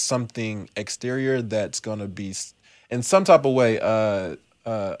by something exterior that's gonna be in some type of way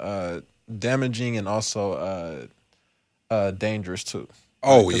damaging and also dangerous too.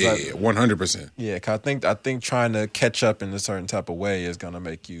 Oh yeah, 100%. Yeah, 'cause I think trying to catch up in a certain type of way is gonna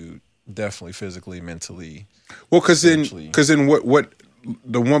make you definitely physically, mentally. Well, because then what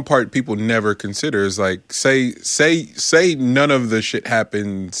the one part people never consider is like say none of the shit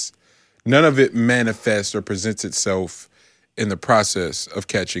happens, none of it manifests or presents itself in the process of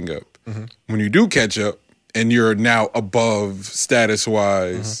catching up. Mm-hmm. When you do catch up and you're now above status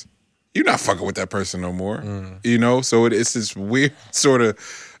wise. Mm-hmm. You're not fucking with that person no more, you know. So it's this weird sort of,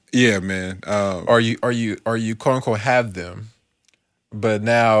 yeah, man. Or you quote unquote have them, but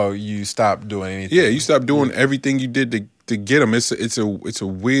now you stop doing anything. Yeah, you stop doing everything you did to get them. It's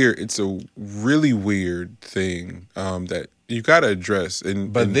a really weird thing that you got to address.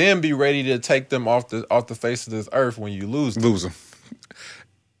 But then be ready to take them off the face of this earth when you lose them.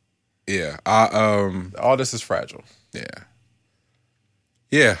 Yeah. All this is fragile. Yeah.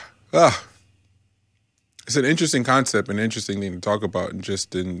 Yeah. It's an interesting concept, an interesting thing to talk about, and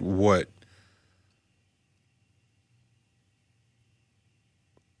just in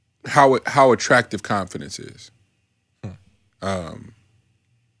how attractive confidence is.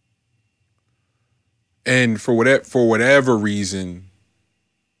 And for whatever reason,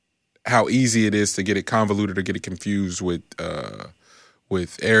 how easy it is to get it convoluted or get it confused with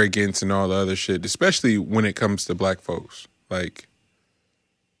arrogance and all the other shit, especially when it comes to black folks. Like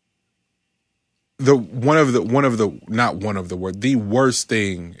the worst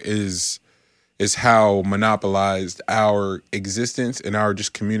thing is how monopolized our existence and our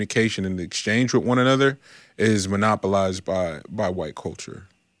just communication and exchange with one another is monopolized by white culture.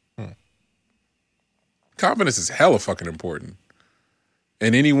 Confidence is hella fucking important.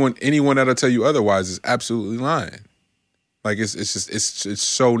 And anyone that'll tell you otherwise is absolutely lying. Like it's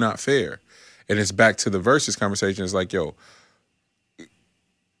so not fair. And it's back to the versus conversation. It's like, yo,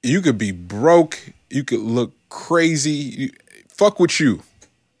 you could be broke, you could look crazy, fuck with you,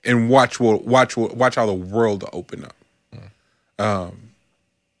 and watch how the world open up.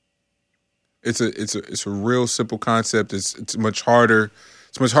 It's a real simple concept. It's much harder.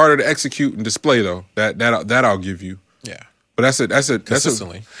 It's much harder to execute and display though. That I'll give you. Yeah. But that's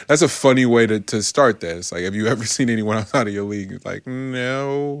a funny way to start that. It's like, have you ever seen anyone outside of your league? It's like,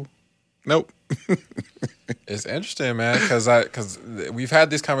 no. Nope. It's interesting, man, because we've had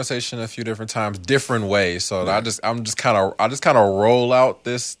this conversation a few different times, different ways. So I just kind of roll out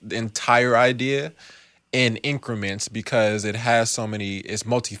this entire idea in increments because it has so many. It's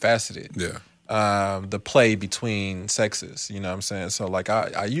multifaceted. Yeah. The play between sexes, you know what I'm saying? So like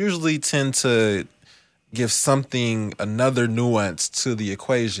I usually tend to give something another nuance to the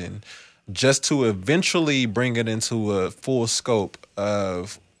equation, just to eventually bring it into a full scope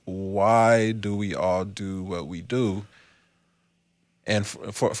of why do we all do what we do, and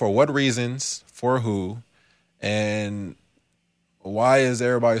for what reasons, for who, and why is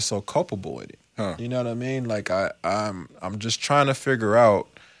everybody so culpable with it? Huh. You know what I mean? Like I'm just trying to figure out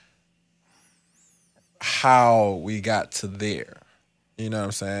how we got to there. You know what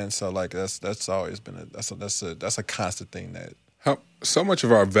I'm saying? So like that's always been that's a constant thing that So much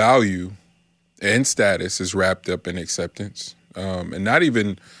of our value and status is wrapped up in acceptance, and not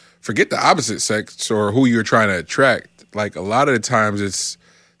even forget the opposite sex or who you're trying to attract. Like a lot of the times, it's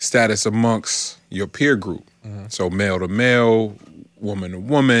status amongst your peer group. Mm-hmm. So male to male, woman to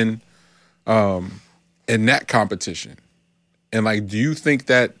woman, in that competition. And like, do you think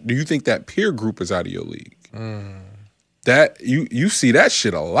that peer group is out of your league? That you see that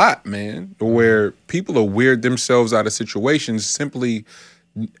shit a lot, man, where people are weird themselves out of situations simply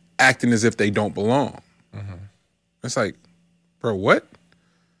acting as if they don't belong. Mm-hmm. It's like, bro, what?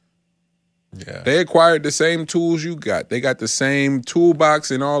 Yeah, they acquired the same tools you got. They got the same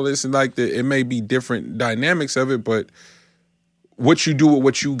toolbox and all this, and like it may be different dynamics of it, but what you do with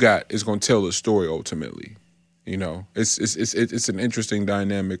what you got is going to tell the story ultimately. You know, it's an interesting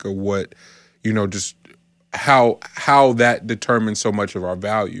dynamic of what, you know, just how that determines so much of our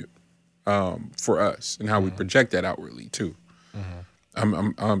value for us and how we project that outwardly too.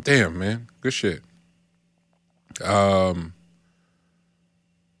 Mm-hmm. Damn, man, good shit. I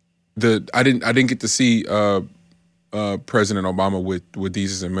didn't get to see President Obama with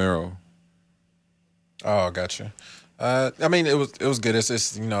Desus and Mero. Oh, gotcha. I mean, it was good.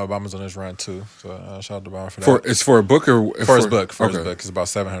 It's you know, Obama's on his run too. So shout out to Obama for that. It's for a book or for his book. For his book, it's about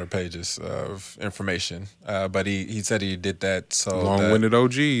 700 pages of information. But he said he did that so long-winded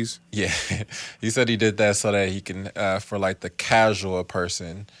OGs. Yeah, he said he did that so that he can for like the casual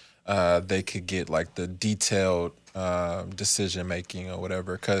person, they could get like the detailed decision making or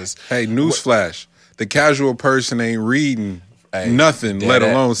whatever. Because hey, newsflash: the casual person ain't reading. Nothing, let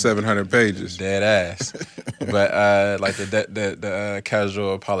alone 700 pages. Dead ass. But like the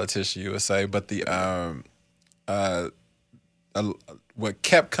casual politician, you would say. But the what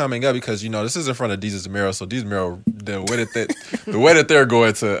kept coming up, because you know this is in front of Desus and Mero, so Desus and Mero, the way that they're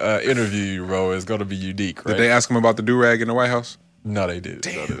going to interview you, bro, is going to be unique. Right? Did they ask him about the do-rag in the White House? No, they did.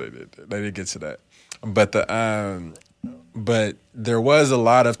 Damn. No, they didn't get to that. But there was a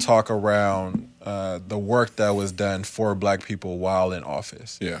lot of talk around the work that was done for Black people while in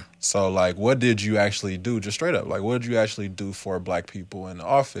office. Yeah. So, like, what did you actually do? Just straight up, like, what did you actually do for Black people in the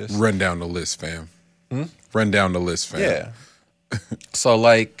office? Run down the list, fam. Run down the list, fam. Yeah. So,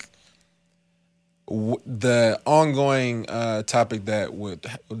 like, the ongoing topic that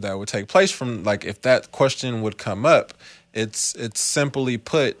would take place from, like, if that question would come up, it's simply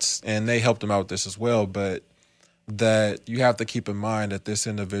put, and they helped him out with this as well, but that you have to keep in mind that this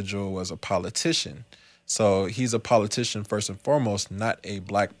individual was a politician. So he's a politician first and foremost, not a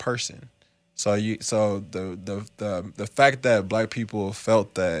Black person. So the fact that Black people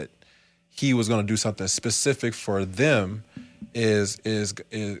felt that he was going to do something specific for them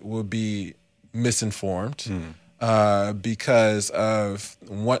would be misinformed because of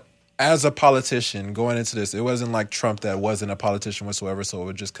what. As a politician going into this, it wasn't like Trump that wasn't a politician whatsoever, so it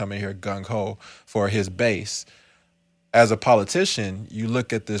would just come in here gung-ho for his base. As a politician, you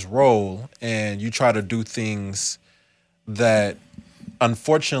look at this role and you try to do things that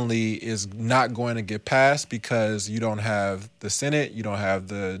unfortunately is not going to get passed because you don't have the Senate, you don't have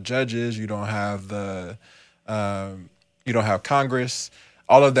the judges, you don't have Congress.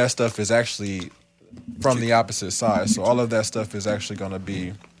 All of that stuff is actually from the opposite side. So all of that stuff is actually going to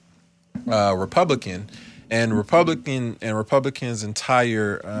be Republican, and Republicans'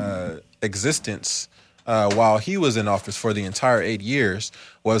 entire existence while he was in office for the entire 8 years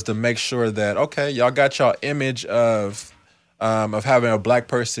was to make sure that, okay, y'all got y'all image of having a Black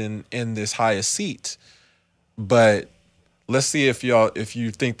person in this highest seat, but let's see if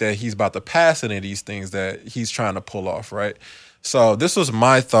you think that he's about to pass any of these things that he's trying to pull off, right? So this was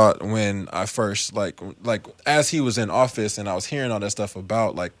my thought when I first like as he was in office and I was hearing all that stuff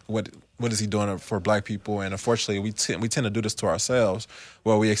about like what is he doing for Black people, and unfortunately we tend to do this to ourselves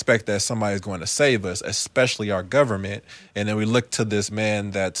where we expect that somebody's going to save us, especially our government, and then we look to this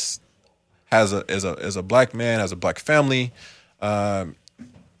man that's has a black man, has a black family, black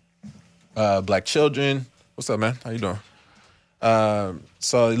children. What's up, man? How you doing?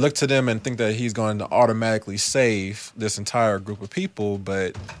 So you look to them and think that he's going to automatically save this entire group of people,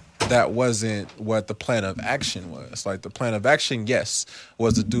 but that wasn't what the plan of action was. Like, the plan of action, yes,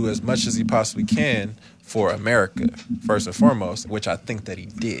 was to do as much as he possibly can for America, first and foremost, which I think that he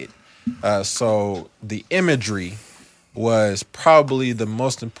did. So the imagery was probably the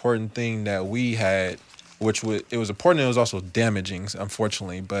most important thing that we had, it was important. It was also damaging,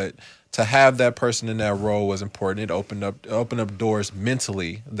 unfortunately, but to have that person in that role was important. It opened up doors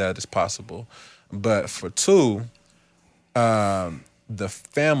mentally that is possible. But for two, the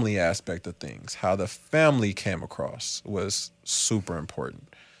family aspect of things, how the family came across, was super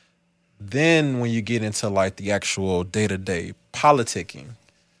important. Then when you get into like the actual day-to-day politicking,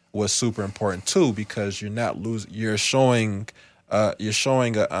 was super important too, because you're showing a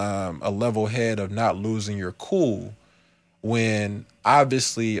level head of not losing your cool when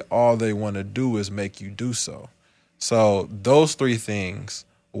obviously all they want to do is make you do so. So those three things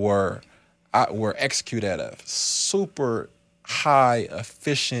were executed at a super high,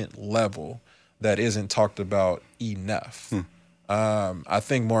 efficient level that isn't talked about enough. I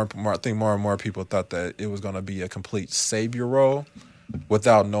think more and more people thought that it was going to be a complete savior role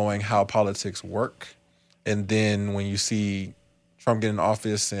without knowing how politics work. And then when you see Trump get in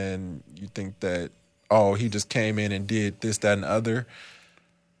office and you think that, oh, he just came in and did this, that, and the other,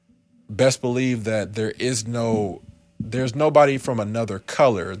 best believe that there's nobody from another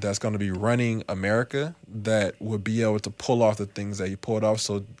color that's going to be running America that would be able to pull off the things that he pulled off.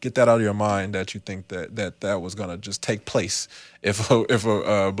 So get that out of your mind, that you think that was going to just take place if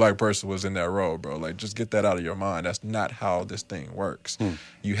a black person was in that role, bro. Like, just get that out of your mind. That's not how this thing works.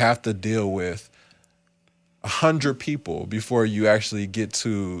 You have to deal with 100 people before you actually get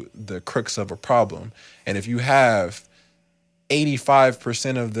to the crux of a problem. And if you have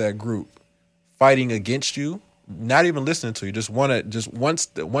 85% of that group fighting against you, not even listening to you, just wants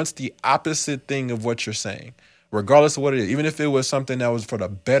the opposite thing of what you're saying, regardless of what it is, even if it was something that was for the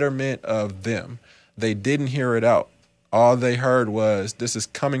betterment of them, they didn't hear it out. All they heard was, this is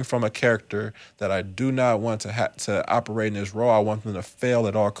coming from a character that I do not want to operate in this role. I want them to fail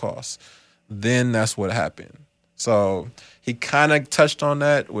at all costs. Then that's what happened. So he kind of touched on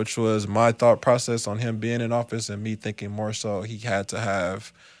that, which was my thought process on him being in office, and me thinking more so he had to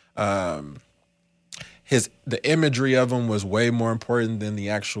have the imagery of him was way more important than the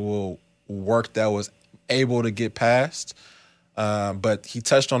actual work that was able to get passed. But he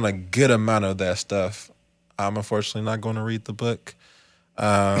touched on a good amount of that stuff. I'm unfortunately not going to read the book.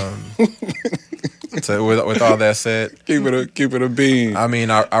 So with all that said, keep it a bean. I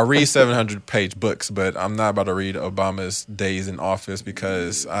mean, I read 700-page books, but I'm not about to read Obama's days in office,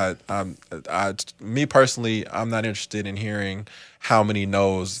 because me personally, I'm not interested in hearing how many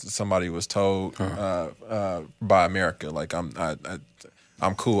no's somebody was told by America. Like,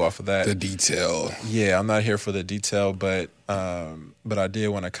 I'm cool off of that. The detail. Yeah, I'm not here for the detail, but I did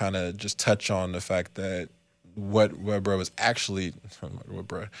want to kind of just touch on the fact that what bro was actually,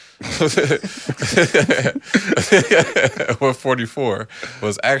 what 44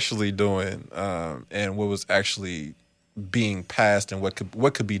 was actually doing, and what was actually being passed, and what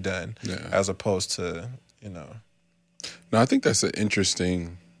could be done, as opposed to, No, I think that's an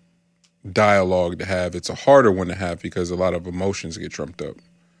interesting dialogue to have. It's a harder one to have because a lot of emotions get trumped up.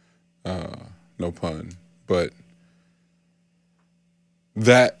 No pun, but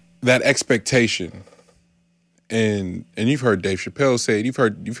that expectation. And you've heard Dave Chappelle say it.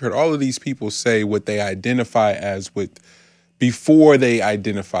 You've heard all of these people say what they identify as before they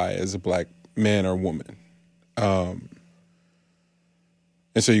identify as a black man or woman. And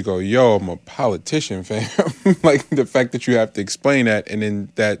so you go, yo, I'm a politician, fam. Like, the fact that you have to explain that, and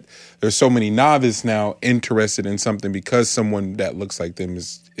then that there's so many novices now interested in something because someone that looks like them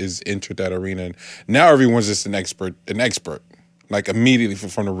is entered that arena. And now everyone's just an expert, like, immediately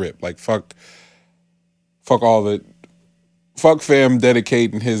from the rip. Like, fuck fam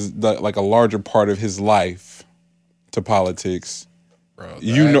dedicating a larger part of his life to politics. Bro,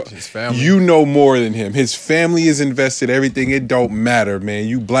 his family. You know more than him. His family is invested. Everything. It don't matter, man.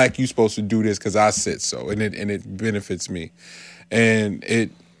 You black. You supposed to do this because I said so, and it benefits me, and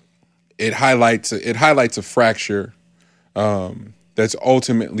it highlights a fracture. That's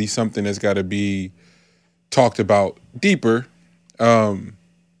ultimately something that's got to be talked about deeper, but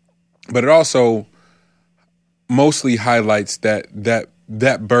it also mostly highlights that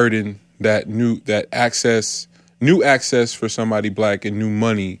burden, new access for somebody black, and new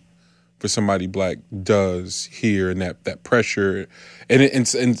money for somebody black does here, and that pressure, and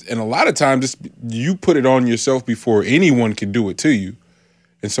a lot of times you put it on yourself before anyone can do it to you.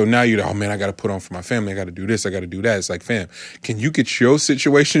 And so now you're like, oh man, I got to put on for my family. I got to do this. I got to do that. It's like, fam, can you get your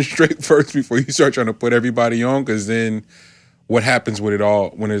situation straight first before you start trying to put everybody on? Because then what happens with it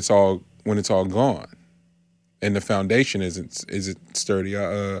all when it's all gone and the foundation isn't sturdy?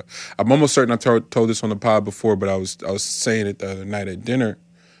 I'm almost certain I told this on the pod before, but I was saying it the other night at dinner.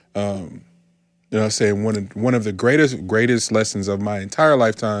 Saying one of the greatest lessons of my entire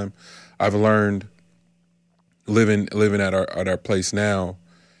lifetime I've learned living at our place now,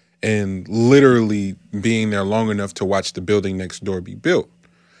 and literally being there long enough to watch the building next door be built.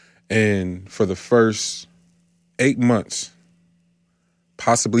 And for the first 8 months,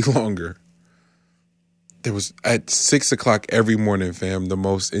 possibly longer, there was at 6 o'clock every morning, fam, the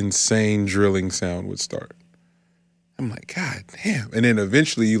most insane drilling sound would start. I'm like, God damn. And then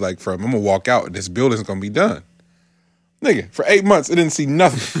eventually you like, I'm going to walk out and this building's going to be done. Nigga, for 8 months, I didn't see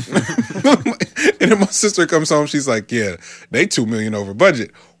nothing. And then my sister comes home, she's like, yeah, they $2 million over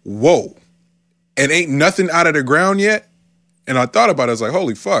budget. Whoa. And ain't nothing out of the ground yet? And I thought about it, I was like,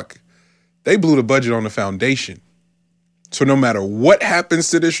 holy fuck. They blew the budget on the foundation. So no matter what happens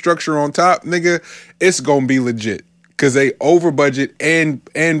to this structure on top, nigga, it's going to be legit. Because they over budget and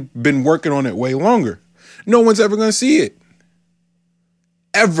been working on it way longer. No one's ever going to see it.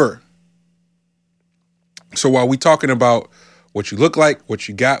 Ever. So while we talking about what you look like, what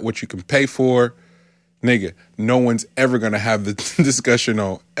you got, what you can pay for, nigga, no one's ever going to have the discussion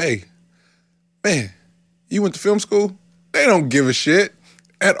on, hey, man, you went to film school? They don't give a shit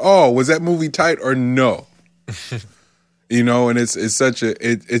at all. Was that movie tight or no? And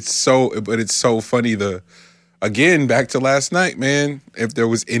it's so funny. Again, back to last night, man, if there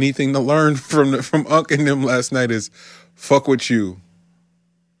was anything to learn from Unc and them last night is fuck with you.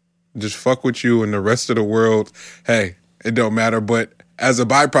 Just fuck with you, and the rest of the world, hey, it don't matter. But as a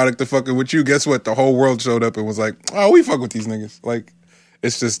byproduct of fucking with you, guess what? The whole world showed up and was like, oh, we fuck with these niggas. Like,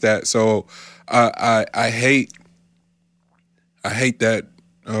 it's just that. So I hate that.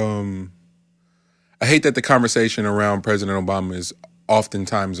 I hate that the conversation around President Obama is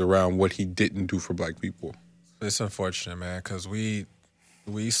oftentimes around what he didn't do for black people. It's unfortunate, man, because we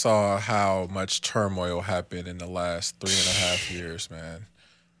saw how much turmoil happened in the last 3.5 years, man.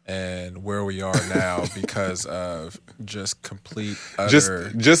 And where we are now because of just complete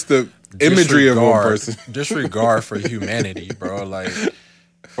utter just the imagery of one person. Disregard for humanity, bro. Like,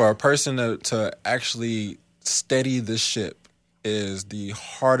 for a person to actually steady the ship is the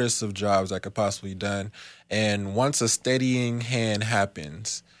hardest of jobs that could possibly be done. And once a steadying hand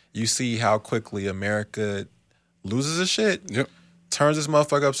happens, you see how quickly America loses a shit, yep, turns this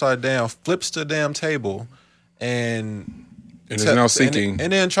motherfucker upside down, flips the damn table, and is now seeking,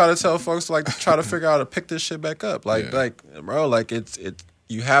 and then try to tell folks, like, try to figure out how to pick this shit back up. Like, bro, like, it's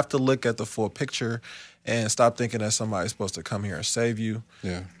you have to look at the full picture and stop thinking that somebody's supposed to come here and save you.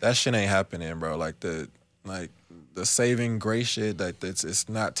 Yeah, that shit ain't happening, bro. Like the saving grace shit, that it's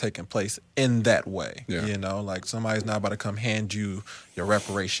not taking place in that way. Yeah. Like, somebody's not about to come hand you your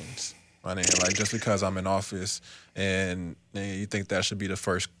reparations. I mean, like, just because I'm in office and you think that should be the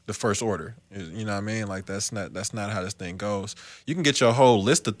first order. You know what I mean? Like, that's not how this thing goes. You can get your whole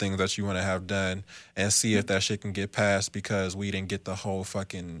list of things that you want to have done and see if that shit can get passed because we didn't get the whole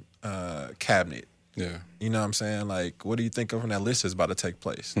fucking cabinet. Yeah. You know what I'm saying? Like, what do you think of when that list is about to take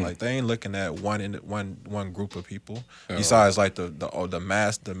place? Like, they ain't looking at one group of people. Besides, like, the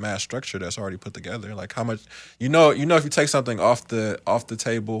mass structure that's already put together. Like, how much if you take something off the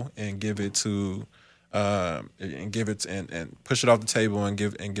table and give it to and push it off the table and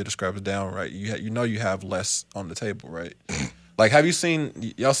get the scraps down, right? You have less on the table, right? Like, have y'all seen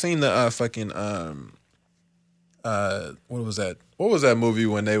the what was that? What was that movie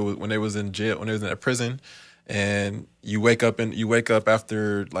when they was in jail, when they was in a prison, and you wake up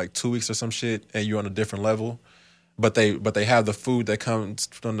after like 2 weeks or some shit, and you're on a different level, but they have the food that comes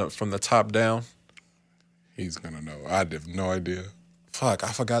from the top down. He's gonna know. I have no idea. Fuck,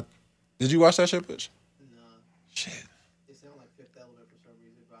 I forgot. Did you watch that shit, bitch? No. Shit. It sounds like Fifth Element for some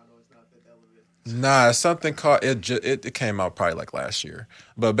reason, but I know it's not Fifth Element. Nah, it's something called it came out probably like last year.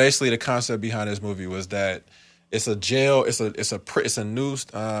 But basically, the concept behind this movie was that it's a jail. It's a new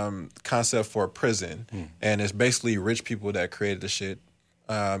concept for a prison, and it's basically rich people that created the shit,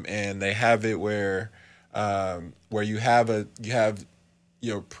 and they have it where you have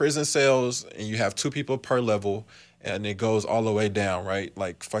your prison cells, and you have 2 people per level, and it goes all the way down, right?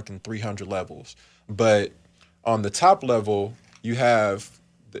 Like fucking 300 levels. But on the top level, you have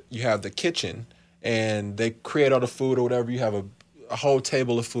the kitchen, and they create all the food or whatever. You have a whole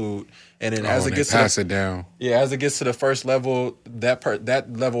table of food, and then As as it they gets pass to it down. as it gets to the first level,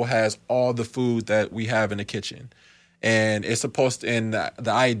 that level has all the food that we have in the kitchen, and it's supposed to. And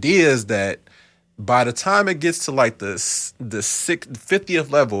the idea is that by the time it gets to like the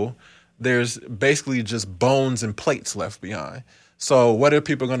 50th level, there's basically just bones and plates left behind. So what are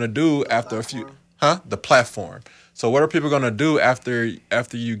people going to do after a few? The platform. So what are people going to do after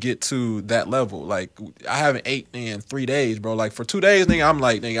you get to that level? Like, I haven't ate in 3 days, bro. Like, for 2 days, nigga, I'm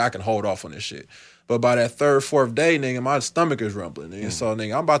like, nigga, I can hold off on this shit. But by that third, fourth day, nigga, my stomach is rumbling, nigga. So,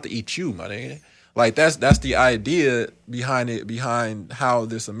 nigga, I'm about to eat you, my nigga. Like, that's the idea behind how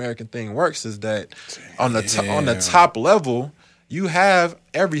this American thing works, is that on the top level, you have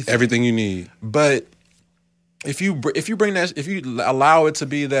everything. Everything you need. But if you allow it to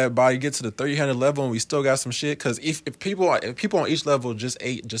be that by you get to the 300 level and we still got some shit, because if people on each level just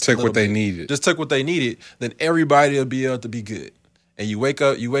took what they needed, then everybody will be able to be good. And you wake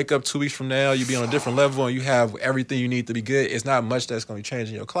up 2 weeks from now, you be on a different level and you have everything you need to be good. It's not much that's going to be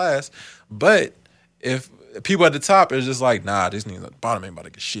changing your class, but if people at the top is just like, nah, this nigga at the bottom ain't about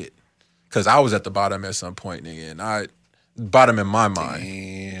to get shit, because I was at the bottom at some point, nigga, and I. Bottom in my mind.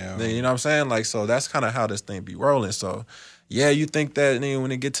 Damn. You know what I'm saying? Like, so that's kind of how this thing be rolling. So, yeah, you think that when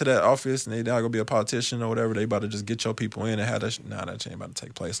they get to that office and they not gonna be a politician or whatever, they about to just get your people in and have that. Nah, that ain't about to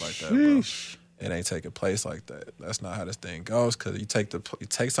take place like that, bro. It ain't taking place like that. That's not how this thing goes. Because you take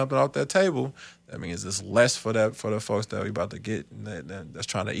something off that table, that means it's less for the folks that we about to get that's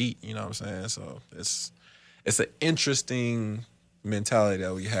trying to eat. You know what I'm saying? So it's an interesting mentality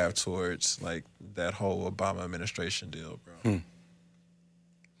that we have towards like that whole Obama administration deal, bro.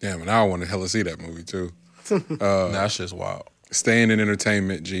 Damn, and I want to hella see that movie too. That's just wild. Staying in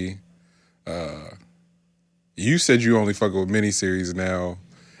entertainment, G. You said you only fucking with miniseries now,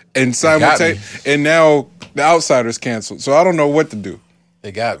 and and now The Outsider's canceled. So I don't know what to do.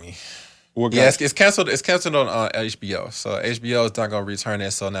 It got me. What Yeah, got it's canceled. It's canceled on HBO. So HBO is not gonna return it.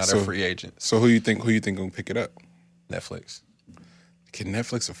 So now they're free agents. So who you think gonna pick it up? Netflix. Can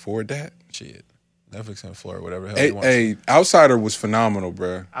Netflix afford that? Shit. Netflix can afford whatever the hell they want. Hey, Outsider was phenomenal,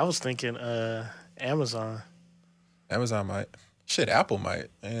 bro. I was thinking Amazon. Amazon might. Shit, Apple might.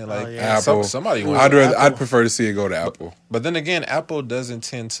 And like yeah. Apple. somebody wants I'd prefer to see it go to Apple. But then again, Apple doesn't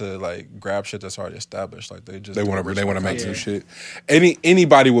tend to like grab shit that's already established. Like they want to make Yeah. new shit.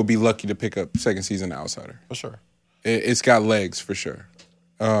 Anybody will be lucky to pick up second season of Outsider. for sure. It's got legs for sure.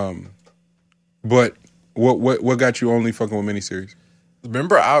 But what got you only fucking with miniseries?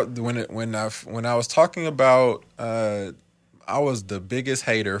 Remember when I was talking about I was the biggest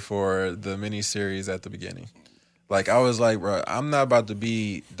hater for the miniseries at the beginning. Like I was like, bro, I'm not about to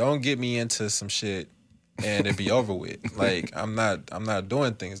be. Don't get me into some shit and it be over with. Like I'm not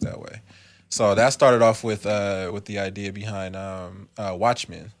doing things that way. So that started off with the idea behind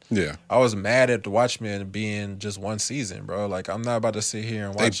Watchmen. Yeah, I was mad at the Watchmen being just one season, bro. Like I'm not about to sit here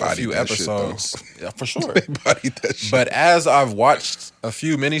and watch a bodied few that shit, episodes. Yeah, for sure. they bodied that shit. But as I've watched a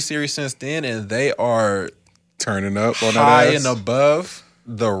few miniseries since then, and they are Turning up on high that ass. and above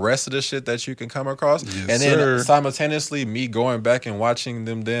the rest of the shit that you can come across. Yes, and then sir. simultaneously me going back and watching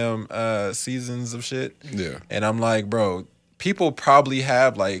them damn seasons of shit. Yeah. And I'm like, bro, people probably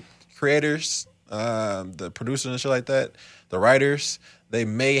have like creators, the producers and shit like that, the writers, they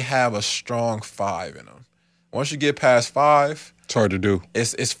may have a strong 5 in them. Once you get past 5, It's hard to do.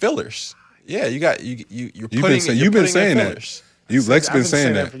 it's fillers. Yeah, you're putting You've been saying that. fillers. Lex I've been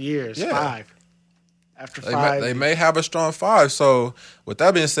saying that that. for years. Yeah. 5. After They 5, they may have a strong 5. So with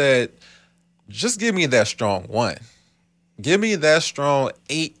that being said, just give me that strong 1. Give me that strong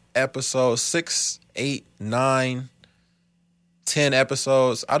 8 episodes, 6, 8, 9, 10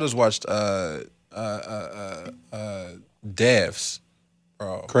 episodes. I just watched Devs,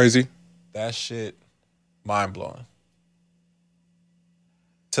 bro. Crazy. That shit, mind blowing.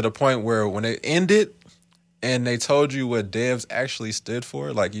 To the point where when it ended and they told you what Devs actually stood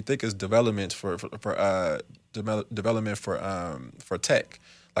for, like you think it's development for tech.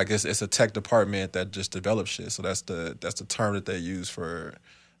 Like it's a tech department that just develops shit. So that's the term that they use for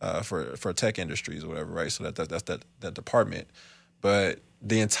tech industries or whatever, right? So that's that department. But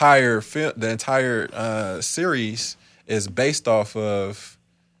the entire series is based off of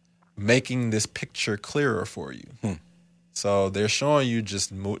making this picture clearer for you. So they're showing you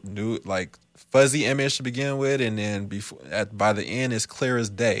just new, like fuzzy image to begin with, and then by the end, it's clear as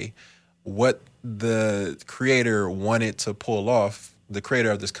day what the creator wanted to pull off. The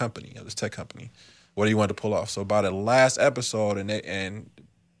creator of this company, of this tech company, what he wanted to pull off. So by the last episode, and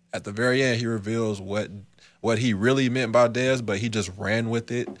at the very end, he reveals what he really meant by Devs, but he just ran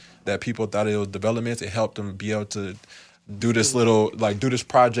with it. That people thought it was development. It helped him be able to do this do this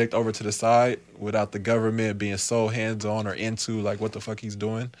project over to the side without the government being so hands on or into like what the fuck he's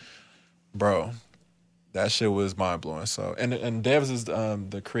doing, bro. That shit was mind blowing. So and Devs is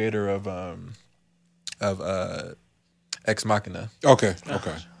the creator of Ex Machina. Okay.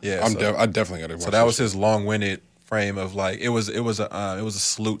 Yeah, I definitely got to watch. So that was his long winded frame of like it was a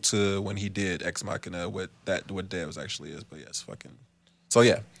salute to when he did Ex Machina what Devs actually is. But yeah, it's fucking. So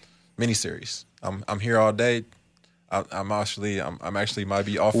yeah, miniseries. I'm here all day. I'm actually might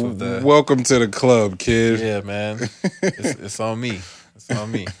be off of the. Welcome to the club, kid. Yeah, man. It's on me. It's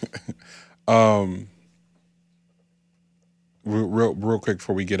on me. Real quick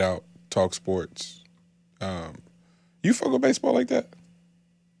before we get out, talk sports. You fuck with baseball like that?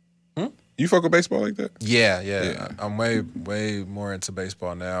 You fuck with baseball like that? Yeah. I'm way more into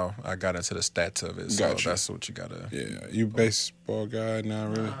baseball now. I got into the stats of it, so Gotcha. that's what you gotta. Yeah, you baseball guy now,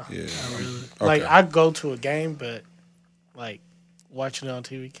 really? Yeah, Not really. Okay. Like I go to a game, but like watching it on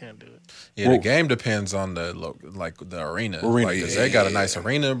TV can't do it. Yeah, Well- the game depends on the arena. Arena, Like, if yeah, they got a yeah, nice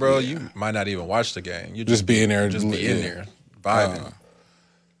arena, bro. You might not even watch the game. You Just be in there, just be in yeah. there vibing.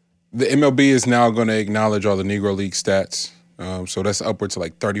 The MLB is now going to acknowledge all the Negro League stats. So that's upwards to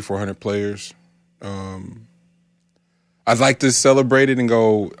like 3,400 players. I'd like to celebrate it and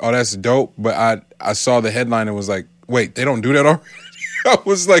go, oh, that's dope. But I saw the headline and was like, wait, they don't do that already? I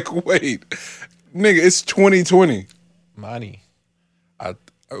was like, wait, nigga, it's 2020. Money.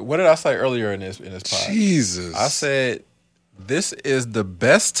 What did I say earlier in this pod? Jesus. I said this is the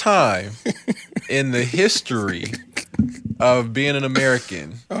best time in the history of being an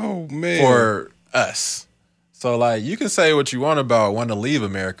American Oh, man. for us. So like you can say what you want about wanting to leave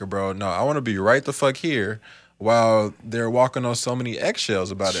America, bro. No, I want to be right the fuck here while they're walking on so many eggshells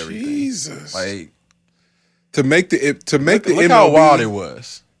about everything. Jesus. Like to make the look MLB, how wild it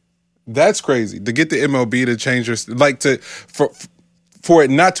was. That's crazy. To get the MLB to change their for it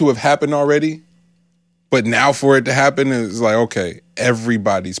not to have happened already, but now for it to happen is like, okay,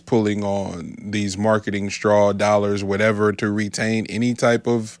 everybody's pulling on these marketing straw dollars, whatever, to retain any type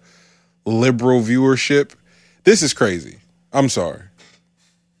of liberal viewership. This is crazy. I'm sorry.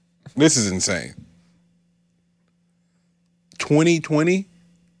 This is insane. 2020,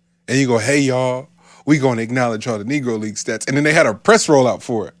 and you go, hey y'all, we gonna acknowledge all the Negro League stats, and then they had a press rollout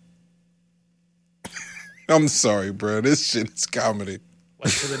for it. I'm sorry, bro. This shit is comedy.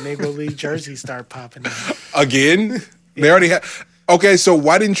 Wait till the Negro League jerseys start popping out. Again? They already had. Okay, so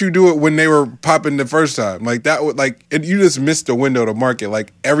why didn't you do it when they were popping the first time? Like that would you just missed the window to market.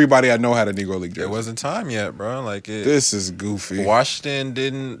 Like everybody I know had a Negro League jersey. It wasn't time yet, bro. Like This is goofy. Washington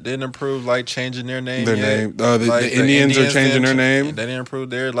didn't approve like changing their name. Their yet. name. The Like, Indians are changing their name. They didn't approve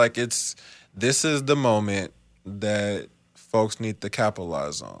their this is the moment that folks need to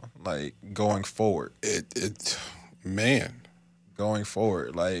capitalize on. Like going forward. Man, Going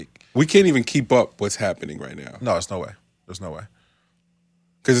forward. Like we can't even keep up what's happening right now. no, it's no way. There's no way.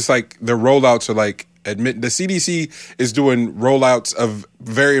 Because it's like the rollouts are like the CDC is doing rollouts of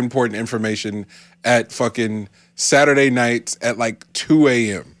very important information at fucking Saturday nights at like 2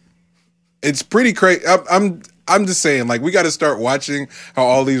 a.m. It's pretty crazy. I'm just saying, like, we got to start watching how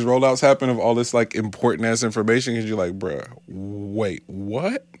all these rollouts happen of all this like important ass information because you're like, bruh, wait,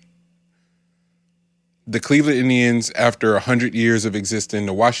 what? The Cleveland Indians, after 100 years of existing,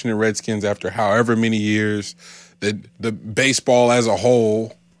 the Washington Redskins, after however many years, the baseball as a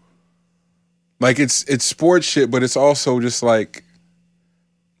whole, like it's sports shit, but it's also just like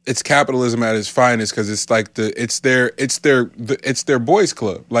it's capitalism at its finest because it's like it's their boys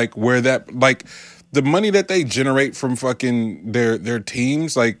club, like where that like the money that they generate from fucking their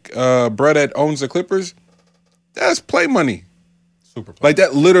teams, like bruh that owns the Clippers, that's play money. Super play. Like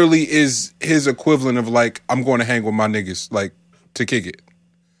that literally is his equivalent of like I'm going to hang with my niggas like to kick it.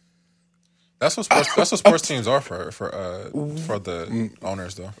 That's what sports teams are for the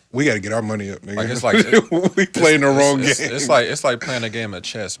owners though. We got to get our money up, nigga. Like it's like we playing the wrong game. It's like playing a game of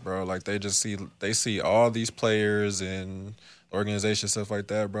chess, bro. Like they see all these players and organizations stuff like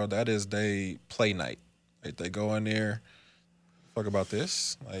that, bro. That is they play night. Like they go in there, fuck about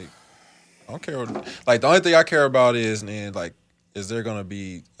this. Like I don't care. Like the only thing I care about is is there gonna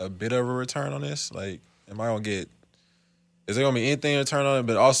be a bit of a return on this? Like am I gonna get? Is there gonna be anything to turn on it?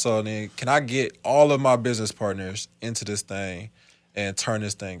 But also, then can I get all of my business partners into this thing and turn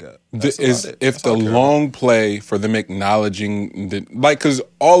this thing up? That's about it. If That's the all I care long play for them acknowledging because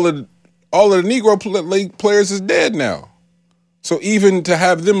all of the Negro League players is dead now, so even to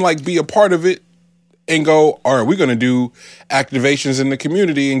have them like be a part of it, and go, all right, we're going to do activations in the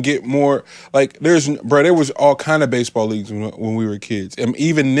community and get more. Like, there was all kind of baseball leagues when we were kids. And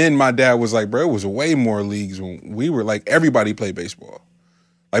even then, my dad was like, bro, it was way more leagues when we were like, everybody played baseball.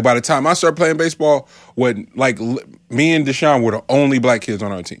 Like, by the time I started playing baseball, me and Deshaun were the only black kids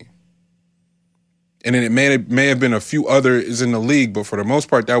on our team. And then it may have been a few others in the league, but for the most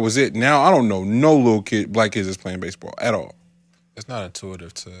part, that was it. Now, I don't know no black kids that's playing baseball at all. It's not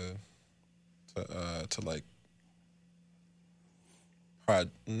intuitive to like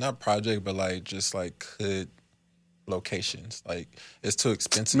not project, but like just like hood locations. Like, it's too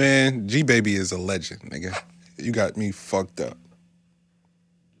expensive. Man, G Baby is a legend, nigga. You got me fucked up.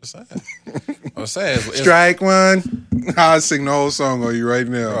 I'm saying, strike one. I'll sing the whole song on you right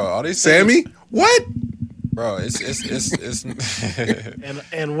now. Bro, all these Sammy, what? Bro, it's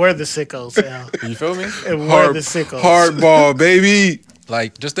and we're the sickos now. You feel me? And we're the sickos. Hardball, baby.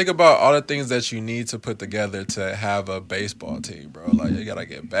 Like, just think about all the things that you need to put together to have a baseball team, bro. Like, you gotta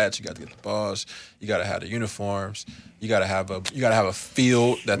get bats, you gotta get the balls, you gotta have the uniforms, you gotta have a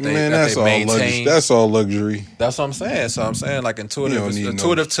field that they maintain. That's all luxury. That's what I'm saying. So I'm saying, like,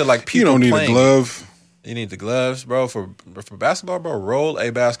 intuitive to like people. You don't need playing. a glove. You need the gloves, bro. For basketball, bro, roll a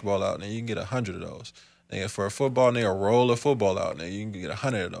basketball out, and you can get 100 of those. And for a football, nigga, roll a football out, and you can get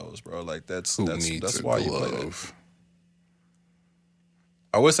 100 of those, bro. Like, that's why you play that.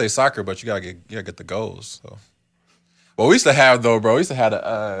 I would say soccer, but you gotta get the goals. So, well, we used to have the when I used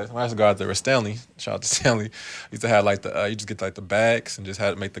to go out there with Stanley. Shout out to Stanley. We used to have like you just get like the bags and just had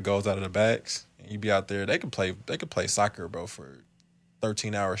to make the goals out of the bags. And you be out there. They could play soccer, bro, for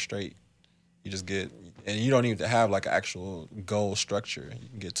 13 hours straight. You just get, and you don't even have like an actual goal structure. You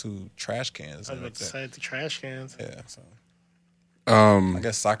can get 2 trash cans. I was about to say the trash cans. Yeah. So, I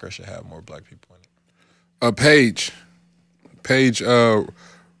guess soccer should have more black people in it. Paige,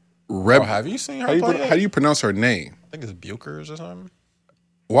 have you seen her play? How do you pronounce her name? I think it's Bukers or something.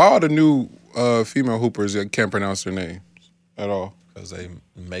 Why are the new female hoopers that can't pronounce their names at all? Because they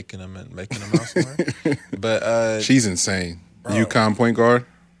making them out somewhere. But she's insane. Bro. UConn point guard.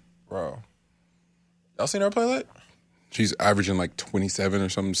 Bro. Y'all seen her play that? She's averaging like 27 or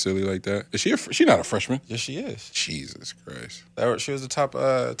something silly like that. Is she? She's not a freshman. Yes, she is. Jesus Christ. She was the top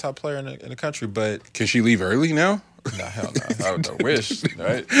player in the country, but can she leave early now? No, hell no. I would wish,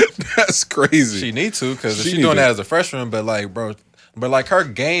 right? That's crazy. She need to, because she's doing that as a freshman, but like, bro, like her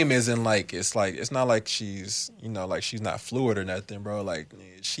game isn't like, it's not like she's, like she's not fluid or nothing, bro. Like,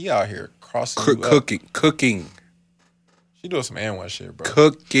 she out here crossing cooking. She doing some and one shit, bro.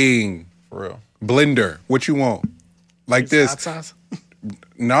 Cooking. For real. Blender. What you want? Like this. Hot sauce?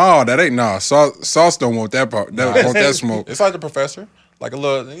 No, that ain't Sauce don't want that part. Want that smoke. It's like the professor. Like a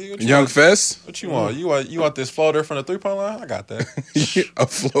little Young Fest. What you want? You want this floater from the 3-point line? I got that. A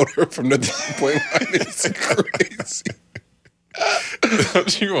floater from the 3-point line is crazy.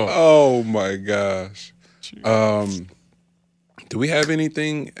 What you want? Oh my gosh. Do we have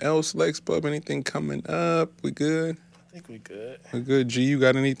anything else, Lex Pub? Anything coming up? We good? I think we good. We good. G, you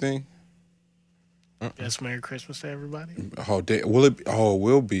got anything? Yes, Merry Christmas to everybody. Oh, will it? Oh,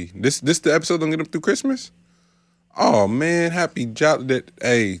 will be. This the episode gonna get them through Christmas? Oh man, happy job that.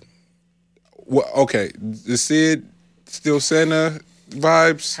 Hey, okay. The Sid still Santa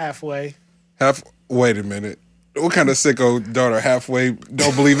vibes. Halfway. Wait a minute. What kind of sicko daughter halfway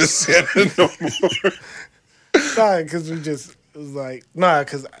don't believe in Santa no more? Nah, because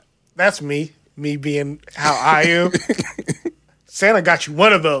because that's me being how I am. Santa got you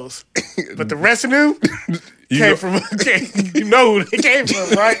one of those, but the rest of them came from you know who they came from,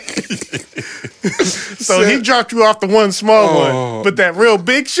 right? So he dropped you off the one small one, but that real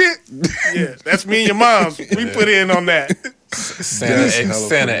big shit, yeah, that's me and your mom's. We put in on that.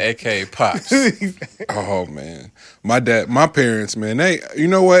 Santa, aka Pops. Oh man, my parents, man, you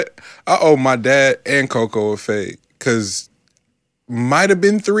know what? I owe my dad and Coco a fade because might have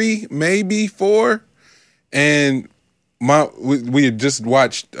been 3, maybe 4, and. We had just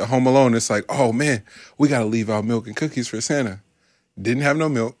watched Home Alone. It's like, oh man, we gotta leave out milk and cookies for Santa. Didn't have no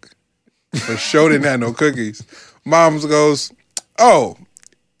milk. For sure didn't have no cookies. Mom's goes, oh,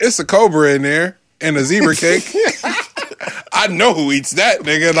 it's a Cobra in there and a zebra cake. I know who eats that,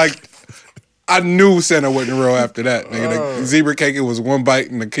 nigga. Like, I knew Santa wasn't real after that, nigga. The zebra cake, it was one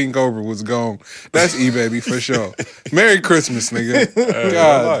bite and the King Cobra was gone. That's E-Baby for sure. Merry Christmas, nigga.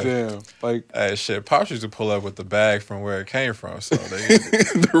 God damn. Like, hey, shit, Pops used to pull up with the bag from where it came from. So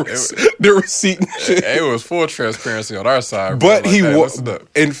the receipt and shit. It was full transparency on our side. But like,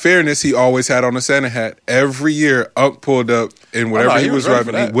 in fairness, he always had on a Santa hat. Every year, Unc pulled up in whatever he he was was ready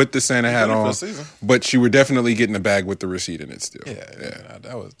for driving that. with the Santa hat ready for on. the season. But you were definitely getting the bag with the receipt in it still. Yeah,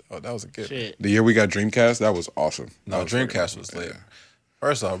 that was a good. Shit. The year we got Dreamcast, that was awesome. No, That was fucking Dreamcast awesome. was lit. Yeah.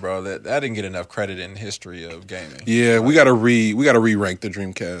 First off, bro, that didn't get enough credit in history of gaming. Yeah, we gotta re-rank the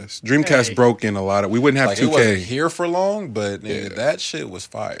Dreamcast. Dreamcast Hey. broke in a lot of. We wouldn't have Like, it wasn't 2K. here for long, but nigga, that shit was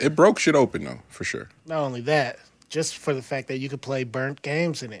fire. It broke shit open though, for sure. Not only that, just for the fact that you could play burnt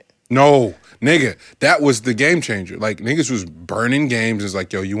games in it. No, nigga, that was the game changer. Like niggas was burning games. It's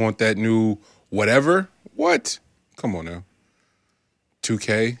like, yo, you want that new whatever? What? Come on now.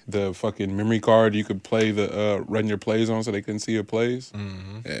 2K, the fucking memory card you could play the run your plays on, so they couldn't see your plays.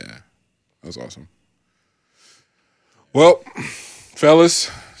 Mm-hmm. Yeah, that was awesome. Well,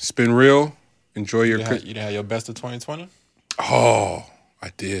 fellas, it's been real. Enjoy your. You didn't have your best of 2020? Oh,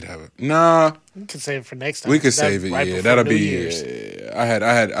 I did have it. Nah, We could save it for next time. we could That- save it. right Yeah, before that'll New be. Year's.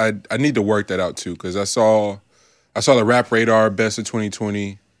 Yeah. I need to work that out too because I saw the Rap Radar best of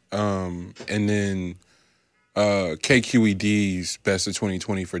 2020, and then KQED's best of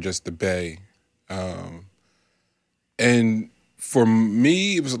 2020 for just the Bay, and for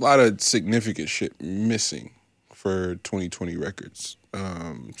me it was a lot of significant shit missing for 2020 records.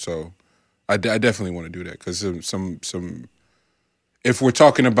 So I definitely want to do that because some. If we're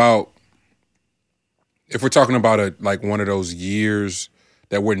talking about like one of those years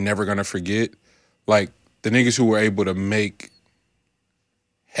that we're never gonna forget, like the niggas who were able to make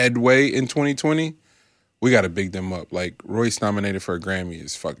headway in 2020, we gotta big them up. Like Royce nominated for a Grammy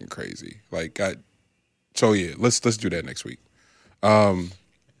is fucking crazy. Like, so yeah, let's do that next week.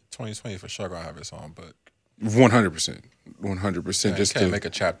 2020 for sure gonna have its own, but 100%. you Just can't to make a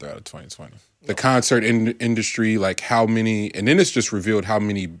chapter out of 2020. the concert industry, like how many, and then it's just revealed how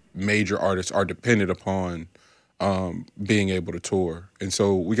many major artists are dependent upon being able to tour. And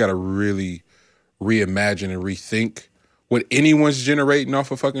so we got to really reimagine and rethink what anyone's generating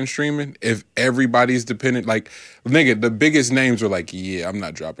off of fucking streaming. If everybody's dependent, like, nigga, the biggest names were like, yeah, I'm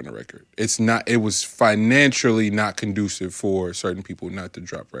not dropping a record. It was financially not conducive for certain people not to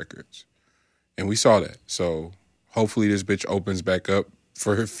drop records. And we saw that. So hopefully this bitch opens back up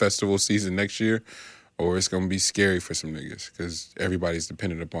for festival season next year, or it's going to be scary for some niggas because everybody's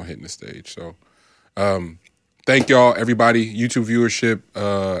dependent upon hitting the stage. So thank y'all, everybody. YouTube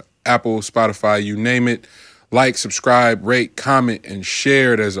viewership, Apple, Spotify, you name it. Like, subscribe, rate, comment, and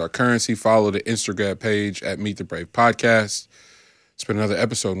share it as our currency. Follow the Instagram page at Meet the Brave Podcast. It's been another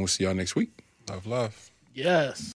episode, and we'll see y'all next week. Love. Yes.